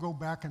 and we will go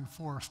back and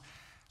forth.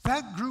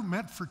 That group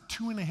met for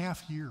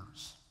 2.5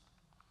 years.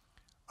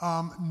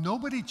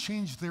 Nobody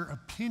changed their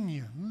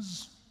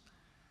opinions.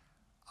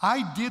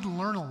 I did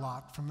learn a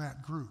lot from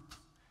that group.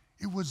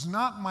 It was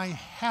not my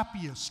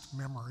happiest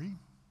memory,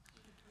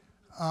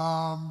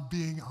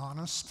 being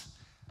honest,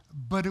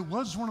 but it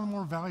was one of the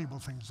more valuable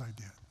things I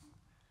did.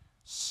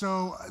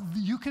 So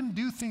you can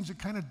do things that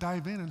kind of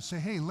dive in and say,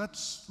 hey,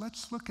 let's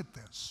look at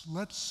this.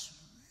 Let's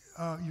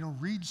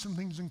read some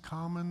things in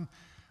common.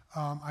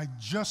 I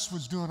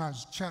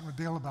was chatting with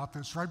Dale about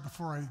this right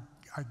before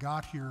I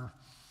got here.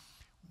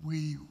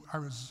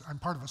 I'm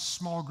part of a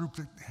small group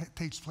that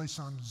takes place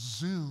on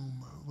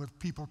Zoom with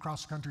people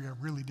across the country who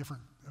have really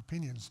different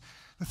opinions.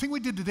 The thing we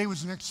did today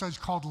was an exercise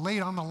called Lay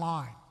It on the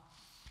Line.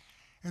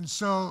 And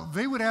so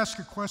they would ask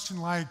a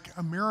question like,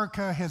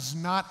 America has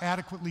not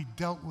adequately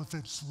dealt with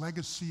its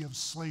legacy of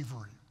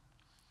slavery.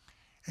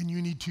 And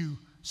you need to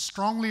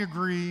strongly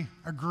agree,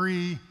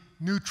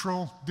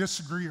 neutral,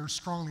 disagree, or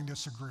strongly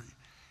disagree.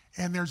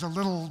 And there's a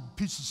little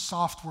piece of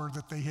software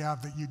that they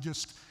have that you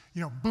just,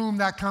 boom,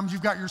 that comes.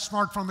 You've got your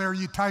smartphone there,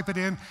 you type it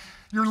in,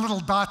 your little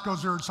dot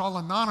goes there, it's all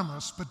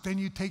anonymous, but then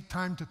you take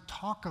time to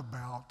talk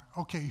about,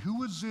 okay, who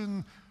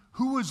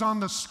was on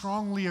the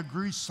strongly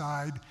agree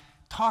side?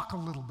 Talk a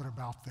little bit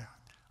about that.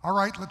 All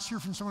right, let's hear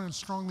from someone who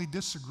strongly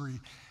disagree.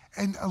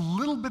 And a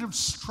little bit of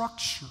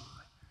structure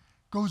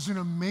goes an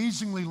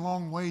amazingly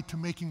long way to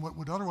making what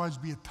would otherwise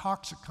be a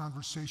toxic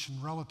conversation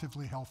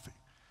relatively healthy.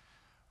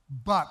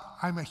 But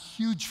I'm a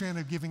huge fan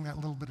of giving that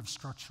little bit of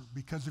structure,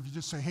 because if you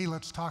just say, hey,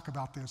 let's talk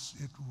about this,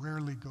 it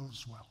rarely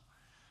goes well.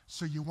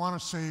 So you want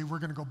to say, we're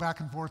going to go back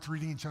and forth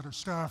reading each other's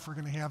stuff. We're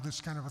going to have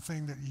this kind of a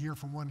thing that you hear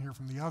from one, hear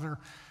from the other.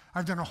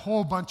 I've done a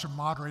whole bunch of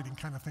moderating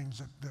kind of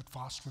things that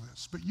foster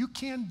this. But you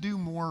can do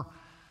more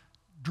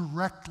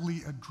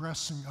directly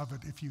addressing of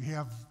it if you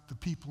have the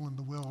people and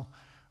the will.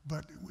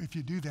 But if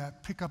you do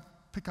that, pick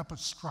up a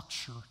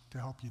structure to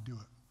help you do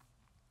it.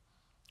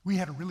 We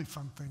had a really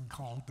fun thing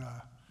called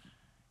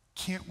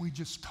Can't We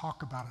Just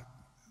Talk About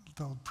It,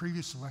 the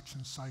previous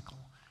election cycle,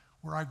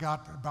 where I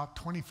got about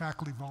 20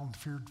 faculty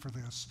volunteered for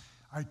this.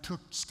 I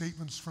took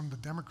statements from the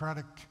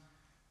Democratic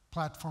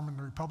platform and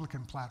the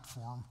Republican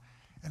platform,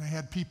 and I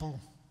had people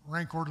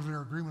rank order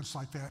their agreements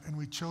like that, and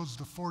we chose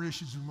the 4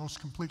 issues we most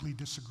completely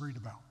disagreed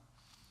about.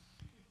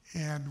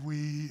 And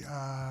we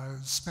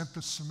spent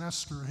the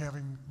semester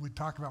we'd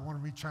talk about one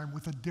of each time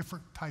with a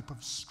different type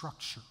of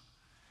structure.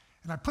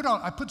 And I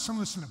put some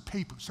of this in a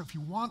paper, so if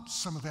you want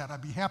some of that,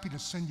 I'd be happy to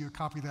send you a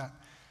copy of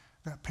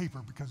that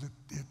paper, because it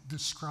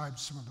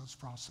describes some of those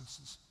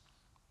processes.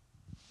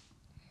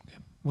 Okay.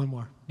 One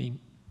more, Dean.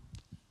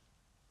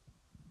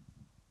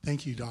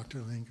 Thank you, Dr.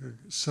 Linker.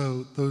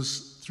 So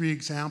those 3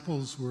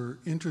 examples were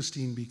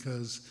interesting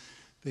because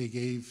they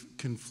gave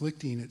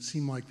it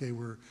seemed like they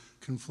were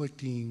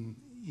conflicting,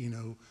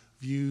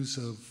 views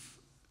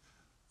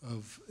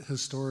of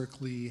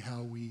historically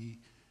how we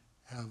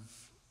have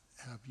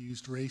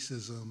used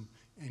racism,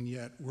 and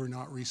yet we're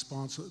not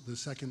responsible. The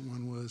second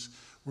one was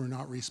we're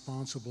not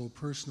responsible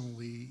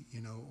personally,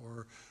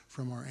 or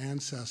from our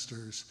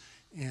ancestors.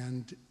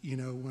 And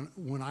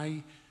when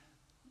I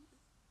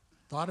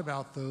thought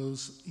about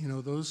those,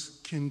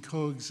 those can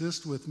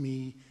coexist with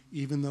me,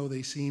 even though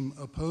they seem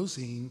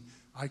opposing.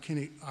 I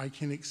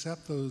can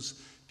accept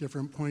those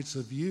different points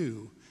of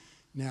view.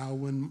 Now,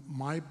 when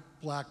my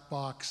black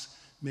box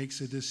makes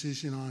a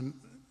decision on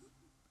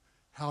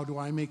how do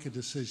I make a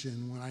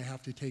decision when I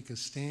have to take a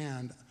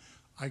stand,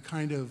 I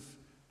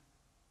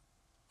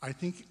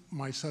think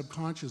my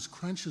subconscious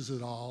crunches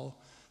it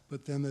all,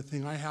 but then the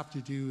thing I have to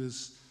do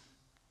is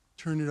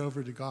turn it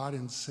over to God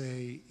and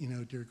say,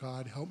 dear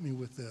God, help me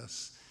with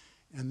this.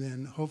 And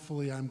then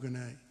hopefully I'm going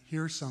to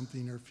hear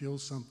something or feel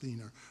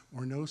something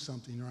or know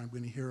something, or I'm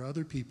going to hear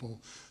other people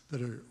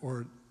that are,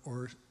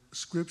 or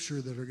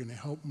scripture that are going to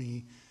help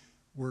me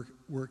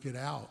work it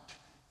out.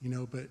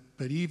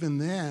 But even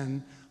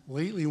then,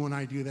 lately when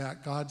I do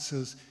that, God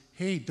says,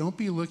 hey, don't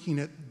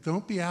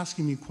be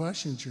asking me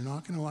questions you're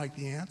not going to like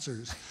the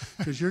answers,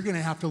 because you're going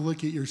to have to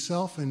look at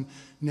yourself, and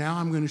now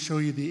I'm going to show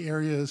you the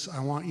areas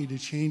I want you to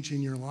change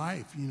in your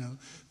life,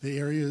 the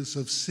areas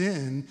of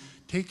sin.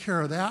 Take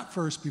care of that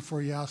first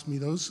before you ask me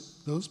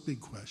those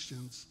big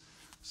questions.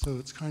 So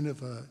it's kind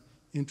of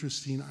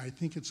interesting. I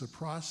think it's a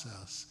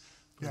process,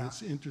 but Yeah.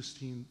 It's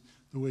interesting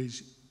the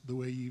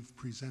way you've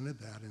presented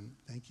that, and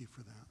thank you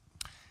for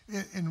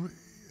that. And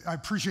I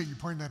appreciate you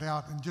pointing that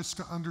out. And just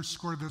to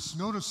underscore this,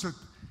 notice that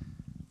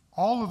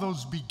all of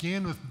those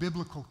began with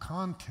biblical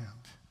content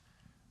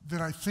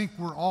that I think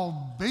were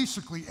all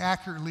basically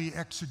accurately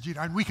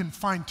exegeted. And we can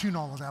fine tune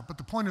all of that, but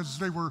the point is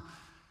they were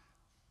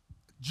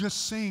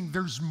just saying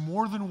there's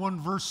more than one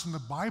verse in the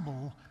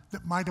Bible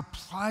that might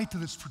apply to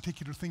this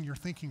particular thing you're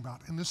thinking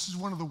about. And this is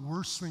one of the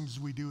worst things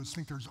we do, is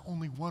think there's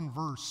only one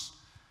verse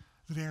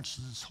that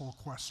answers this whole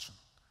question.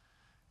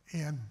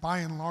 And by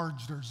and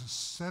large, there's a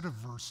set of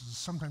verses.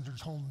 Sometimes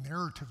there's whole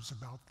narratives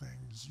about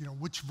things.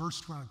 Which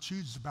verse do you want to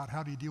choose about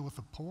how do you deal with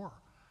the poor?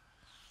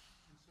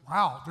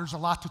 Wow, there's a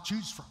lot to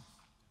choose from.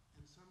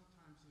 And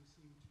sometimes they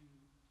seem to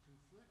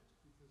conflict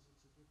because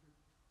it's a different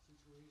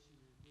situation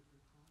in a different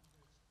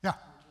context. Yeah. At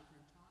a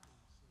different time.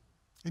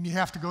 So. And you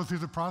have to go through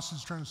the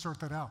process trying to sort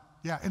that out.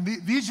 Yeah, and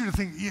these are the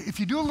things. If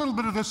you do a little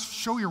bit of this,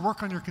 show your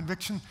work on your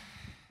conviction,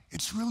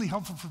 it's really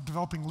helpful for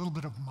developing a little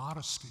bit of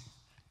modesty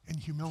and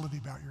humility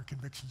about your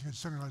convictions. You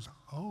suddenly realize,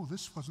 oh,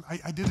 this wasn't.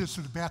 I did this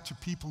with a batch of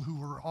people who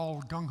were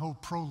all gung-ho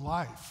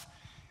pro-life.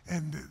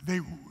 And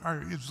it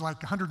was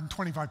like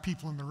 125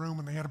 people in the room,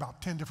 and they had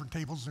about 10 different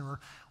tables they were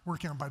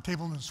working on by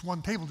table. And this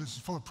one table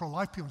just full of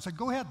pro-life people, and said,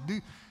 go ahead,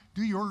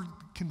 do your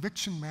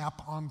conviction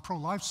map on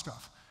pro-life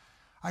stuff.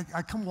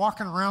 I come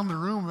walking around the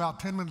room about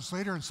 10 minutes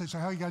later and say, so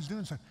how are you guys doing?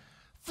 And say,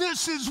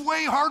 this is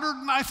way harder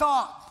than I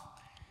thought.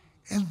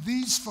 And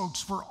these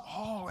folks were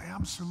all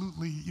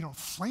absolutely,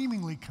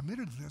 flamingly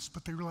committed to this,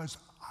 but they realized,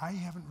 I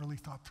haven't really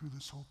thought through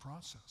this whole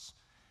process.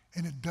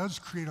 And it does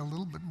create a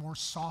little bit more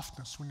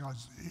softness when you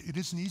realize it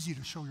isn't easy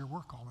to show your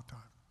work all the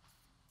time.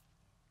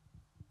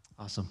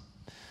 Awesome.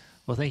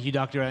 Well, thank you,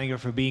 Dr. Ellinger,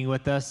 for being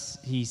with us.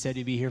 He said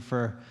he'd be here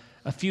for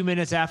a few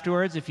minutes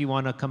afterwards if you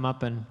want to come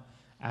up and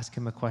ask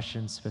him a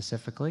question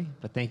specifically.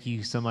 But thank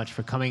you so much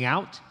for coming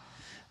out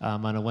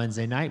on a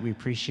Wednesday night. We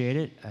appreciate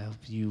it. I hope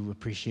you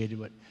appreciated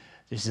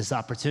there's this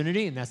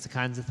opportunity, and that's the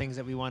kinds of things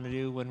that we want to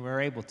do when we're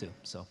able to.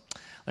 So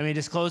let me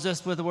just close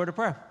us with a word of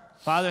prayer.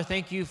 Father,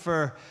 thank you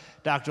for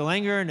Dr.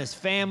 Langer and his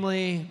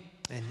family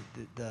and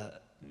the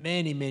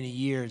many, many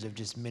years of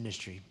just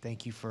ministry.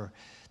 Thank you for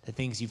the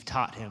things you've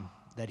taught him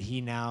that he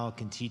now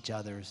can teach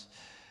others.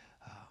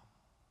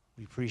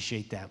 We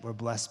appreciate that. We're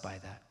blessed by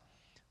that.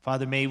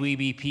 Father, may we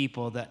be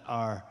people that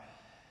are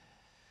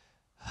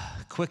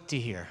quick to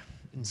hear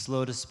and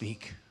slow to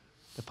speak.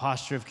 The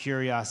posture of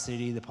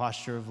curiosity, the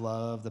posture of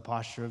love, the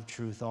posture of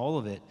truth, all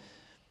of it,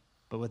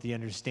 but with the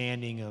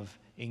understanding of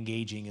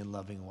engaging and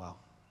loving well.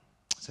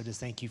 So just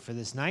thank you for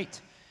this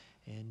night,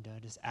 and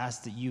just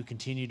ask that you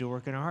continue to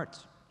work in our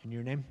hearts. In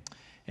your name,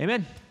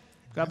 amen.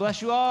 God bless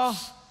you all.